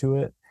factors to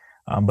it,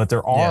 but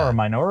there are a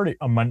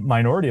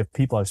minority of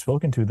people I've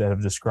spoken to that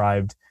have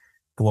described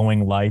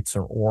glowing lights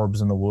or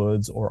orbs in the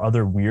woods or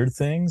other weird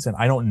things, and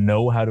I don't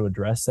know how to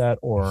address that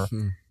or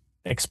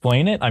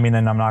explain it. And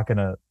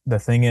the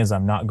thing is,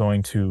 I'm not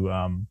going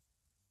to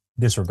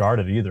disregard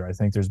it either. I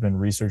think there's been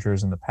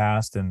researchers in the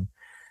past and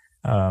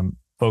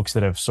folks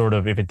that have sort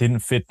of, if it didn't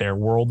fit their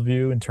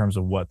worldview in terms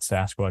of what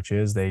Sasquatch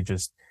is, they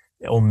just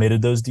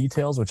omitted those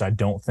details, which I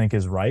don't think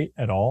is right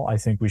at all. I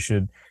think we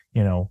should,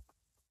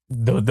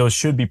 those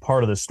should be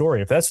part of the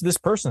story. If this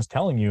person's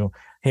telling you,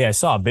 hey, I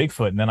saw a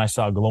Bigfoot and then I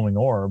saw a glowing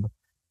orb,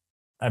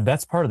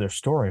 that's part of their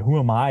story. Who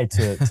am I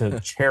to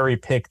cherry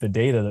pick the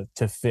data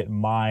to fit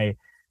my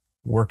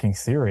working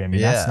theory?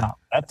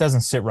 That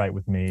doesn't sit right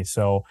with me.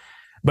 So,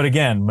 but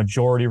again,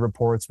 majority of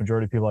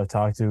people I've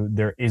talked to,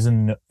 there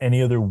isn't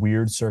any other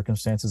weird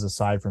circumstances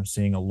aside from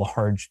seeing a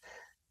large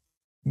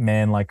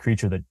man-like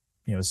creature that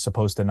is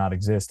supposed to not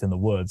exist in the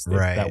woods.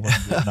 Right. That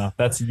wouldn't be enough.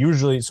 That's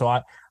usually, so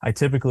I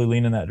typically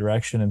lean in that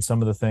direction. And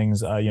some of the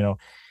things,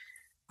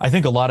 I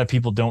think a lot of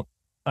people don't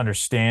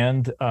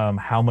understand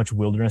how much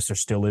wilderness there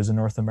still is in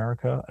North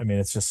America.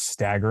 It's just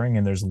staggering,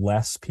 and there's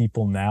less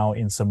people now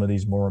in some of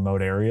these more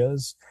remote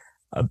areas.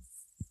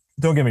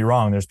 Don't get me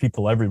wrong, there's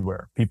people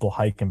everywhere. People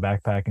hike and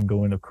backpack and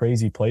go into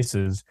crazy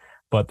places,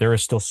 but there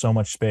is still so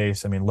much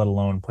space. Let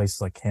alone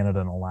places like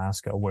Canada and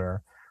Alaska,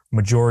 where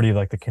majority of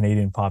like the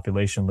Canadian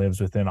population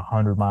lives within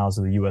 100 miles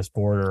of the US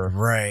border.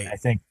 Right. I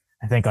think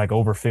like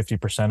over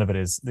 50% of it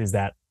is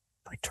that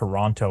like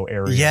Toronto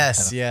area.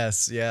 Yes.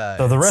 Yeah.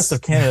 So the rest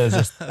of Canada is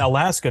just,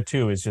 Alaska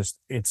too is just,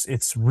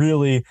 it's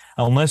really,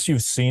 unless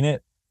you've seen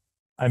it,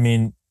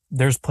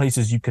 there's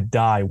places you could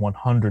die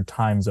 100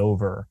 times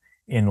over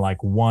in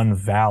like one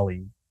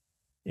valley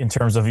in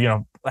terms of,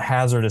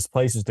 hazardous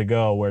places to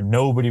go where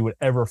nobody would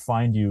ever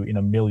find you in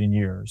a million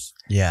years.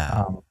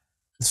 Yeah.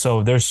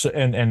 So there's,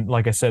 and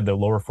like I said, the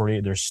lower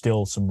 48, there's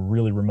still some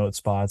really remote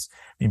spots.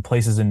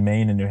 Places in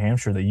Maine and New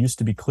Hampshire that used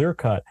to be clear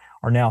cut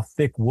are now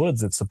thick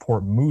woods that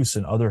support moose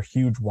and other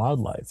huge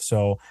wildlife.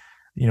 So,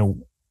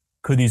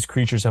 could these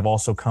creatures have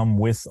also come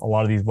with a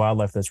lot of these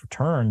wildlife that's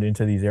returned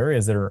into these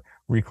areas that are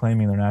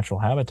reclaiming their natural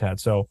habitat?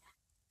 So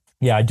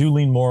yeah, I do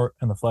lean more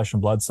on the flesh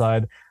and blood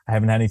side. I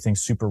haven't had anything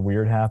super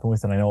weird happen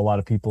with it. I know a lot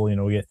of people,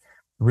 get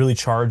really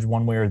charged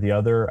one way or the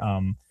other.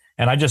 And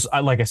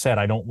like I said,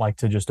 I don't like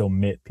to just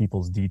omit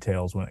people's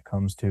details when it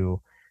comes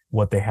to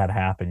what they had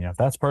happen. If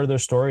that's part of their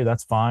story,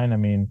 that's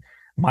fine.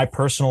 My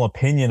personal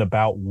opinion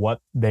about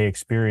what they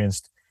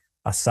experienced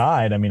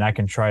aside, I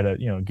can try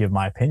to, give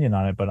my opinion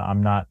on it, but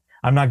I'm not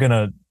going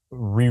to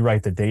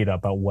rewrite the data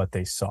about what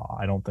they saw.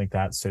 I don't think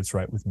that sits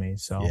right with me.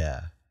 So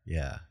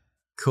yeah.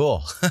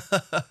 Cool.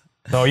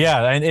 So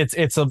yeah, and it's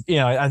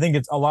I think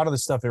it's a lot of the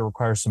stuff, it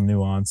requires some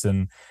nuance,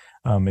 and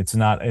it's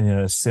not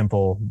a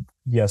simple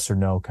yes or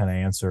no kind of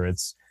answer.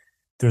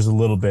 There's a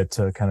little bit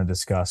to kind of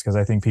discuss, because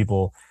I think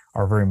people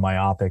are very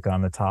myopic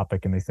on the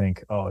topic and they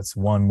think, oh, it's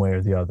one way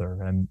or the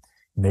other, and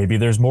maybe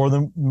there's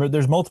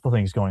multiple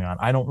things going on.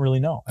 I don't really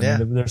know.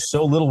 There's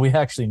so little we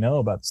actually know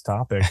about this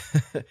topic.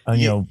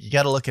 You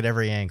got to look at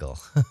every angle.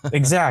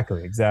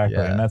 Exactly. Yeah.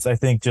 And that's, I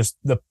think,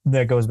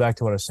 that goes back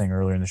to what I was saying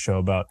earlier in the show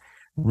about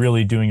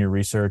really doing your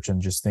research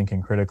and just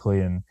thinking critically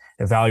and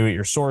evaluate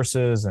your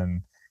sources,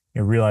 and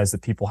realize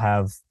that people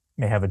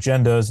may have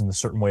agendas and a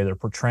certain way they're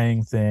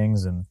portraying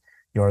things, and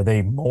are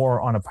they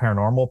more on a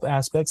paranormal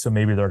aspect? So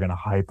maybe they're going to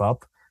hype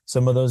up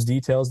some of those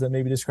details that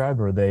may be described,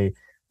 or are they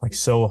like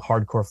so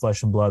hardcore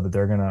flesh and blood that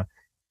they're going to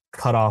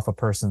cut off a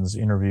person's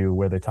interview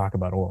where they talk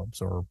about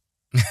orbs or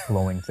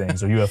glowing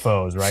things or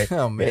UFOs, right?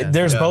 Oh man,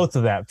 There's both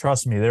of that.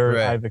 Trust me,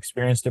 Right. I've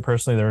experienced it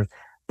personally. There's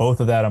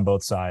both of that on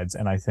both sides,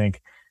 and I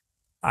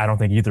don't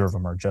think either of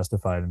them are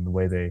justified in the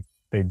way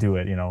they do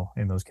it,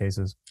 in those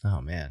cases.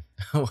 Oh man.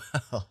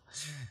 Well,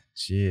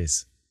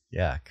 jeez.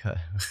 Yeah,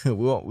 we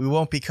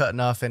won't be cutting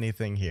off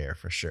anything here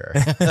for sure.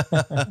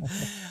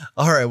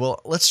 All right,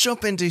 well, let's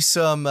jump into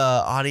some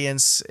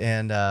audience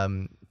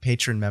and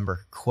patron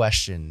member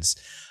questions.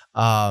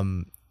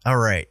 All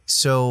right,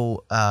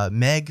 so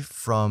Meg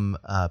from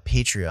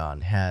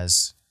Patreon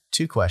has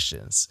two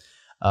questions.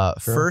 Sure.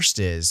 First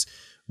is,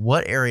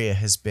 what area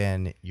has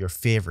been your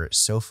favorite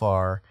so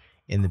far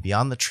in the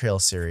Beyond the Trail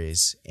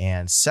series?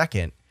 And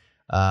second,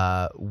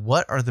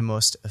 what are the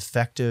most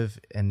effective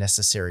and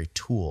necessary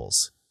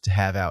tools to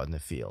have out in the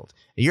field?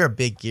 You're a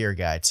big gear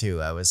guy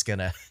too. I was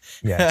gonna,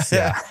 yes,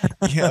 yeah.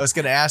 I was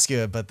gonna ask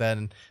you, but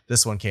then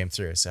this one came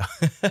through. So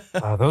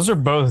those are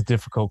both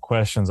difficult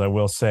questions, I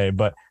will say.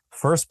 But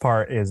first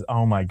part is,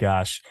 oh my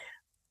gosh,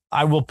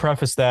 I will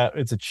preface that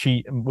it's a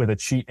cheat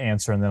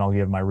answer, and then I'll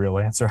give my real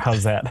answer.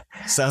 How's that?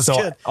 Sounds so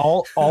good.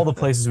 all the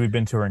places we've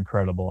been to are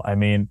incredible. I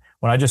mean,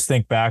 when I just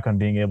think back on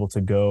being able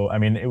to go, I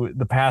mean,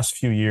 the past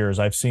few years,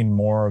 I've seen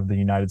more of the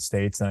United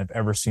States than I've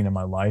ever seen in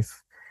my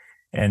life.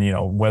 And,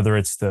 whether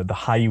it's the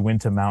high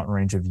Uinta mountain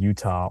range of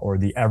Utah or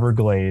the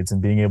Everglades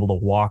and being able to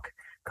walk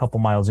a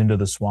couple miles into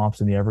the swamps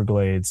in the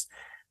Everglades,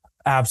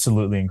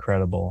 absolutely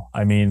incredible.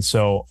 I mean,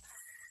 so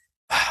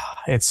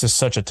it's just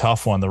such a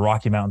tough one. The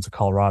Rocky Mountains of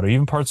Colorado,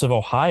 even parts of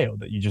Ohio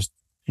that you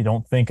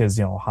don't think as,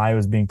 Ohio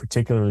as being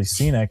particularly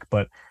scenic,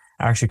 but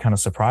actually kind of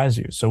surprise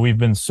you. So we've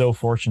been so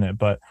fortunate.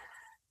 But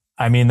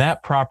I mean,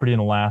 that property in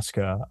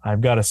Alaska, I've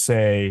got to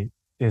say,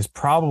 is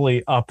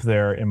probably up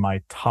there in my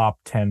top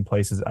 10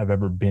 places I've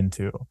ever been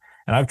to.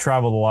 And I've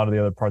traveled a lot of the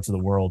other parts of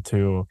the world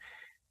too.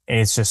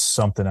 It's just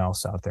something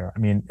else out there. I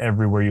mean,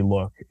 everywhere you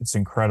look, it's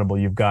incredible.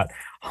 You've got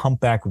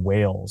humpback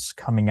whales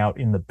coming out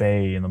in the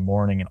bay in the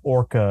morning, and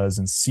orcas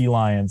and sea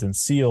lions and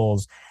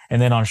seals.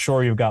 And then on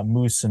shore, you've got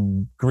moose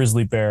and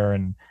grizzly bear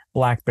and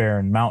black bear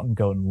and mountain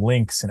goat and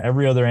lynx and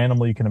every other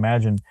animal you can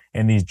imagine,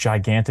 and these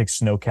gigantic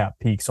snow-capped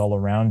peaks all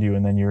around you.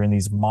 And then you're in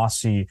these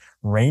mossy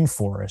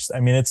rainforests. I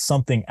mean, it's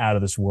something out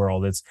of this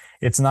world.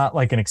 It's not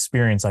like an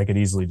experience I could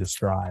easily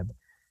describe.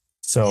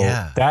 So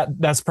yeah,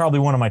 that's probably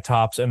one of my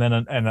tops. And then,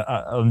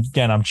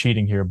 again, I'm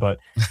cheating here, but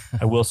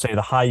I will say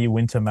the high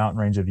Uinta mountain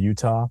range of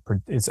Utah,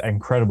 it's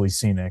incredibly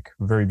scenic,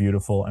 very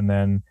beautiful. And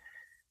then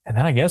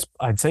I guess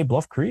I'd say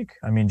Bluff Creek.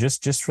 I mean,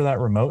 just for that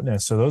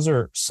remoteness. So those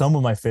are some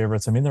of my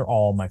favorites. I mean, they're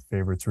all my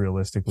favorites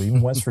realistically.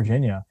 Even West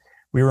Virginia.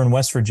 We were in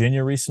West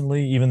Virginia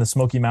recently. Even the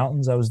Smoky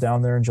Mountains. I was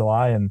down there in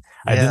July, and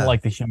I didn't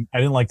like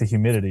the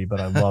humidity, but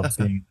I loved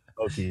being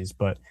Smokies.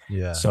 But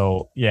yeah,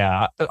 so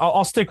yeah,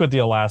 I'll stick with the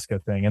Alaska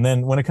thing. And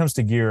then when it comes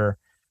to gear,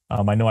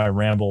 I know I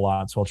ramble a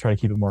lot, so I'll try to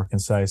keep it more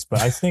concise.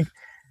 But I think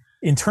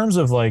in terms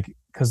of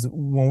because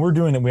when we're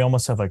doing it, we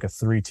almost have like a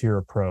 3-tier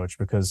approach,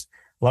 because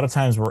a lot of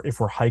times if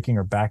we're hiking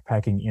or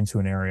backpacking into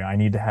an area, I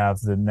need to have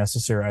the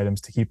necessary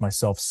items to keep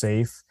myself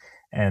safe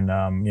and,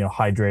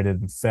 hydrated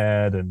and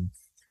fed and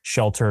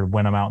sheltered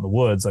when I'm out in the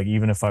woods. Like,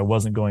 even if I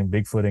wasn't going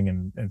Bigfooting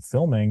and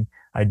filming,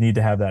 I'd need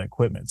to have that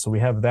equipment. So we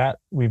have that,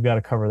 we've got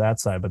to cover that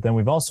side, but then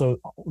we've also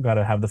got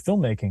to have the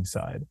filmmaking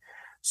side.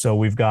 So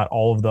we've got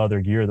all of the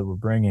other gear that we're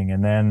bringing,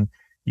 and then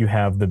you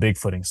have the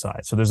Bigfooting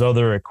side. So there's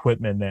other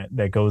equipment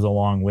that goes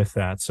along with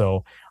that.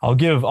 So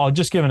I'll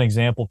just give an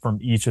example from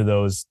each of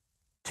those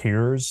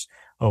tiers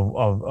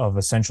of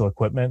essential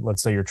equipment.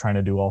 Let's say you're trying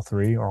to do all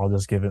three, or I'll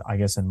just give it, I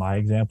guess, in my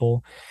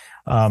example.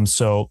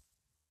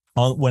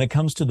 When it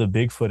comes to the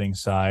Bigfooting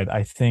side,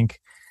 I think,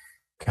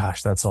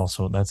 gosh, that's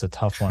a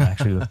tough one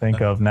actually to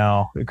think of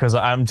now, because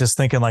I'm just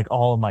thinking like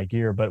all of my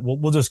gear, but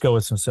we'll just go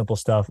with some simple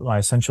stuff. My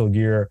essential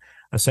gear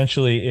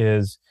essentially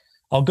is,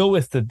 I'll go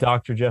with the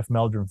Dr. Jeff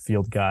Meldrum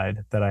field guide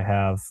that I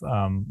have.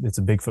 It's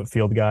a Bigfoot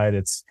field guide.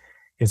 It's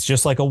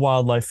just like a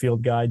wildlife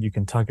field guide. You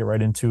can tuck it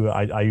right into,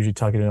 I usually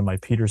tuck it into my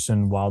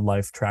Peterson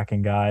wildlife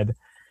tracking guide.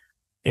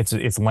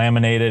 It's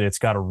laminated. It's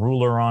got a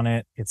ruler on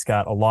it. It's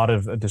got a lot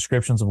of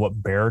descriptions of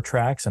what bear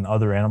tracks and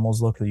other animals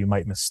look that you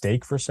might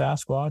mistake for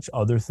Sasquatch,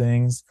 other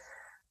things,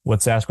 what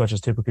Sasquatch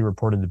is typically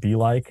reported to be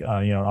like.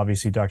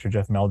 Obviously Dr.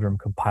 Jeff Meldrum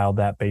compiled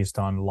that based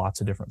on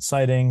lots of different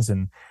sightings,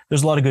 and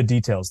there's a lot of good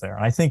details there.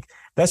 And I think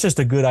that's just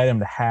a good item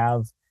to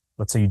have.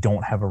 Let's say you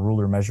don't have a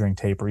ruler, measuring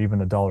tape, or even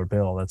a dollar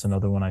bill. That's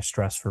another one I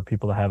stress for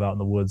people to have out in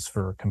the woods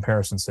for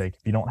comparison's sake.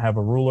 If you don't have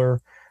a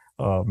ruler,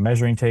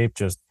 measuring tape,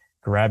 just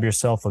grab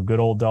yourself a good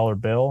old dollar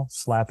bill,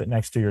 slap it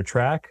next to your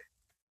track.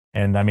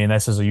 And I mean,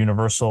 this is a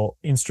universal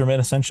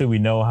instrument. Essentially, we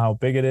know how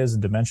big it is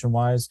dimension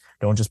wise.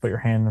 Don't just put your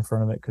hand in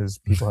front of it, because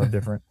people have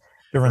different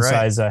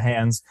right. size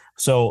hands.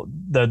 So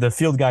the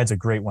field guide's a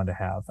great one to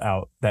have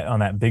out on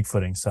that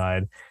Bigfooting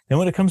side. Then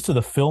when it comes to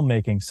the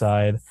filmmaking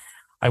side,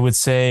 I would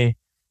say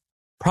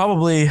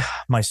Probably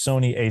my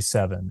Sony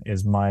A7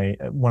 is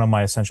one of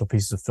my essential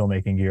pieces of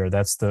filmmaking gear.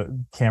 That's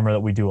the camera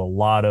that we do a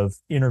lot of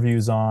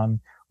interviews on,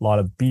 a lot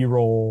of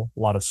B-roll, a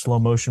lot of slow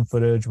motion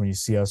footage when you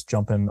see us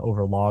jumping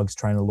over logs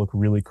trying to look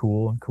really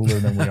cool and cooler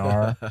than we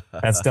are.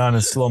 That's done in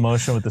slow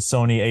motion with the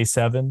Sony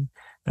A7.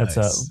 That's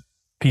Nice. a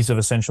piece of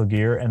essential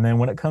gear. And then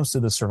when it comes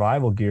to the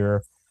survival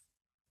gear,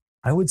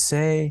 I would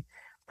say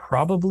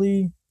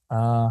probably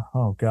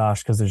oh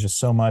gosh, because there's just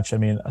so much. I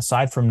mean,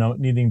 aside from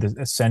needing the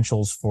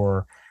essentials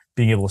for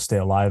being able to stay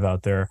alive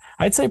out there,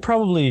 I'd say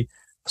probably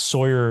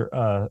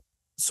Sawyer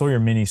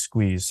mini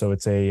squeeze. So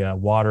it's a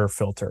water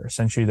filter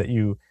essentially that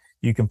you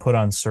can put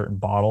on certain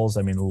bottles.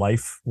 I mean,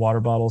 Life water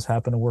bottles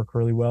happen to work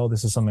really well.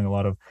 This is something a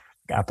lot of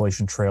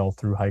Appalachian Trail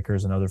through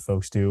hikers and other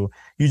folks do.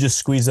 You just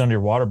squeeze it under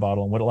your water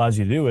bottle, and what it allows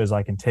you to do is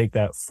I can take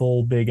that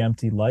full big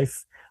empty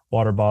Life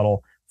water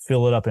bottle,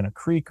 fill it up in a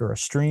creek or a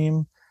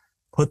stream,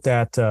 put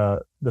that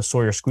the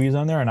Sawyer squeeze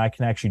on there, and I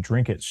can actually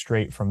drink it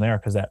straight from there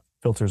because that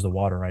filters the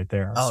water right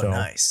there. Oh, So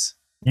nice.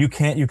 you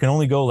can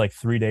only go like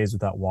 3 days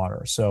without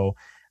water. So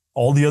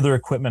all the other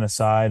equipment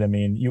aside, I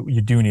mean,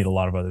 you do need a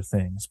lot of other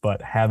things,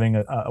 but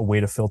having a way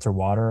to filter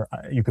water,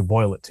 you could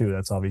boil it too.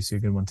 That's obviously a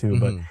good one too. Mhm.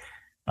 But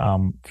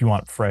if you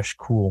want fresh,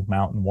 cool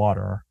mountain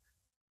water,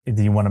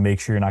 you want to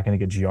make sure you're not going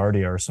to get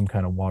Giardia or some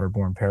kind of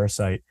waterborne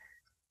parasite.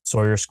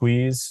 Sawyer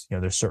squeeze,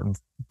 there's certain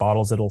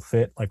bottles that'll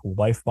fit, like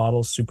Life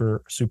bottles,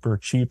 super, super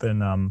cheap.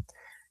 And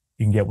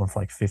you can get one for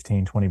like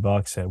 15,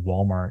 $20 at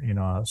Walmart,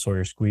 a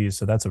Sawyer squeeze.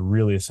 So that's a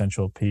really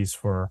essential piece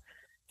for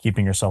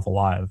keeping yourself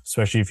alive,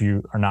 especially if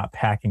you are not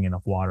packing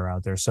enough water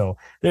out there. So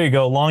there you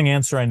go. Long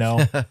answer, I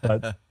know,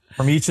 but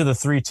from each of the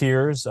three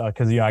tiers,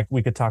 because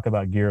we could talk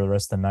about gear the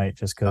rest of the night,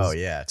 just because Oh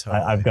yeah,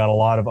 totally. I've got a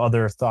lot of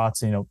other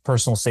thoughts.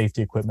 Personal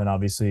safety equipment,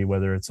 obviously,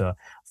 whether it's a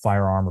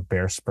firearm or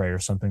bear spray or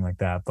something like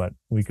that. But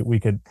we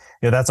could,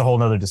 that's a whole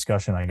nother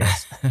discussion, I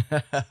guess.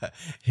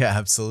 Yeah,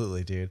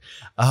 absolutely, dude.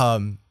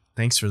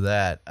 Thanks for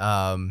that.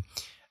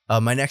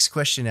 My next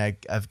question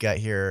I've got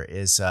here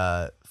is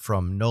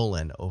from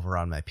Nolan over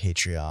on my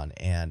Patreon,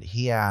 and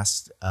he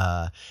asked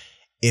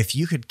if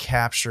you could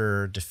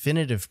capture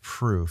definitive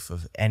proof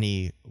of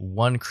any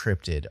one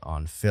cryptid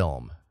on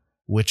film,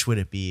 which would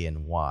it be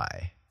and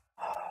why?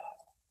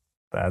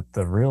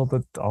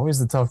 Always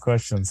the tough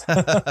questions.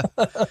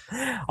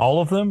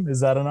 All of them, is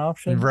that an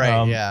option?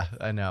 Right. Yeah,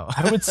 I know.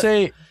 I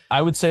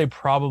would say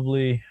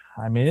probably.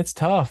 I mean, it's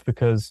tough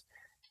because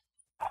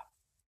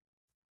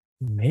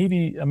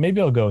maybe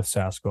I'll go with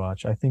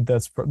Sasquatch. I think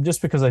that's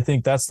just because I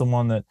think that's the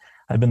one that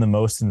I've been the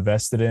most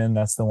invested in.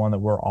 That's the one that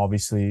we're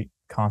obviously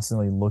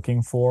constantly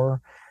looking for.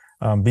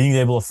 Being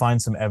able to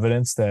find some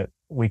evidence that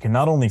we can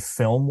not only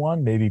film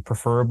one, maybe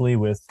preferably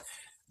with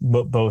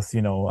both,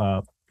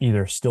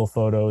 either still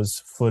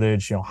photos,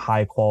 footage,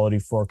 high quality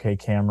 4K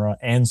camera,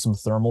 and some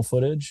thermal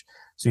footage.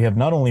 So you have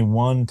not only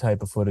one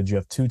type of footage, you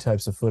have two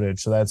types of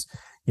footage. So that's,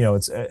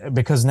 it's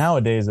because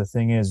nowadays the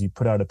thing is, you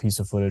put out a piece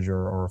of footage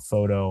or a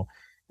photo,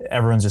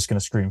 everyone's just going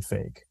to scream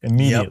fake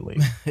immediately.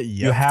 Yep.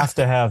 You have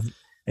to have,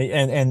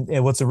 and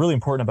what's really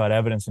important about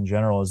evidence in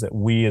general is that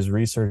we as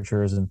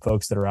researchers and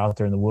folks that are out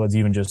there in the woods,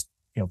 even just,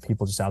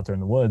 people just out there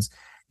in the woods,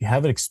 you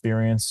have an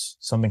experience,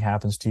 something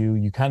happens to you,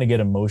 you kind of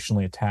get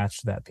emotionally attached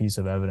to that piece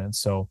of evidence.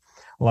 So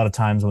a lot of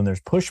times when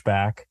there's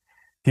pushback,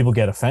 people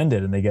get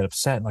offended and they get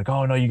upset, like,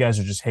 oh no, you guys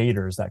are just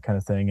haters, that kind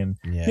of thing. And,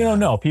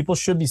 no, people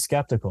should be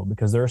skeptical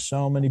because there are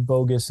so many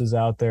boguses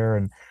out there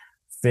and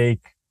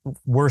fake,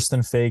 worse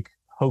than fake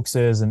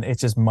hoaxes, and it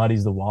just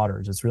muddies the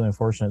waters. It's really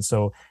unfortunate.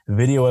 So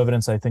video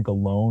evidence, I think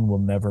alone will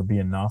never be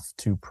enough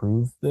to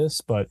prove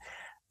this. But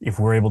if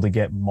we're able to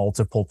get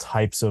multiple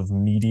types of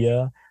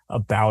media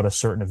about a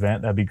certain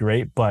event, that'd be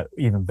great. But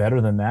even better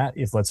than that,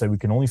 if let's say we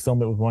can only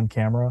film it with one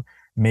camera,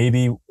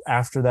 maybe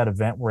after that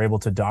event, we're able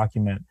to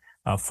document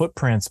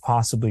footprints,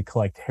 possibly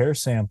collect hair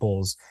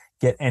samples,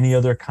 get any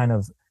other kind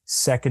of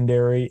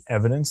secondary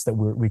evidence that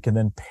we can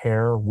then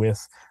pair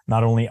with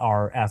not only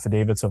our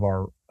affidavits of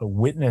our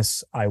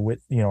witness,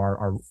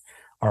 our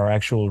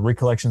actual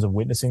recollections of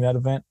witnessing that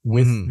event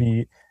with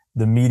the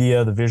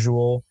media, the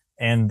visual,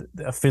 and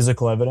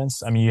physical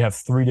evidence. I mean, you have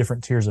three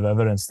different tiers of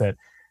evidence that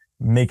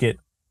make it,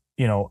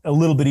 a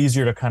little bit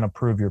easier to kind of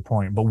prove your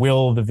point. But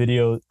will the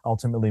video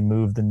ultimately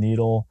move the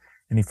needle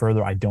any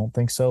further? I don't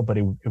think so, but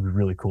it would be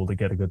really cool to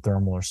get a good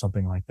thermal or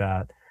something like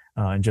that.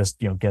 And just,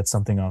 get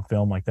something on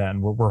film like that.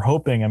 And we're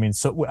hoping, I mean,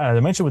 so as I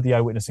mentioned with the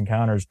eyewitness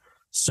encounters,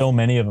 so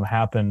many of them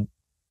happen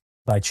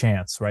by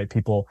chance, right?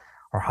 People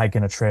are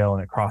hiking a trail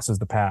and it crosses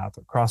the path,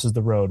 it crosses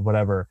the road,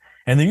 whatever.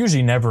 And they're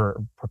usually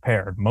never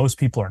prepared. Most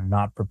people are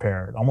not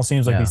prepared. It almost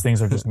seems like these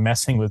things are just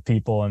messing with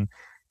people and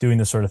doing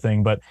this sort of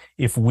thing. But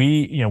if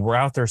we're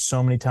out there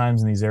so many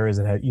times in these areas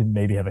that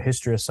maybe have a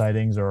history of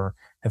sightings or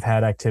have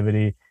had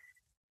activity,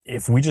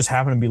 if we just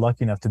happen to be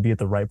lucky enough to be at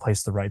the right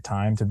place at the right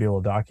time to be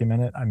able to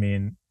document it, I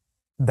mean,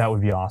 that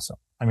would be awesome.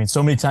 I mean,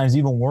 so many times,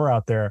 even when we're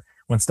out there,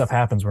 when stuff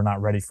happens, we're not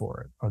ready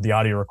for it, or the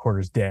audio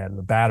recorder's dead, or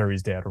the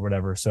battery's dead, or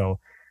whatever. So,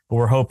 but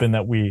we're hoping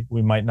that we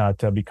might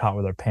not be caught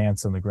with our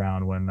pants in the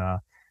ground when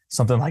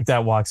something like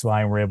that walks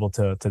by and we're able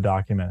to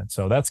document it.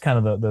 So that's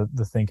kind of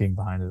the thinking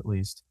behind it, at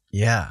least.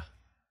 Yeah.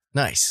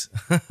 Nice.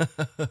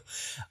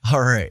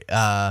 All right.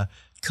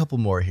 Couple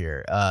more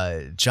here.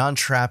 John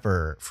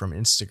Trapper from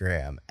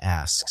Instagram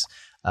asks,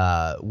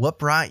 what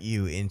brought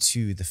you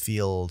into the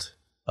field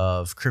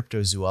of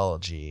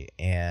cryptozoology,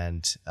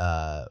 and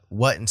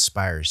what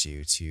inspires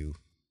you to,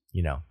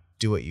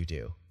 do what you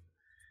do?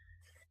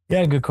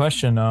 Yeah, good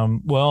question.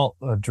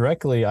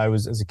 Directly, I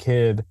was, as a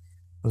kid,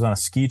 was on a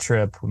ski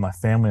trip with my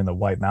family in the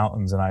White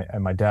Mountains,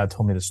 and my dad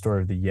told me the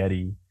story of the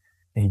Yeti,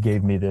 and he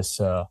gave me this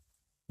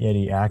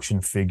Yeti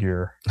action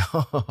figure.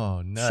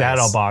 Oh, nice.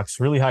 Shadow box,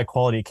 really high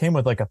quality. It came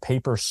with like a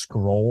paper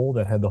scroll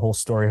that had the whole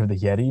story of the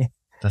Yeti.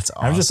 That's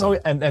awesome. I'm just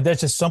always, and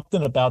there's just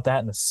something about that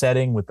and the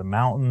setting with the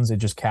mountains. It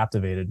just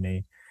captivated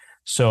me.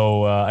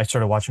 So I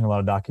started watching a lot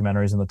of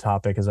documentaries on the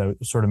topic, as I was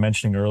sort of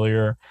mentioning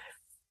earlier.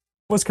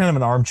 Was kind of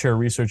an armchair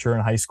researcher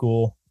in high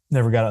school.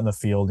 Never got out in the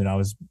field.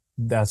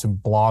 That's when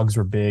blogs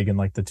were big in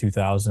like the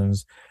 2000s.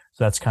 So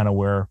that's kind of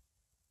where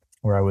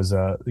I was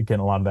getting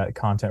a lot of that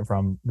content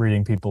from,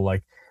 reading people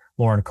like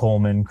Lauren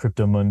Coleman,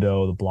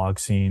 Cryptomundo, the blog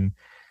scene.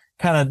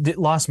 Kind of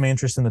lost my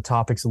interest in the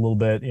topics a little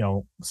bit,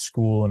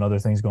 school and other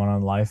things going on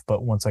in life.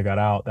 But once I got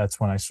out, that's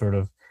when I sort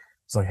of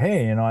was like,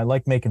 hey, I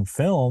like making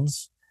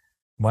films.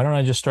 Why don't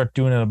I just start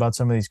doing it about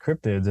some of these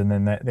cryptids? And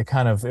then that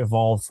kind of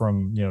evolved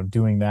from,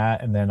 doing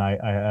that. And then I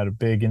had a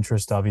big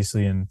interest,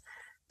 obviously, in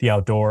the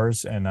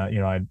outdoors. And,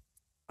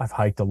 I've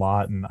hiked a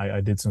lot, and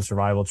I did some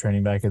survival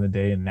training back in the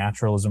day and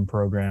naturalism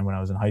program when I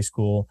was in high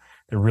school.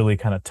 That really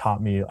kind of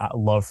taught me a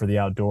love for the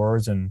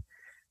outdoors, and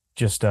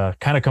just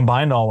kind of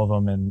combined all of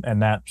them.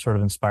 And that sort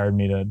of inspired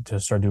me to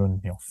start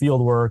doing,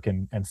 field work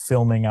and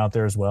filming out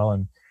there as well,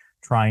 and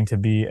trying to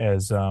be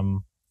as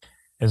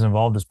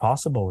involved as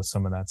possible with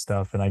some of that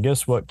stuff. And I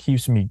guess what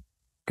keeps me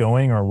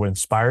going, or what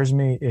inspires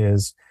me,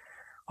 is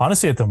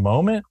honestly at the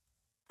moment,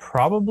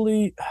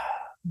 probably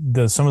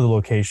some of the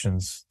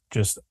locations.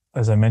 Just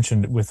as I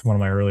mentioned with one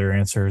of my earlier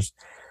answers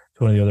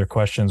to one of the other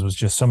questions, was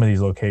just some of these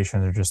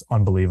locations are just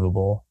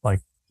unbelievable. Like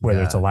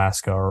whether it's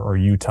Alaska or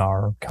Utah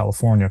or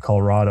California,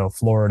 Colorado,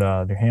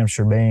 Florida, New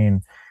Hampshire,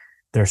 Maine,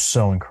 they're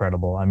so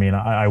incredible. I mean,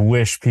 I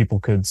wish people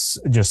could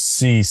just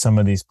see some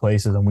of these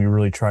places, and we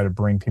really try to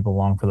bring people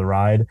along for the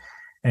ride.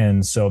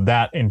 And so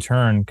that in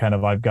turn,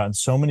 I've gotten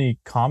so many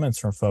comments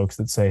from folks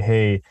that say,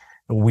 hey,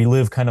 we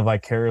live kind of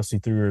vicariously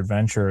through your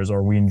adventures,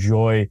 or we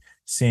enjoy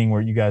seeing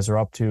what you guys are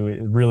up to. It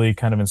really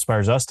kind of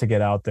inspires us to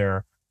get out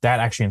there.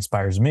 That actually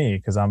inspires me,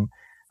 because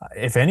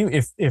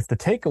if the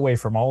takeaway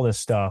from all this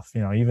stuff,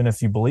 even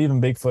if you believe in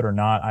Bigfoot or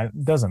not,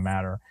 it doesn't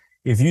matter.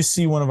 If you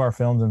see one of our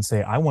films and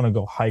say, I want to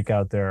go hike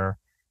out there,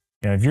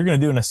 if you're going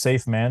to do it in a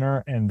safe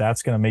manner and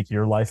that's going to make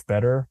your life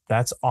better,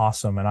 that's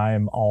awesome. And I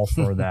am all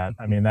for that.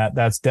 I mean,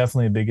 that's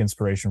definitely a big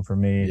inspiration for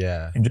me.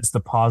 Yeah. And just the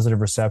positive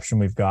reception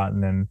we've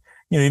gotten, and,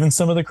 even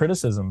some of the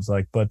criticisms,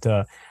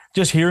 but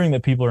just hearing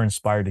that people are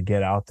inspired to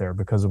get out there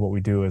because of what we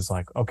do is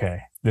like,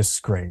 okay, this is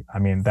great. I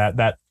mean,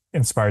 that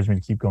inspires me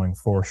to keep going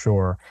for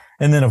sure.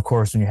 And then of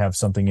course, when you have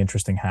something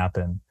interesting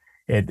happen,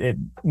 it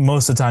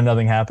most of the time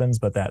nothing happens,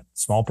 but that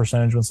small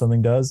percentage when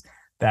something does,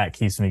 that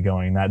keeps me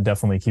going. That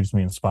definitely keeps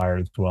me inspired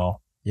as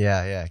well.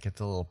 Yeah. Get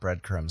the little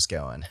breadcrumbs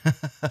going.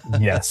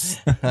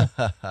 Yes.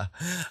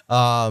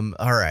 All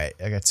right.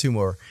 I got two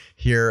more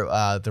here.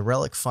 The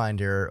Relic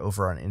Finder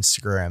over on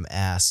Instagram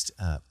asked,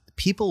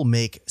 people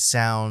make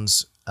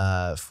sounds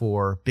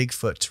for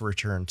Bigfoot to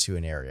return to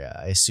an area.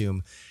 I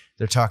assume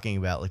they're talking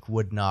about like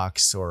wood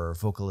knocks or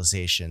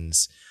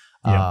vocalizations.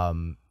 Yeah.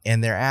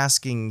 And they're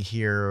asking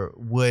here,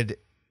 would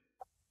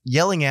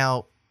yelling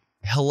out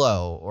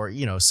hello or,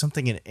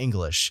 something in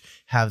English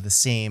have the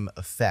same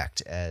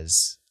effect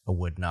as a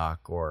wood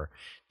knock or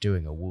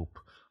doing a whoop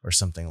or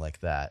something like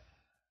that?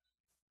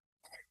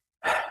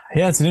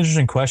 Yeah, it's an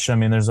interesting question. I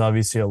mean, there's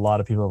obviously a lot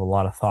of people have a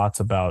lot of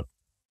thoughts about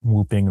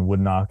whooping and wood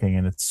knocking,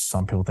 and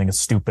some people think it's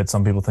stupid.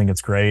 Some people think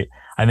it's great.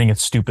 I think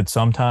it's stupid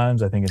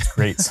sometimes. I think it's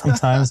great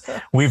sometimes.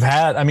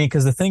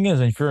 Because the thing is,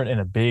 if you're in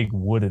a big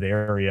wooded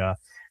area,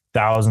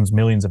 thousands,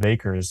 millions of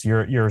acres,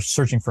 you're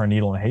searching for a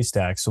needle in a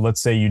haystack. So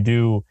let's say you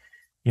do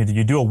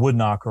a wood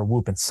knock or a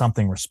whoop and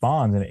something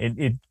responds, and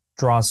it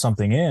draws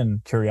something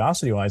in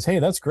curiosity wise. Hey,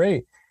 that's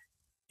great.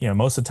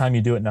 Most of the time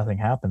you do it, nothing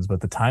happens. But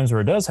the times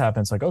where it does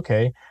happen, it's like,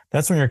 okay,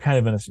 that's when you're kind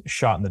of in a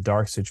shot in the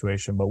dark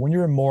situation. But when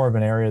you're in more of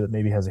an area that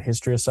maybe has a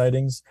history of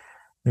sightings,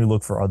 you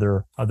look for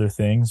other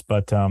things.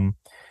 But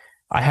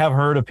I have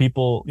heard of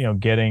people,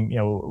 getting,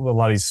 a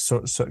lot of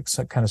these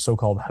kind of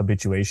so-called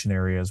habituation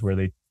areas where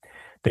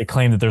they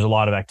claim that there's a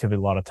lot of activity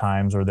a lot of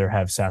times, or they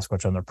have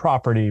Sasquatch on their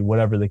property,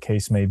 whatever the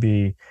case may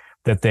be,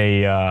 that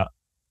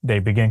they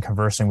begin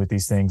conversing with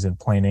these things in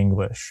plain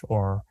English,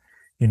 or,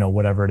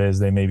 whatever it is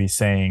they may be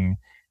saying.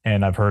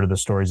 And I've heard of the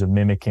stories of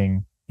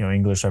mimicking,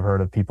 English. I've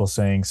heard of people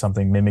saying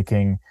something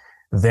mimicking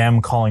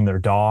them calling their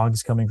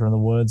dogs coming from the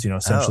woods,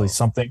 essentially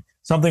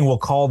something will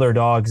call their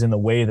dogs in the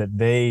way that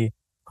they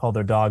call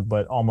their dog,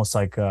 but almost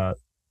like,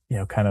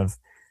 kind of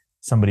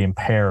somebody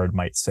impaired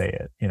might say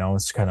it,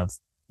 it's kind of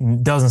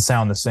doesn't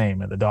sound the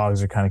same, and the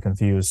dogs are kind of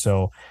confused.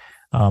 So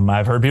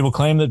I've heard people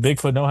claim that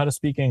Bigfoot know how to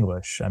speak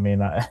English. I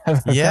mean,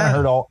 I've kind of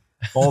heard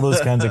all those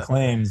kinds of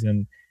claims,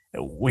 and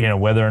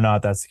whether or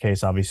not that's the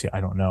case, obviously,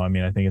 I don't know. I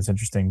mean, I think it's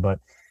interesting, but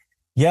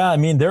yeah, I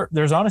mean,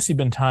 there's honestly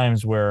been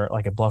times where,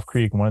 like at Bluff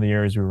Creek, one of the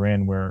areas we were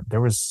in, where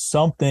there was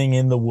something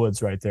in the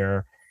woods right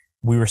there.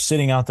 We were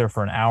sitting out there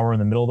for an hour in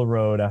the middle of the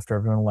road after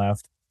everyone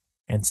left,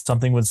 and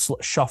something would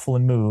shuffle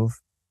and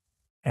move.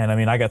 And I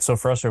mean, I got so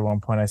frustrated at one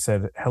point. I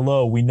said,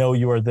 "Hello, we know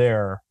you are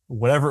there."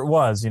 Whatever it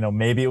was,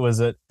 maybe it was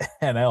an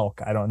elk.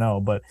 I don't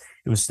know, but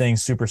it was staying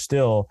super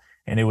still,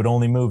 and it would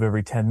only move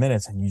every 10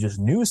 minutes, and you just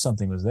knew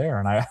something was there.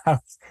 And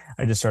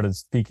I just started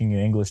speaking in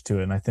English to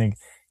it, and I think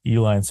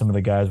Eli and some of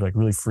the guys were like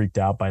really freaked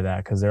out by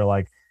that, because they're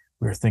like,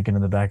 we were thinking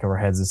in the back of our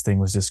heads this thing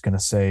was just going to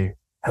say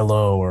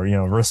hello or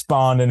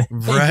respond in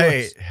right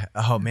English,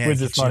 oh man,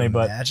 which is funny.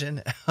 But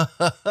imagine.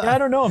 yeah, I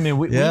don't know. I mean,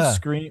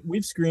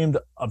 we've screamed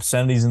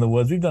obscenities in the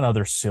woods. We've done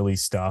other silly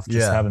stuff,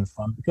 just having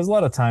fun, because a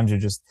lot of times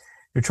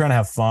you're trying to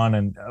have fun,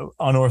 and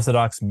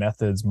unorthodox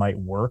methods might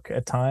work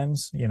at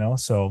times,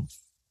 so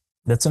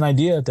that's an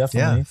idea,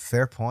 definitely. Yeah,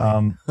 fair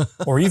point.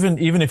 Or even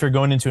if you're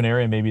going into an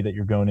area maybe that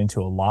you're going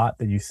into a lot,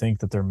 that you think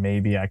that there may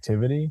be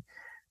activity,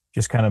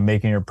 just kind of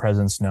making your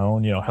presence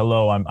known.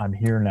 Hello, I'm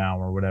here now,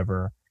 or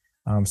whatever.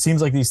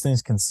 Seems like these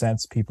things can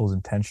sense people's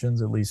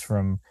intentions, at least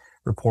from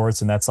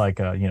reports, and that's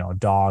like a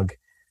dog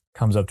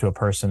comes up to a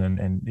person,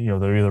 and they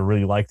either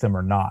really like them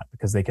or not,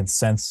 because they can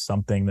sense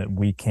something that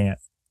we can't.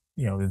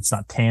 It's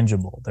not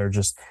tangible.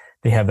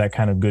 They have that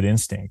kind of good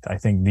instinct. I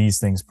think these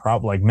things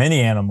like many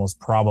animals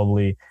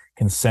probably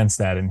can sense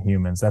that in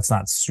humans. That's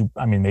not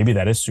I mean, maybe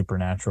that is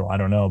supernatural. I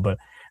don't know, but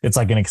it's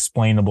like an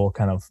explainable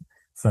kind of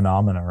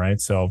phenomena,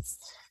 right? So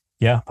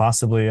yeah,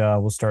 possibly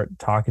we'll start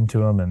talking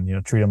to him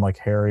and treat him like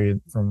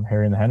Harry from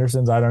Harry and the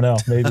Hendersons. I don't know.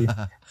 Maybe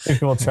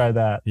we'll try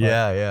that.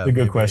 Yeah. It's a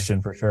good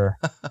question for sure.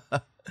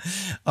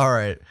 All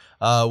right.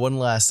 One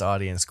last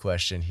audience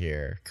question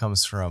here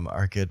comes from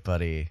our good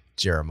buddy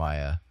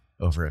Jeremiah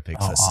over at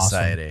Bigfoot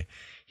Society. Awesome.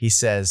 He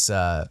says,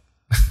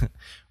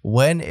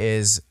 when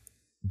is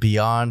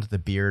Beyond the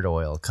Beard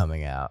Oil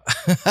coming out?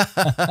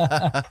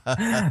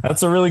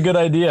 That's a really good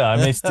idea. I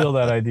may steal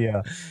that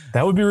idea.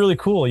 That would be really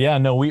cool. Yeah,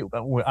 no,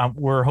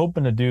 we're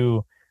hoping to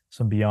do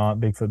some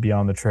Bigfoot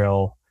Beyond the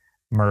Trail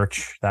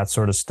merch, that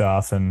sort of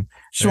stuff, and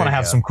just want to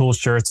have some cool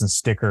shirts and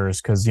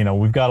stickers, because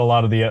we've got a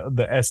lot of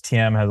the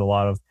STM has a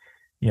lot of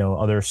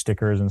other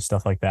stickers and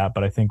stuff like that,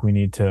 but I think we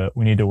need to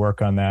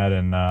work on that,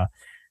 and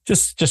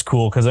just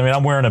cool, because I mean,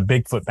 I'm wearing a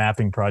Bigfoot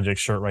mapping project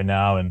shirt right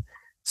now, and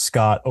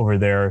Scott over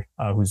there,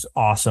 who's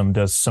awesome,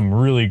 does some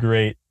really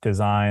great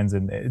designs,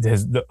 and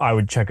I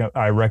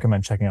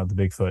recommend checking out the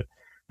Bigfoot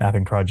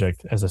mapping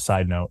project as a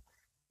side note,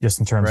 just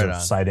in terms of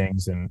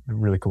sightings and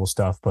really cool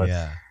stuff. But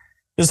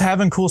just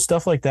having cool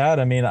stuff like that.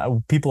 I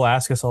mean, people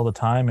ask us all the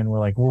time, and we're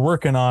like, we're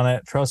working on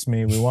it. Trust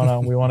me, we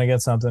want to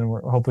get something.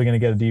 We're hopefully going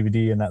to get a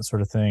DVD and that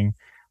sort of thing,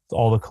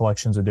 all the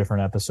collections of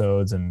different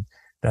episodes and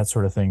that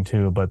sort of thing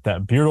too. But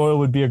that beard oil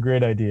would be a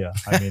great idea.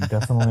 I mean,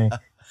 definitely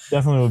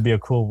would be a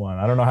cool one.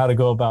 I don't know how to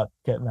go about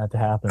getting that to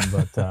happen,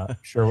 but I'm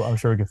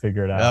sure we can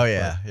figure it out. Oh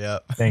yeah, yeah.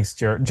 Thanks,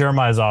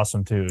 Jeremiah's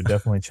awesome too.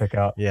 Definitely check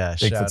out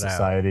Bigfoot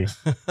Society.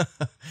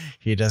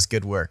 He does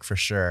good work for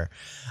sure.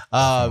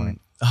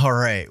 All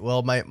right.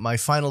 Well, my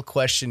final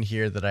question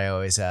here that I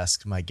always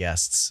ask my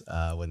guests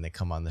when they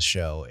come on the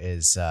show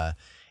is,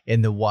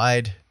 in the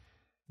wide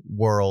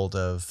world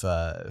of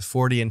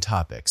Fortean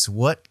topics,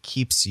 what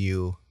keeps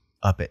you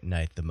up at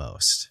night the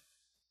most?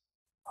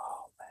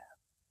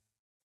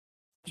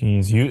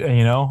 Geez,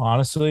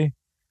 honestly,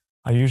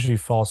 I usually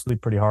fall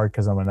asleep pretty hard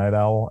because I'm a night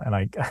owl, and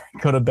I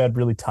go to bed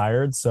really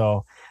tired.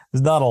 So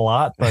there's not a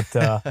lot, but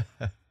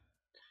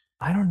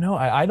I don't know.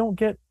 I don't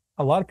get,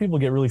 a lot of people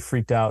get really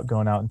freaked out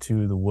going out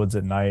into the woods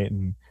at night.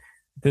 And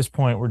at this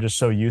point, we're just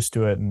so used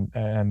to it.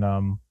 And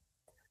not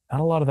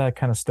a lot of that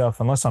kind of stuff,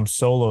 unless I'm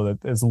solo, that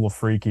is a little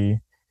freaky.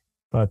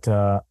 But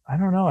I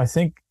don't know. I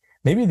think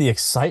maybe the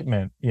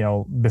excitement,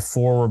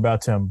 before we're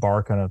about to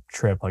embark on a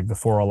trip, like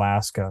before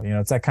Alaska,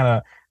 it's that kind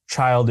of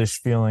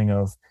childish feeling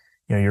of,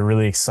 you're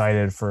really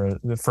excited for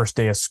the first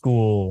day of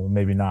school,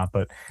 maybe not,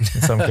 but in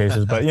some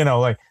cases, but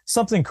like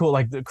something cool,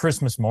 like the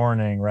Christmas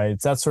morning, right?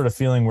 It's that sort of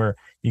feeling where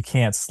you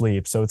can't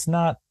sleep. So it's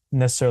not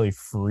necessarily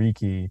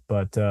freaky,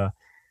 but I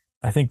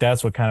think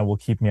that's what kind of will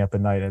keep me up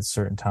at night at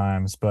certain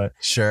times. But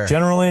sure,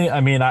 generally, I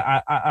mean,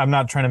 I'm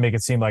not trying to make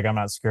it seem like I'm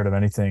not scared of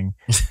anything,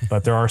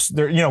 but there,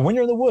 when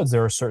you're in the woods,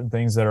 there are certain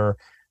things that are,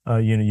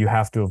 you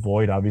have to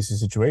avoid, obviously,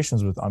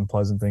 situations with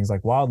unpleasant things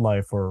like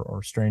wildlife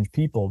or strange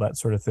people, that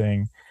sort of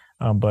thing.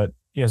 But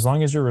as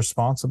long as you're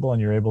responsible and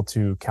you're able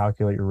to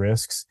calculate your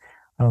risks,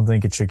 I don't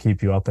think it should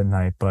keep you up at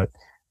night. But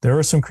there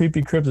are some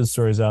creepy cryptid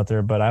stories out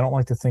there, but I don't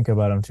like to think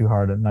about them too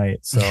hard at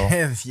night. So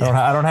I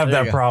don't have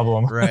that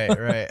problem.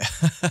 Right.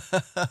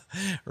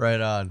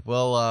 Right on.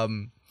 Well,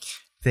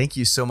 thank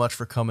you so much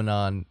for coming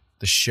on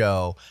the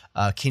show.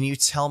 Can you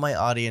tell my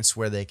audience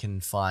where they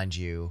can find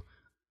you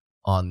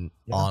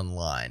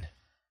online?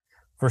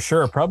 For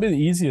sure. Probably the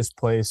easiest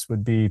place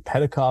would be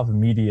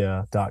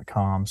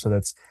petakovmedia.com. So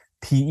that's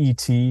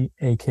PETAKOV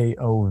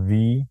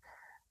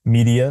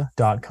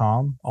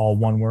petacovmedia.com, all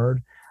one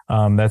word.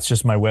 That's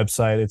just my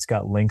website. It's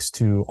got links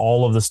to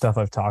all of the stuff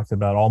I've talked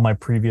about, all my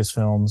previous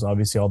films,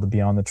 obviously all the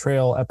Beyond the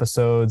Trail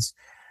episodes,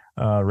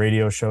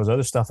 radio shows,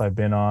 other stuff I've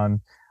been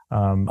on.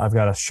 I've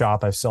got a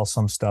shop. I sell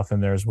some stuff in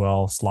there as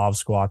well. Slav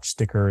Squatch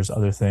stickers,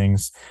 other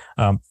things,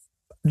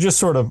 just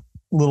sort of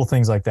little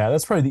things like that.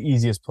 That's probably the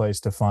easiest place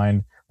to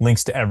find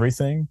links to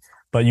everything.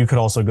 But you could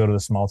also go to the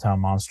Small Town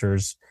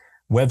Monsters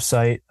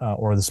website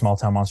or the Small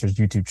Town Monsters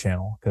YouTube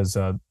channel, because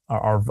our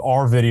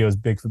videos,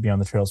 Bigfoot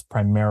Beyond the Trail, is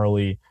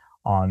primarily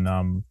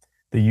on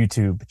the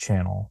YouTube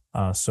channel.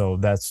 So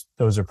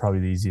those are probably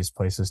the easiest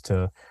places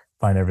to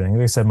find everything.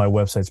 Like I said, my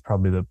website's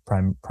probably the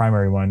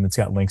primary one. It's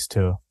got links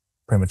to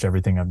pretty much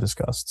everything I've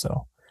discussed.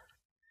 So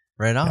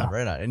right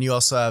on. And you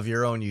also have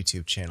your own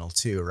YouTube channel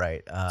too,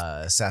 right?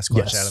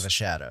 Sasquatch Out of the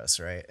Shadows,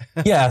 right?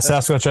 Yeah,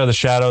 Sasquatch Out of the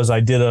Shadows.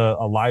 I did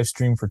a live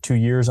stream for 2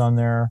 years on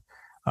there,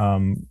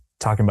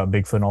 talking about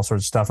Bigfoot and all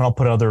sorts of stuff. And I'll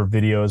put other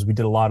videos. We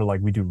did a lot of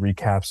we do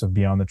recaps of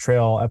Beyond the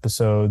Trail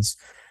episodes,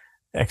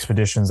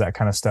 expeditions, that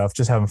kind of stuff.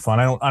 Just having fun.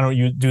 I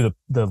don't do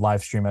the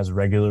live stream as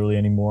regularly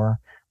anymore,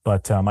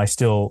 but I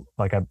still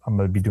I'm going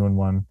to be doing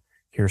one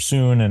here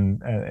soon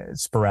and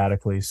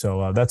sporadically.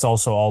 So that's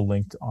also all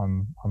linked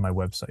on my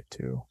website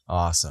too.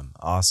 Awesome.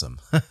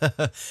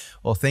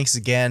 Well, thanks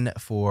again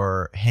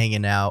for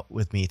hanging out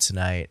with me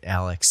tonight,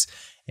 Aleks.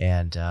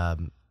 And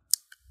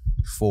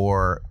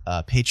for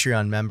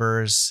Patreon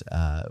members,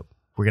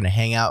 we're going to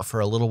hang out for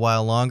a little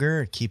while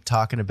longer, keep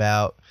talking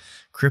about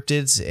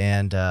cryptids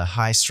and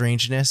high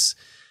strangeness,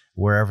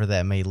 wherever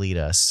that may lead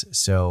us.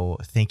 So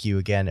thank you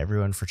again,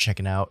 everyone, for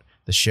checking out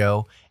the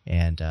show,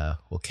 and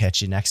we'll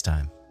catch you next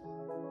time.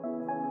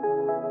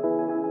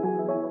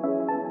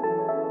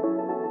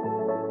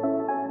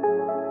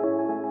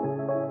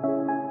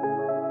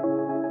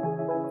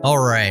 All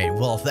right,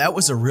 well, that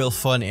was a real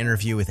fun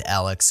interview with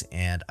Aleks,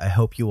 and I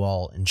hope you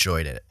all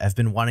enjoyed it. I've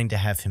been wanting to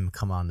have him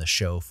come on the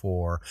show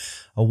for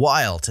a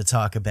while to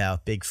talk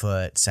about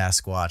Bigfoot,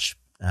 Sasquatch,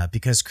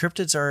 because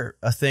cryptids are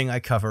a thing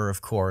I cover,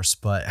 of course,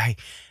 but I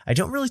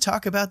don't really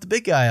talk about the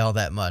big guy all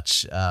that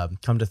much,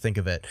 come to think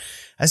of it.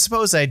 I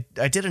suppose I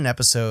did an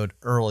episode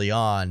early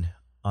on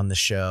the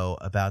show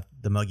about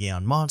the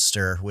Mogollon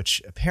monster,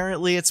 which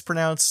apparently it's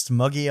pronounced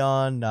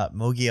Mogollon, not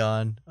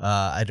Mogollon.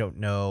 I don't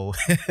know.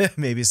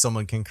 Maybe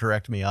someone can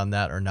correct me on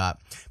that or not.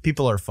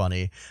 People are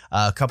funny.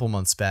 A couple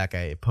months back,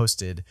 I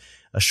posted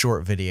a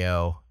short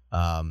video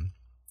on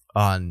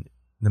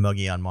the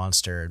Mogollon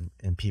monster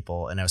and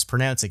I was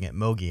pronouncing it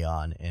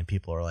Mogollon, and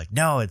people are like,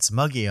 no, it's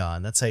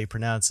Mogollon. That's how you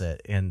pronounce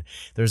it. And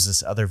there's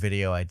this other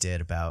video I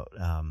did about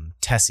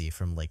Tessie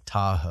from Lake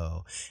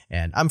Tahoe,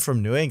 and I'm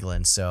from New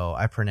England, so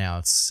I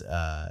pronounce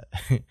the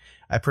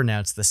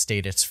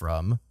state it's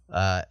from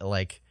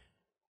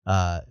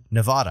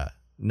Nevada,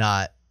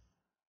 not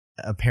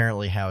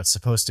apparently how it's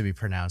supposed to be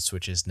pronounced,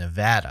 which is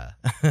Nevada.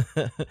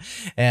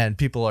 And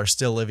people are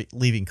still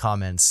leaving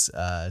comments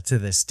to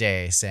this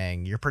day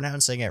saying you're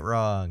pronouncing it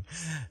wrong.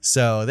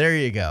 So there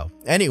you go.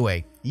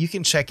 Anyway, you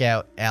can check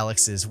out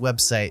Aleks's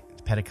website,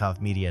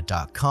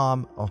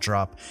 petacovmedia.com. I'll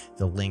drop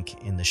the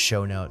link in the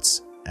show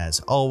notes. As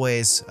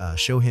always,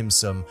 show him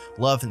some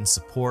love and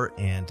support,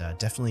 and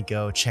definitely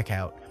go check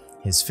out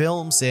his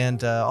films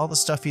and all the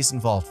stuff he's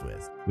involved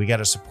with. We got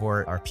to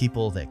support our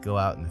people that go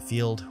out in the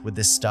field with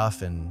this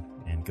stuff and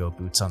go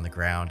boots on the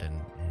ground and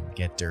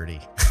get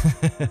dirty.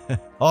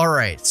 All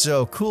right,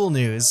 so cool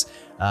news.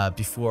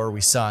 Before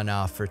we sign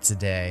off for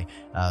today,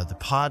 the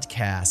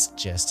podcast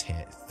just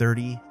hit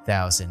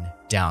 30,000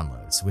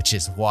 downloads, which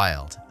is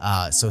wild.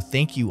 So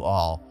thank you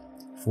all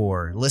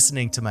for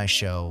listening to my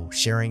show,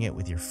 sharing it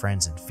with your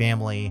friends and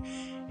family,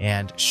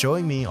 and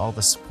showing me all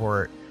the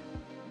support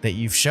that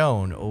you've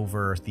shown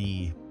over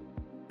the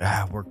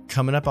we're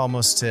coming up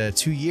almost to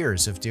 2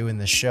 years of doing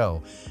this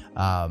show,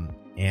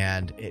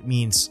 and it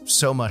means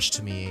so much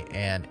to me,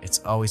 and it's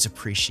always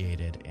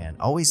appreciated and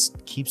always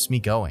keeps me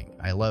going.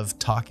 I love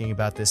talking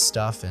about this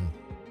stuff, and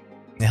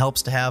it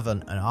helps to have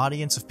an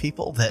audience of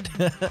people that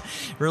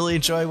really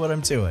enjoy what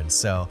I'm doing.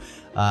 So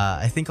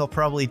I think I'll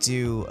probably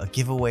do a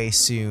giveaway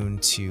soon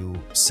to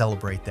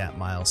celebrate that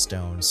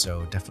milestone,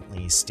 so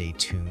definitely stay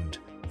tuned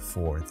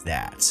for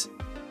that.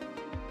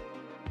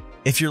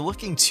 If you're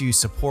looking to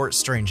support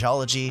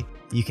Strangeology,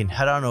 you can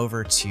head on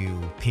over to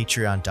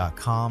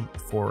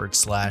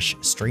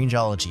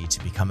patreon.com/Strangeology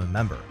to become a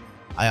member.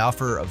 I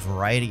offer a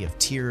variety of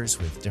tiers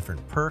with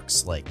different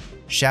perks like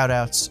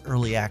shoutouts,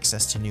 early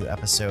access to new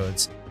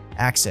episodes,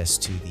 access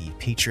to the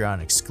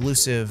Patreon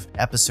exclusive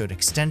episode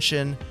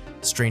extension,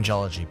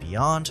 Strangeology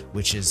Beyond,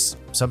 which is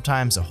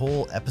sometimes a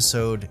whole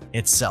episode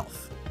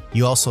itself.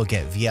 You also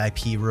get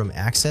VIP room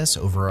access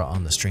over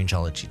on the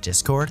Strangeology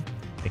Discord,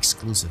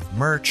 exclusive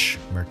merch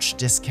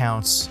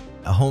discounts,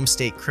 a home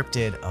state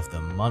cryptid of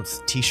the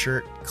month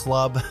t-shirt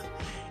club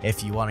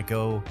if you want to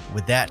go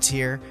with that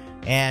tier,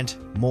 and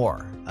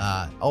more.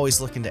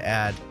 Always looking to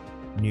add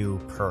new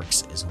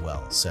perks as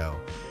well. So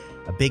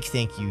a big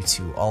thank you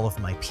to all of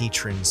my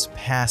patrons,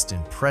 past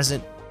and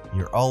present.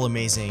 You're all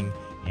amazing,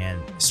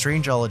 and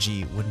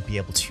Strangeology wouldn't be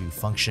able to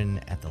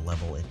function at the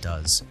level it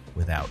does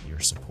without your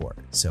support.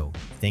 So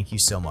thank you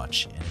so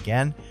much. And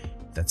again,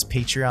 that's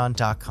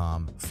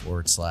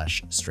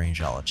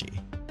patreon.com/Strangeology.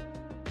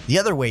 The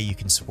other way you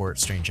can support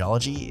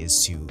Strangeology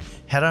is to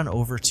head on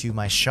over to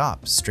my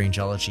shop,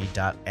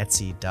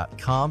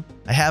 strangeology.etsy.com.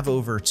 I have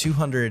over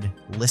 200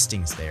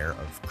 listings there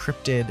of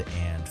cryptid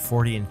and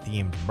Fortean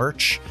themed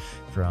merch,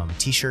 from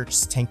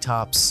t-shirts, tank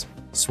tops,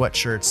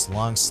 sweatshirts,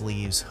 long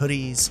sleeves,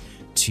 hoodies,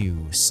 to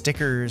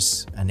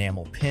stickers,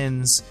 enamel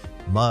pins,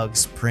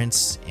 mugs,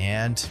 prints,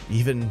 and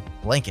even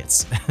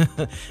blankets.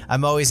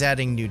 I'm always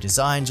adding new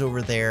designs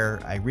over there.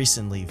 I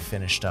recently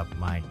finished up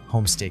my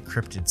Homestate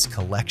Cryptids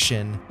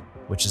collection,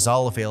 which is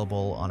all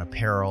available on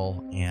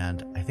apparel,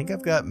 and I think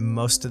I've got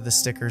most of the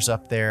stickers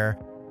up there.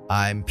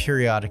 I'm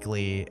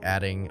periodically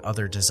adding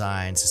other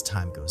designs as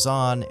time goes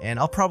on, and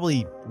I'll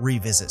probably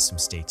revisit some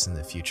states in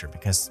the future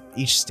because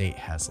each state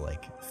has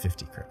like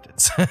 50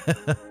 cryptids.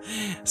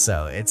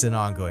 So it's an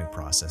ongoing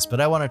process, but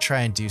I want to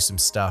try and do some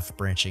stuff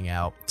branching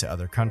out to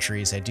other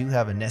countries. I do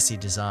have a Nessie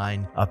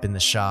design up in the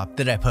shop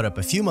that I put up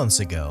a few months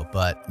ago,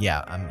 but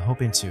yeah, I'm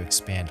hoping to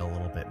expand a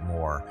little bit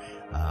more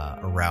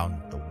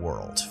around the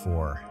world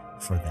for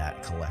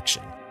that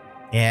collection.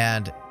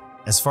 And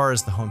as far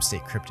as the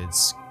Homestate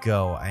Cryptids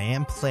go, I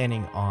am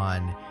planning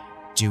on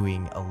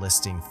doing a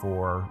listing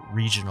for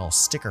regional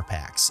sticker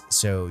packs.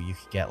 So you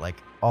could get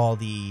like all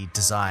the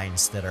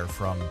designs that are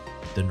from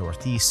the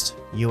Northeast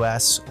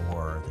US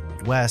or the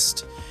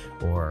Midwest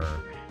or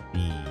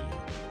the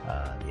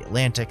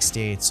Atlantic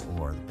states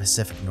or the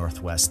Pacific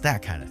Northwest,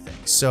 that kind of thing.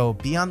 So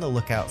be on the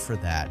lookout for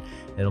that.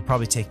 It'll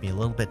probably take me a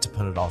little bit to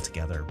put it all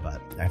together,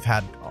 but I've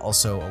had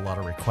also a lot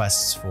of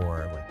requests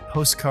for like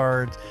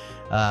postcard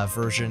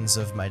versions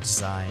of my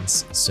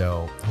designs,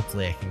 so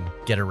hopefully I can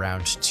get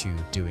around to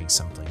doing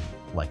something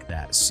like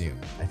that soon.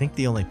 I think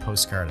the only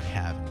postcard I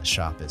have in the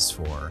shop is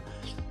for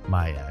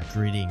my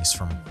Greetings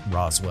from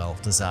Roswell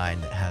design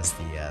that has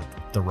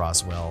the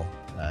Roswell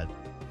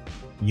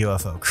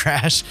UFO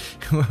crash,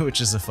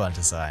 which is a fun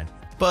design.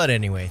 But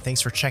anyway,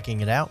 thanks for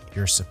checking it out.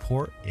 Your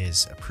support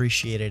is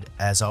appreciated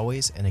as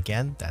always. And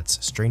again, that's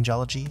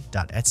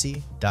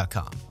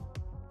strangeology.etsy.com.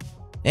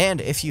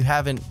 And if you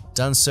haven't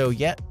done so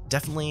yet,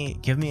 definitely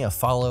give me a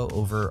follow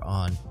over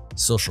on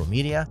social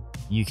media.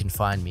 You can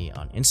find me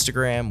on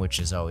Instagram, which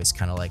is always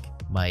kind of like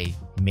my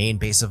main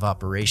base of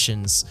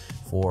operations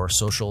for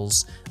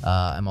socials.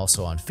 I'm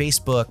also on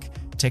Facebook,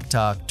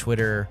 TikTok,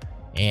 Twitter,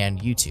 and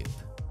YouTube.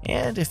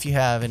 And if you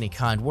have any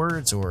kind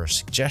words or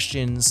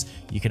suggestions,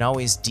 you can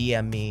always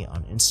DM me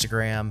on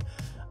Instagram.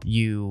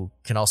 You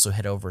can also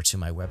head over to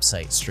my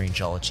website,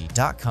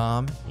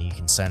 strangeology.com, and you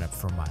can sign up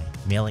for my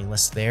mailing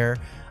list there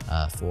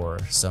for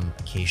some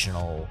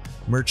occasional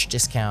merch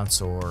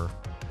discounts or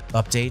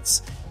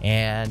updates.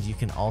 And you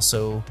can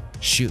also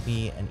shoot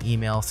me an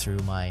email through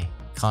my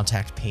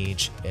contact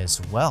page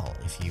as well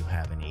if you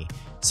have any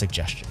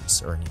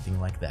suggestions or anything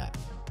like that.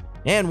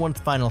 And one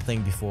final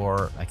thing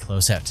before I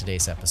close out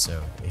today's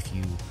episode. If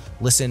you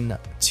listen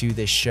to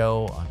this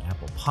show on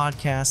Apple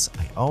Podcasts,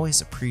 I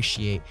always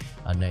appreciate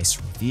a nice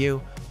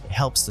review. It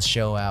helps the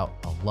show out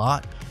a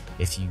lot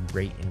if you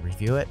rate and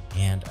review it,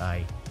 and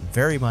I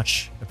very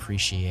much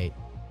appreciate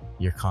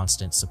your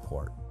constant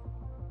support.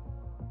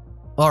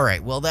 All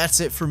right, well, that's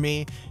it for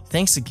me.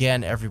 Thanks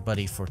again,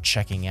 everybody, for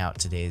checking out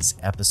today's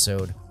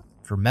episode.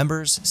 For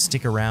members,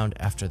 stick around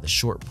after the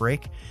short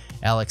break.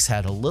 Aleks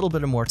had a little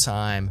bit of more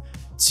time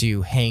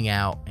to hang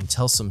out and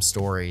tell some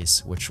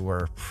stories, which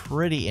were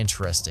pretty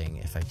interesting,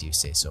 if I do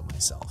say so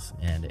myself.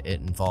 And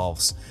it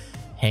involves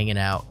hanging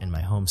out in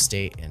my home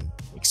state and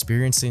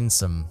experiencing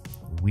some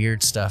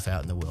weird stuff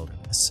out in the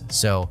wilderness.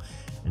 So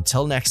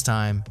until next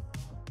time,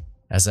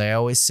 as I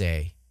always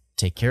say,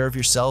 take care of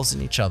yourselves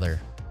and each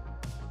other,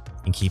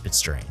 and keep it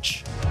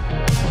strange.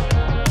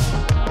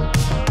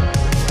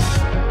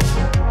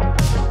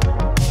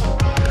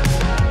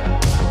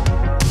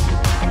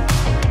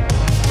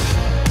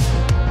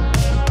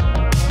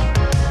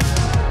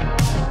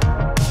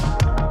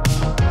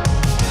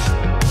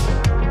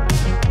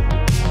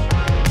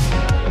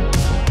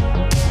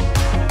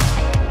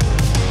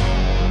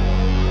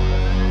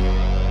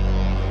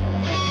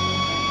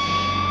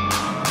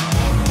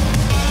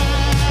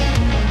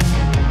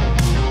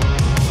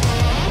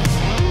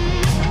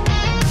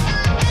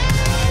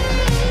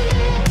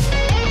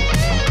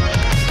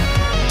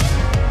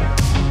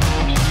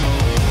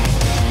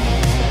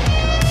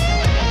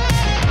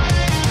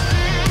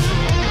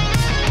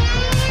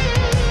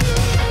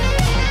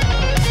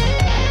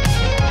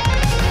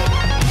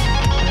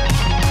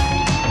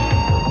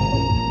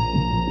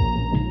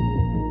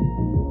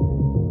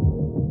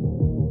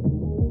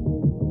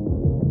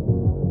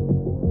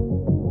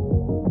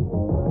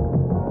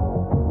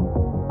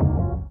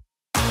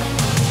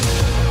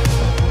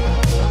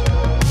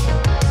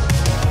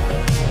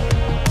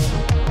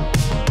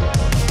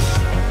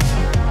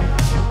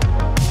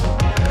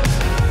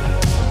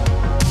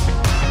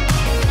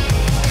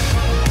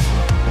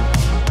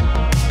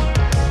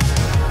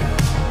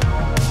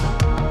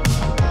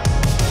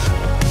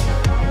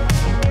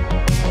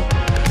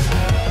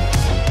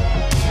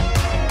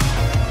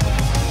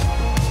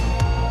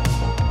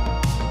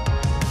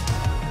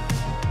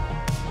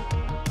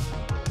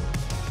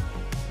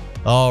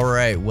 All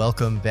right,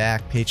 welcome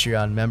back,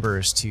 Patreon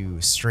members, to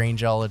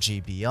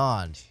Strangeology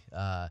Beyond.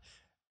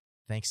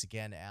 Thanks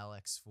again,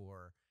 Aleks,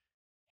 for